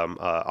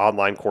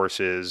online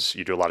courses.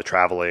 You do a lot of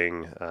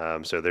traveling.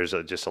 So there's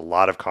just a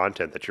lot of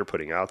content that you're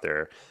putting out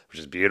there, which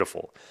is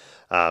beautiful.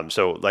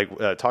 So, like,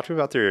 talk to me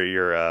about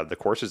the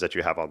courses that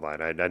you have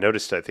online. I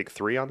noticed, I think,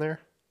 3 on there.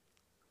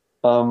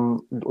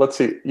 Let's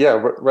see.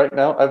 Yeah, right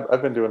now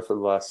I've been doing for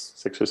the last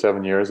 6 or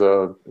 7 years.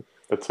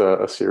 It's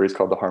a series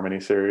called the Harmony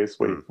series.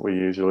 We Hmm. we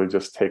usually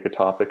just take a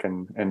topic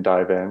and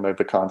dive in. Like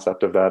the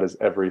concept of that is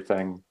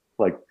everything,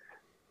 like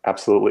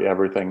absolutely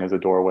everything is a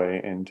doorway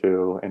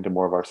into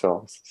more of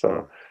ourselves.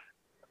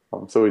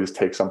 Hmm. So we just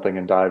take something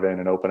and dive in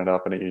and open it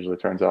up, and it usually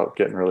turns out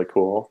getting really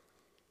cool.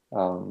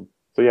 So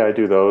yeah, I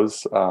do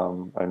those.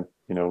 I'm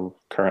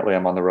currently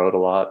I'm on the road a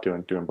lot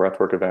doing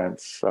breathwork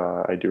events.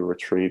 I do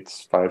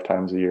retreats 5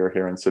 times a year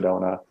here in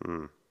Sedona.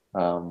 Hmm.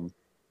 Um,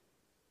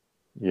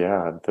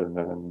 yeah,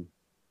 then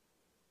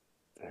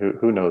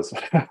who knows?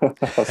 I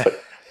was like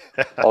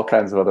all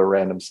kinds of other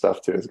random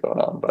stuff too is going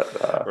on,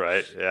 but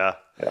Right. Yeah.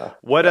 yeah,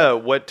 What yeah.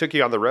 what took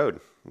you on the road?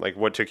 Like,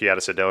 what took you out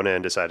of Sedona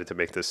and decided to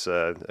make this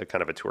a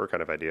kind of a tour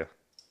kind of idea?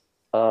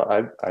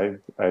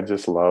 I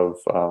just love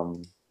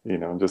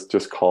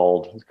just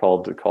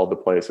called to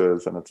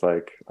places, and it's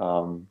like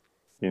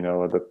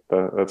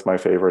that's my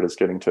favorite is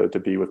getting to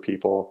be with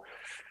people.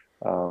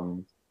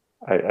 Um,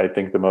 I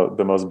think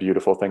the most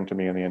beautiful thing to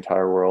me in the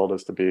entire world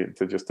is to be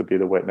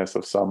the witness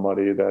of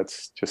somebody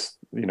that's just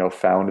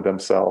found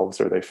themselves,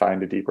 or they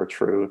find a deeper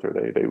truth, or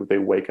they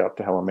wake up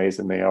to how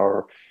amazing they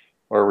are,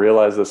 or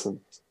realize this, and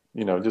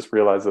just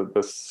realize that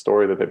this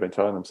story that they've been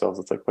telling themselves,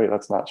 it's like, wait,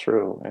 that's not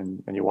true,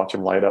 and you watch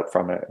them light up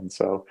from it. And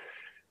so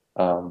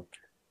um,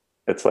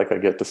 it's like I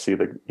get to see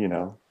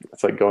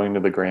it's like going to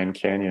the Grand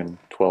Canyon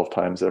 12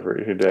 times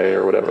every day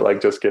or whatever,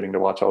 like just getting to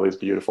watch all these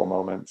beautiful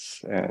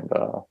moments. And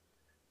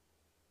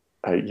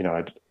I you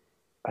know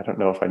I don't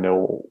know if I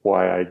know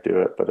why I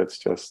do it, but it's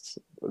just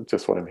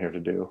what I'm here to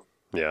do.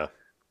 Yeah.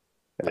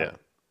 Yeah. Yeah.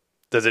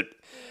 Does it?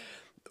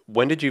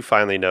 When did you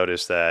finally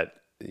notice that,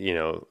 you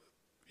know,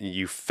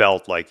 you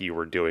felt like you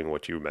were doing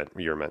what you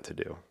were meant to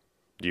do.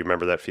 Do you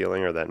remember that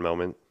feeling or that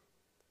moment?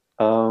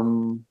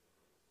 Um,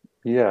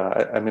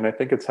 yeah, I mean, I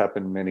think it's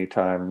happened many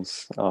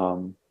times.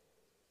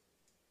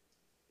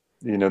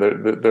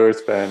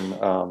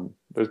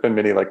 There's been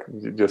many like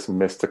just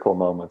mystical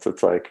moments.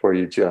 It's like where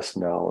you just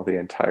know the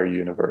entire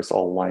universe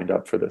all lined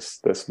up for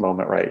this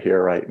moment right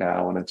here, right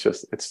now, and it's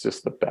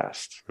just the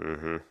best.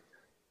 Hmm.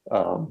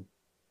 Um,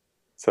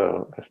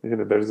 so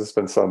there's just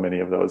been so many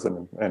of those,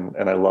 and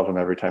I love them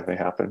every time they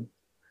happen.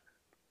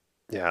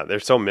 Yeah, they're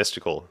so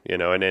mystical,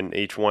 and then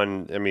each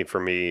one, I mean, for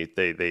me,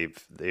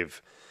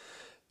 they've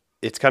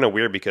it's kind of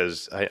weird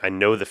because I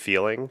know the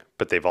feeling,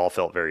 but they've all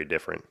felt very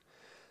different.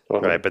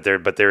 Right, Totally.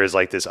 but there is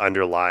like this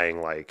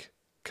underlying like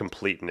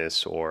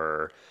completeness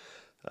or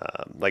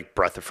like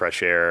breath of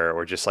fresh air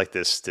or just like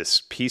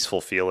this peaceful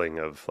feeling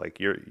of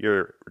like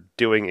you're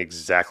doing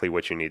exactly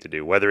what you need to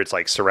do, whether it's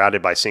like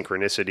surrounded by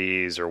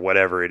synchronicities or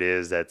whatever it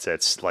is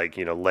that's like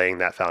laying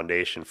that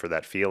foundation for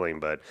that feeling.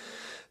 But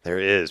there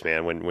is,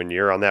 man, when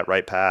you're on that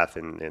right path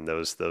and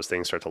those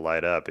things start to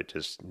light up, it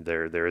just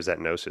there is that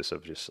gnosis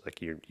of just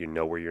like you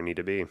know where you need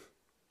to be.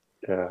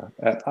 Yeah,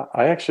 and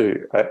I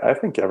actually I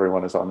think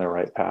everyone is on their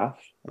right path.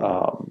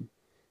 Mm.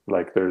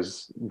 Like there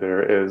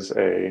is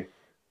a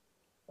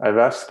I've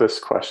asked this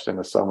question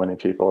to so many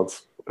people.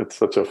 It's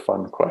such a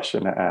fun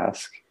question to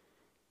ask.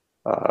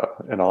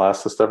 And I'll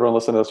ask this to everyone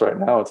listening to this right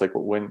now. It's like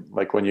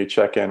when you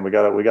check in, we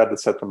got to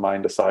set the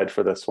mind aside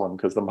for this one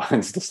because the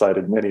mind's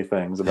decided many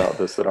things about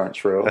this that aren't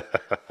true.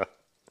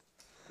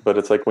 But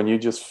it's like when you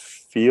just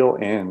feel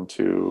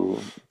into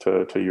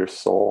to your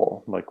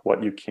soul, like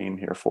what you came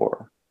here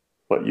for,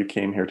 what you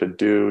came here to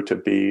do, to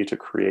be, to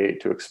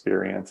create, to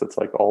experience. It's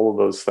like all of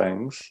those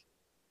things.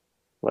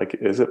 Like,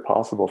 is it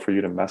possible for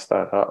you to mess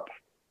that up?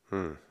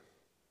 Hmm.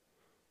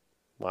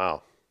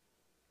 Wow.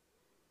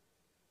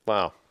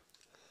 Wow.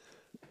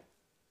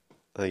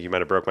 I think you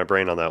might have broke my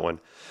brain on that one.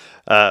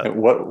 And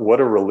what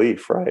a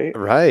relief, right?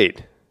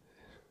 Right.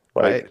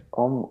 Right. Like,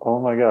 oh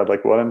my God,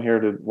 like what I'm here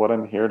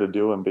to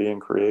do and be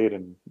and create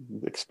and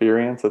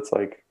experience. It's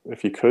like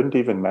if you couldn't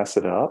even mess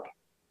it up,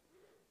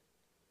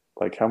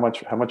 like how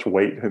much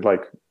weight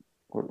like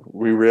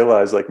we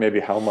realized like maybe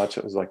how much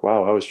it was like,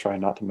 wow, I was trying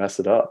not to mess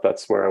it up.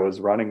 That's where I was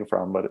running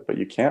from, but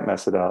you can't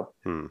mess it up.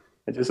 Hmm.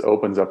 It just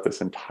opens up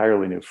this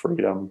entirely new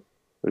freedom.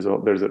 There's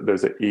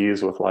a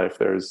ease with life.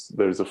 There's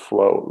a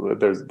flow.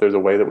 There's a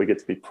way that we get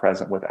to be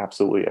present with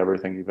absolutely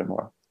everything even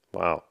more.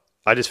 Wow.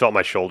 I just felt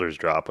my shoulders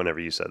drop whenever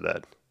you said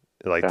that.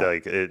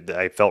 Yeah.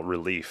 I felt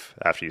relief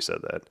after you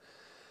said that.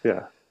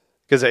 Yeah.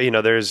 Because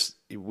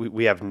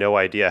we have no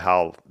idea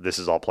how this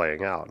is all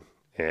playing out.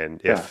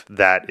 And Yeah. if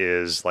that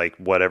is like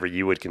whatever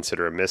you would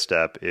consider a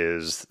misstep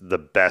is the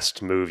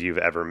best move you've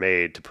ever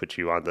made to put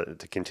you on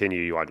to continue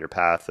you on your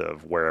path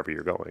of wherever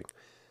you're going.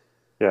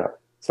 Yeah.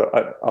 So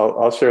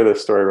I'll share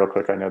this story real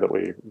quick. I know that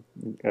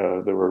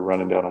we're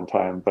running down on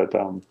time, but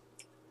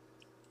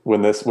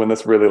when this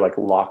really like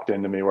locked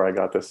into me, where I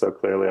got this so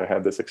clearly, I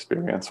had this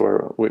experience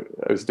where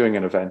I was doing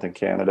an event in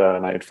Canada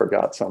and I had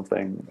forgot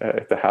something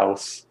at the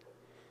house,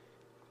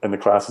 and the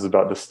class was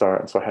about to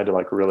start, and so I had to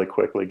like really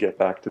quickly get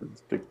back to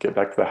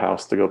the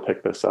house to go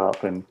pick this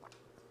up, and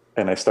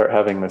I start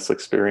having this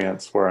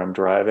experience where I'm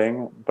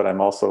driving, but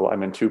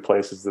I'm in two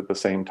places at the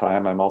same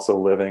time. I'm also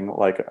living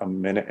like a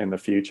minute in the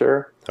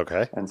future.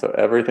 Okay. And so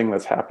everything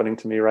that's happening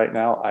to me right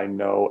now, I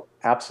know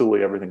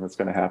absolutely everything that's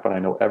going to happen. I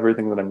know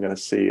everything that I'm going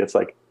to see. It's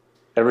like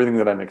everything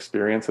that I'm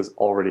experiencing has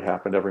already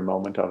happened, every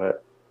moment of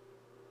it.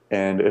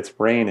 And it's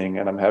raining,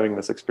 and I'm having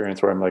this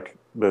experience where I'm like,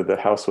 the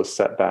house was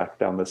set back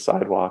down this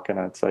sidewalk. And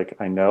it's like,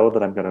 I know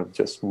that I'm going to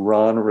just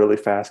run really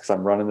fast because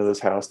I'm running to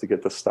this house to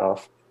get the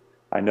stuff.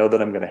 I know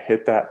that I'm going to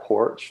hit that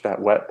porch,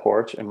 that wet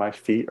porch, and my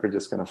feet are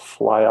just going to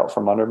fly out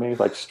from under me,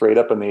 like straight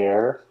up in the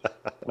air.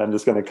 And I'm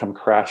just going to come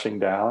crashing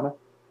down.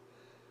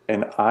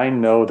 And I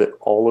know that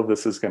all of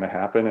this is going to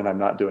happen, and I'm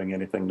not doing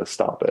anything to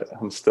stop it.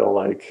 I'm still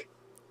It's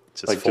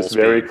just like full just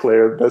very speed.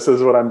 clear. This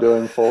is what I'm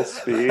doing, full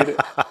speed.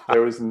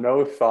 There was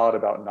no thought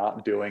about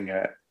not doing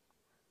it.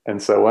 And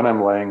so when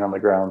I'm laying on the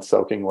ground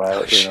soaking Oh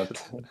wet,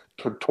 shit.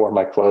 tore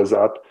my clothes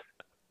up,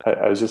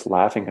 I was just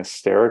laughing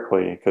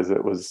hysterically because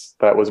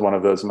that was one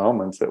of those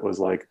moments. It was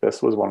like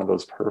this was one of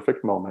those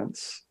perfect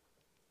moments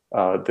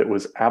that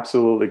was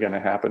absolutely going to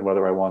happen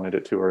whether I wanted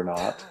it to or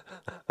not.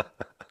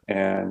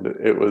 And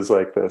it was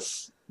like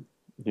this,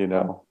 you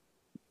know,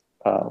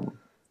 um,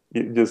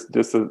 this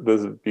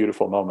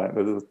beautiful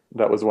moment.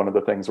 That was one of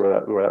the things where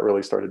that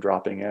really started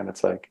dropping in.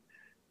 It's like,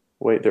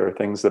 wait, there are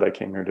things that I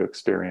came here to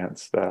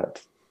experience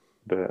that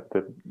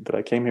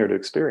I came here to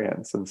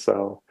experience, and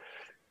so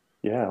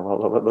yeah,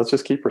 well, let's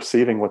just keep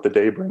receiving what the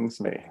day brings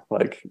me.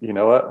 Like, you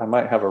know what? I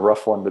might have a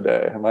rough one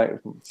today.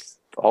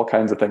 All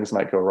kinds of things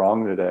might go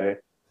wrong today.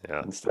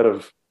 Yeah. Instead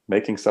of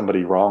making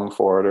somebody wrong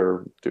for it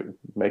or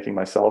making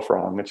myself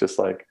wrong, it's just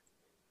like,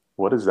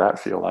 what does that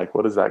feel like?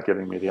 What is that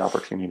giving me the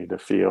opportunity to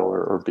feel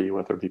or be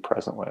with or be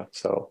present with?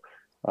 So,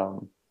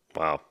 um,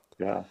 Wow.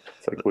 yeah,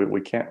 it's like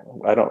we can't,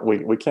 I don't,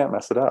 we can't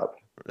mess it up.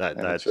 That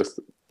And that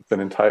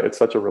it's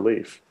such a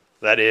relief.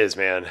 That is,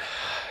 man.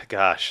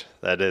 Gosh,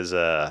 that is.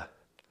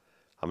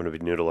 I'm going to be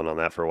noodling on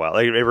that for a while.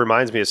 Like, it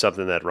reminds me of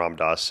something that Ram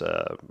Dass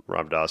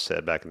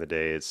said back in the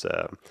day. It's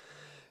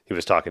he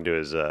was talking to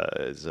his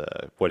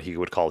what he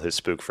would call his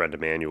spook friend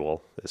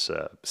Emmanuel, this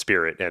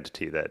spirit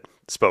entity that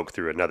spoke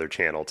through another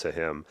channel to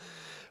him.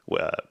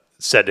 Uh,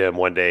 Said to him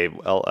one day,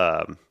 "Well,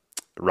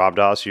 Ram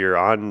Dass, you're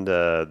on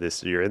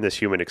this. You're in this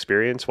human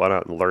experience. Why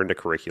not learn the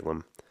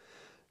curriculum?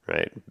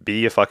 Right?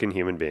 Be a fucking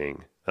human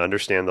being.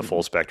 Understand the full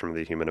Hmm. spectrum of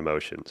the human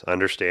emotions.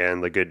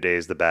 Understand the good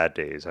days, the bad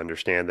days.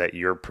 Understand that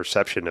your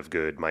perception of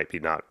good might be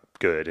not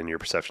good and your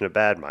perception of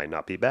bad might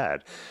not be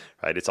bad.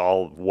 Right? It's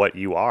all what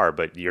you are,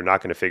 but you're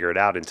not going to figure it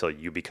out until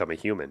you become a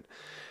human.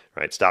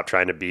 Right? Stop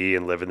trying to be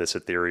and live in this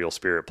ethereal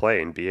spirit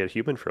plane. Be a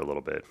human for a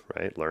little bit.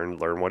 Right? Learn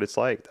what it's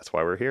like. That's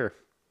why we're here.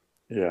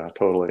 Yeah,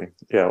 totally.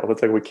 Yeah, well,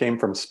 it's like we came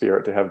from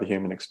spirit to have the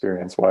human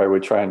experience. Why are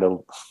we trying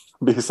to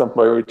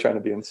why are we trying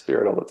to be in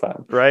spirit all the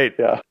time? Right.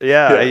 Yeah.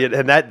 Yeah, Yeah.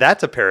 and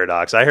that's a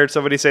paradox. I heard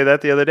somebody say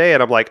that the other day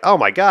and I'm like, "Oh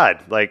my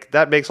god, like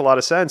that makes a lot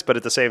of sense." But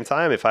at the same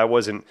time, if I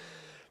wasn't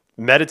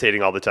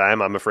meditating all the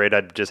time, I'm afraid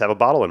I'd just have a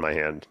bottle in my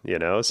hand, you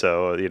know?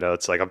 So,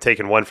 it's like I'm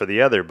taking one for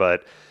the other,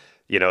 but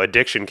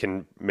addiction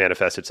can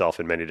manifest itself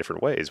in many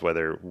different ways,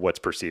 whether what's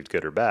perceived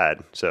good or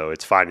bad. So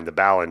it's finding the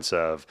balance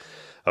of,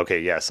 okay,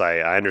 yes, I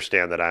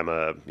understand that I'm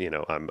a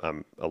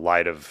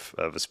light of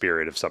a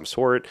spirit of some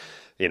sort.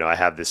 I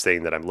have this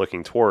thing that I'm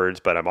looking towards,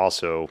 but I'm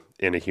also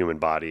in a human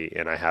body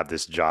and I have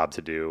this job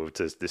to do,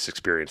 this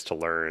experience to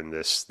learn,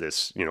 this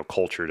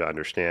culture to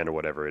understand or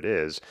whatever it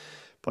is.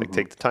 Like, Hmm.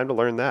 take the time to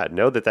learn that.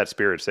 Know that that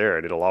spirit's there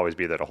and it'll always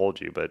be there to hold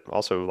you, but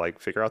also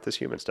like figure out this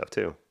human stuff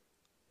too.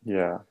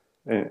 Yeah.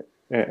 And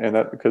and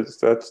that because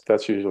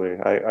that's usually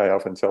I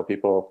often tell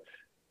people,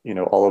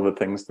 all of the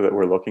things that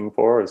we're looking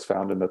for is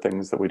found in the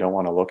things that we don't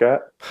want to look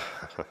at.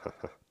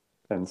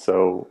 And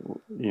so,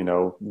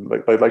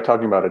 like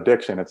talking about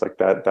addiction, it's like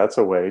that's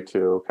a way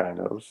to kind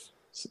of,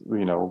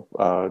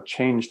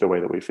 change the way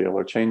that we feel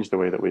or change the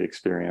way that we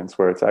experience,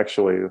 where it's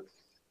actually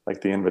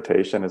like the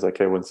invitation is like,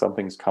 hey, when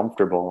something's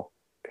comfortable,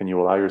 can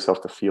you allow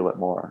yourself to feel it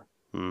more?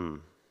 Hmm.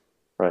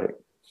 Right?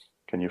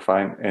 Can you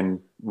find, and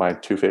my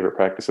two favorite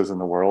practices in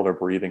the world are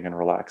breathing and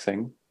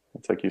relaxing.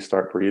 It's like you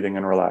start breathing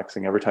and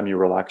relaxing. Every time you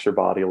relax your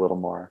body a little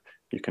more,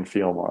 you can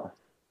feel more.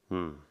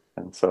 Hmm.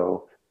 And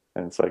so,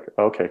 and it's like,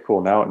 okay,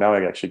 cool. Now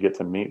I actually get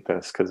to meet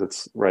this because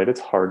it's right. It's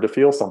hard to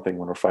feel something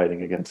when we're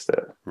fighting against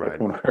it. Like Right.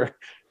 when we're,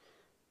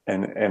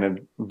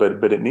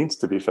 but it needs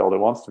to be felt. It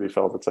wants to be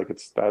felt. It's like,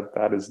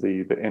 that is the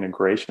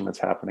integration that's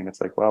happening.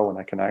 It's like, well, when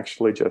I can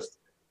actually just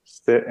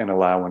sit and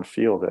allow and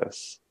feel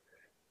this,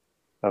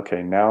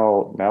 okay,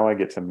 now I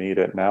get to meet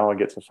it. Now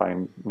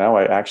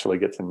I actually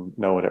get to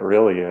know what it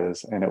really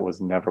is. And it was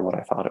never what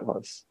I thought it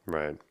was.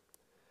 Right.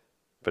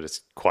 But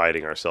it's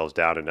quieting ourselves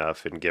down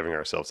enough and giving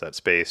ourselves that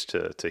space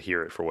to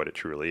hear it for what it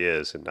truly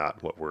is and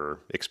not what we're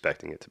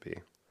expecting it to be.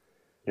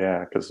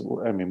 Yeah, because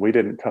I mean, we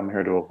didn't come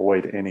here to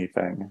avoid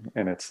anything.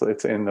 And it's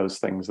in those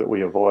things that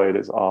we avoid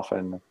is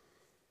often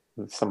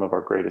some of our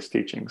greatest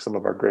teachings, some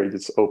of our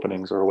greatest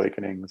openings or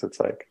awakenings. It's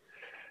like,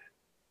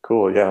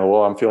 cool, yeah,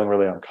 well, I'm feeling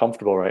really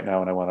uncomfortable right now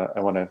and I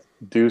want to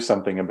do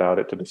something about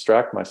it to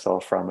distract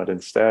myself from it.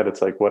 Instead,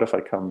 it's like, what if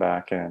I come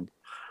back and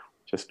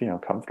just be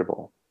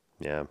uncomfortable?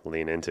 Yeah.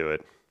 Lean into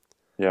it.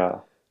 Yeah,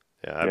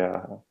 Yeah.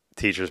 yeah.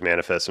 Teachers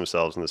manifest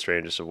themselves in the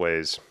strangest of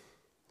ways.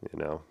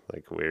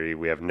 Like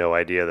we have no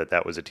idea that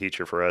that was a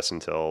teacher for us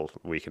until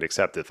we can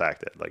accept the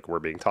fact that like we're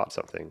being taught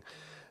something.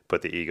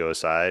 Put the ego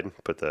aside,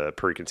 put the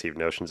preconceived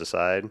notions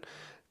aside,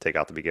 take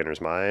out the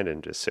beginner's mind,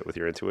 and just sit with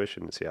your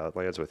intuition and see how it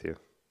lands with you.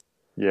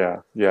 Yeah,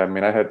 yeah. I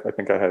mean, I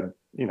think I had,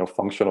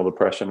 functional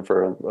depression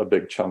for a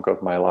big chunk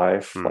of my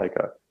life, Hmm. like,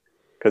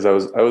 because I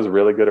was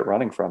really good at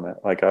running from it.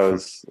 Like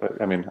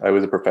I mean, I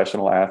was a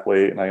professional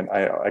athlete, and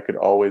I could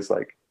always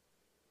like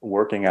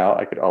working out.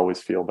 I could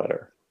always feel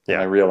better, and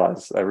Yeah. I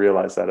realized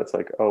that it's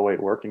like, oh wait,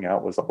 working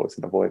out was always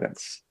an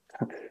avoidance,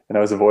 and I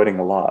was avoiding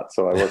a lot,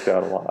 so I worked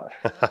out a lot.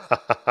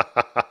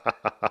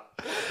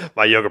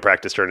 My yoga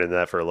practice turned into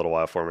that for a little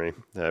while for me.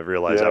 I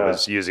realized I Yeah,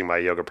 was using my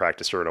yoga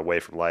practice to run away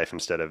from life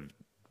instead of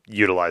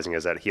utilizing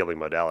as that healing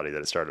modality that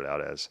it started out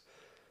as.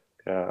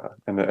 yeah,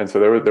 and so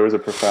there was a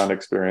profound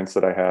experience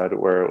that I had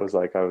where it was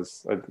like it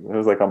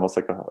was like almost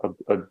like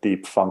a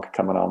deep funk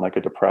coming on, like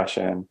a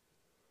depression.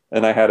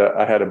 And I had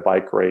a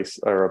bike race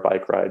or a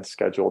bike ride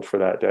scheduled for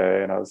that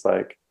day, and I was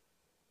like,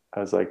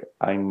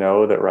 I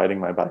know that riding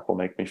my bike will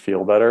make me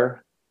feel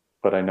better,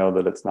 but I know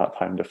that it's not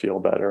time to feel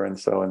better. And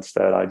so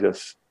instead, I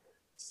just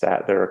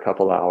sat there a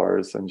couple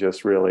hours and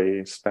just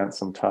really spent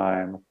some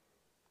time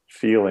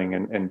feeling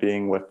and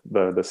being with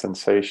the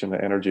sensation,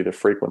 the energy, the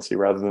frequency,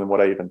 rather than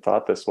what I even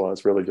thought this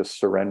was, really just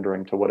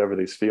surrendering to whatever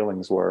these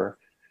feelings were.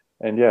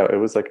 And yeah, it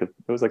was like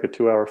a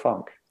 2 hour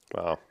funk.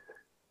 Wow.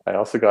 I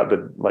also got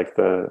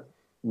the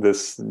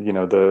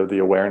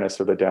awareness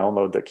or the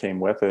download that came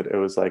with it. It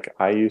was like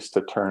I used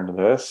to turn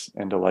this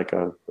into like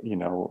a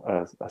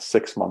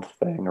 6 month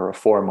thing or a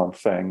 4 month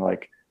thing,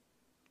 like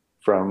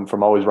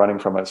from always running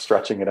from it,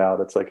 stretching it out.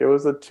 It's like it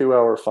was a 2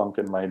 hour funk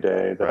in my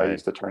day that Right. I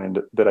used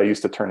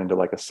to turn into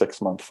like a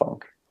 6 month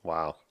funk.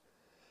 Wow.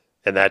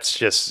 And that's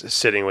just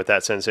sitting with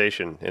that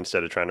sensation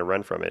instead of trying to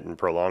run from it and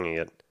prolonging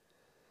it.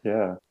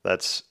 Yeah.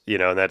 That's,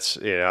 and that's,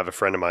 I have a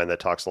friend of mine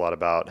that talks a lot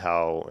about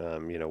how,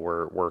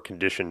 we're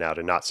conditioned now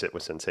to not sit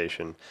with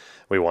sensation.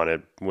 We want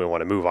to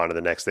move on to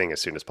the next thing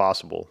as soon as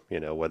possible,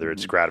 whether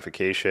it's Hmm.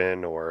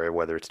 gratification or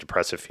whether it's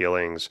depressive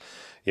feelings.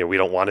 We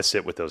don't want to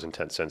sit with those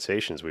intense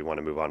sensations. We want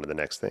to move on to the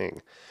next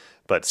thing.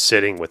 But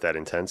sitting with that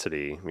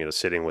intensity,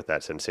 sitting with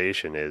that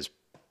sensation is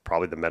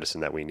probably the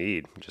medicine that we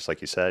need. Just like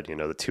you said,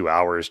 the 2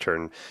 hours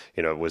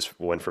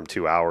went from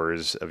 2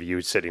 hours of you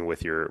sitting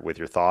with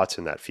your thoughts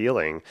and that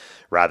feeling,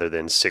 rather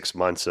than 6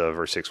 months of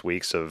or 6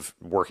 weeks of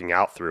working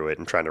out through it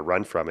and trying to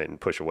run from it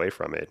and push away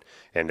from it,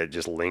 and it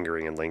just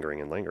lingering and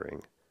lingering and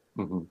lingering.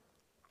 Hmm.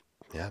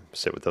 Yeah,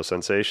 sit with those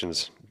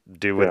sensations. Yeah.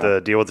 Deal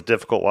with the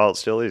difficult while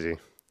it's still easy.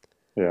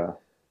 Yeah.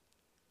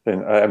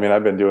 And I mean,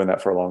 I've been doing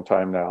that for a long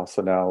time now.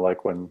 So now,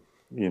 like when,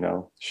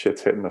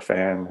 shit's hitting the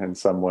fan in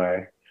some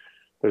way,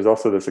 there's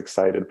also this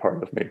excited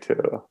part of me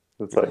too.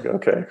 It's like,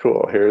 okay,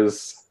 cool.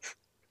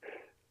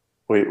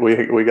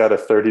 We got a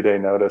 30-day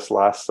notice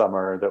last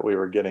summer that we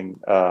were getting,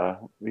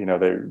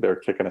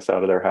 they're kicking us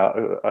out of their house,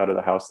 out of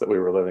the house that we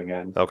were living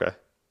in. Okay.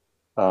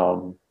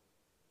 Um,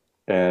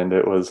 and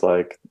it was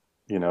like,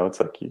 it's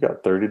like you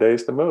got 30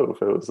 days to move.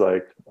 It was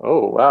like,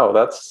 oh wow,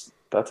 that's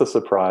a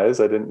surprise.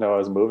 I didn't know I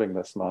was moving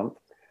this month.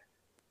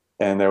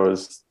 And there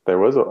was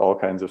all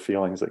kinds of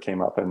feelings that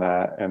came up in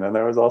that. And then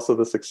there was also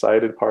this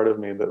excited part of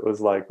me that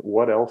was like,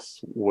 what else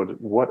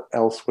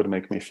would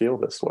make me feel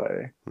this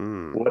way?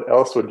 Hmm. What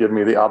else would give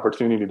me the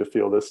opportunity to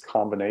feel this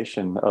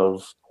combination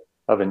of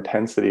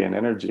intensity and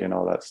energy and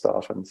all that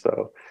stuff? And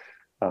so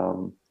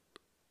um,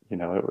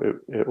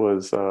 it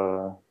was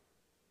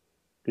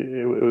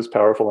it was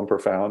powerful and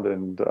profound,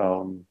 and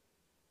um,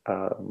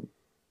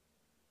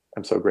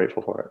 I'm so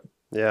grateful for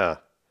it. Yeah.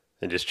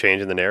 And just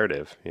changing the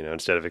narrative,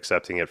 instead of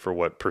accepting it for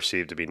what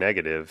perceived to be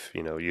negative,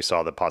 you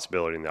saw the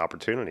possibility and the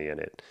opportunity in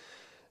it.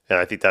 And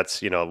I think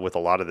that's, with a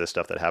lot of this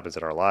stuff that happens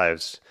in our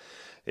lives,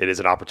 it is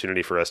an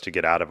opportunity for us to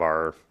get out of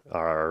our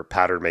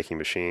pattern making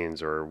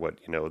machines, or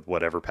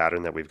whatever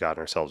pattern that we've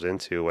gotten ourselves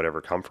into, whatever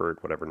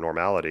comfort, whatever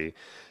normality,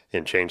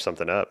 and change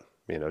something up.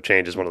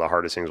 Change is one of the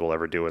hardest things we'll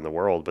ever do in the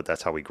world, but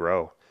that's how we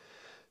grow.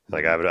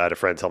 Like Mhm. I had a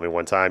friend tell me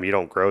one time, you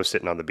don't grow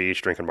sitting on the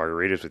beach drinking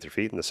margaritas with your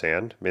feet in the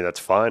sand. I mean, that's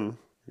fun,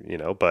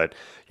 but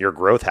your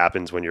growth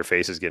happens when your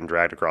face is getting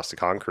dragged across the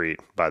concrete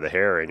by the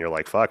hair, and you're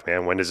like, fuck,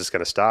 man, when is this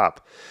going to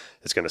stop?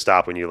 It's going to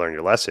stop when you learn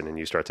your lesson and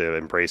you start to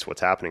embrace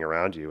what's happening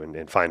around you,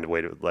 and find a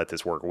way to let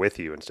this work with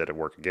you instead of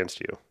work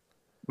against you.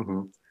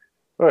 Mhm.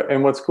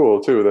 And what's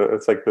cool too, that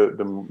it's like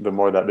the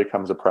more that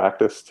becomes a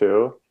practice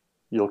too,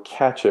 you'll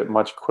catch it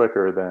much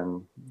quicker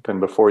than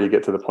before you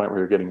get to the point where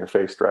you're getting your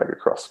face dragged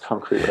across the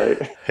concrete,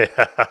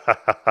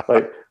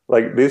 right?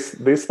 Like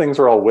these things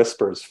are all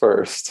whispers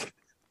first,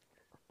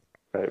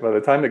 right? By the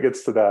time it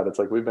gets to that, it's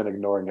like we've been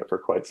ignoring it for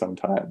quite some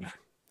time.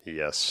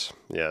 Yes,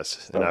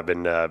 yes, and I've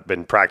So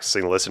been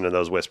practicing listening to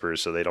those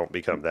whispers so they don't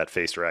become that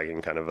face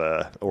dragging kind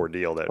of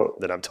ordeal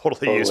that I'm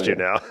totally used to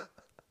totally. now.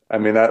 I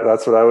mean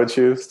that's what I would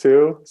choose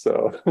too.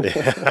 So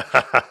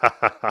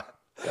Yeah.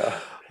 yeah.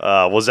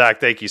 Well, Zach,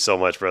 thank you so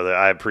much, brother.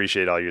 I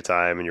appreciate all your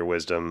time and your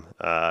wisdom.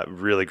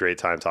 Really great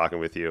time talking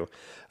with you.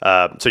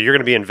 So you're going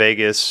to be in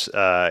Vegas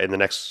in the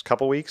next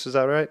couple weeks, is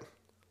that right?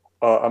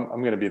 I'm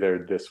going to be there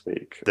this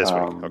week. This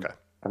week, okay.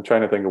 I'm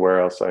trying to think of where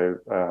else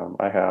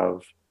I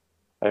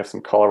have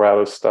some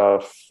Colorado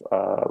stuff,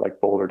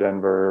 like Boulder,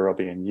 Denver. I'll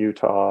be in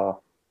Utah.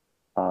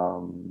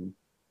 Um,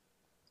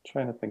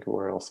 Trying to think of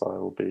where else I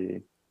will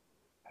be.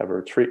 Have a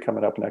retreat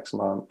coming up next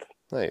month.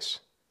 Nice.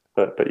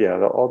 But yeah,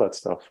 all that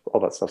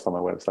stuff's on my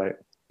website.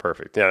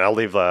 Perfect. Yeah, and I'll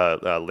leave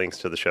links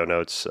to the show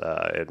notes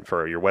and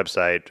for your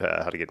website,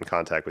 how to get in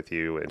contact with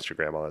you,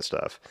 Instagram, all that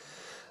stuff.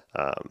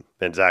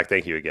 And Zach,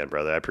 thank you again,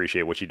 brother. I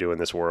appreciate what you do in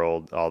this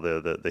world, all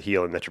the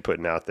healing that you're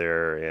putting out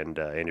there,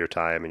 and your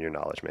time and your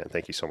knowledge, man.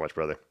 Thank you so much,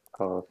 brother.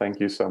 Thank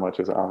you so much.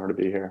 It's an honor to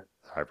be here.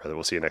 All right, brother.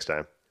 We'll see you next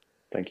time.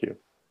 Thank you.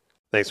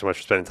 Thanks so much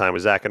for spending time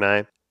with Zach and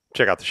I.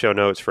 Check out the show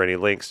notes for any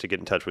links to get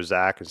in touch with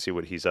Zach and see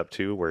what he's up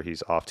to, where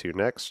he's off to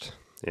next.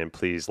 And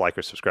please like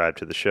or subscribe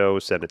to the show.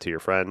 Send it to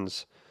your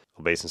friends.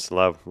 Obeisance and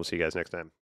love. We'll see you guys next time.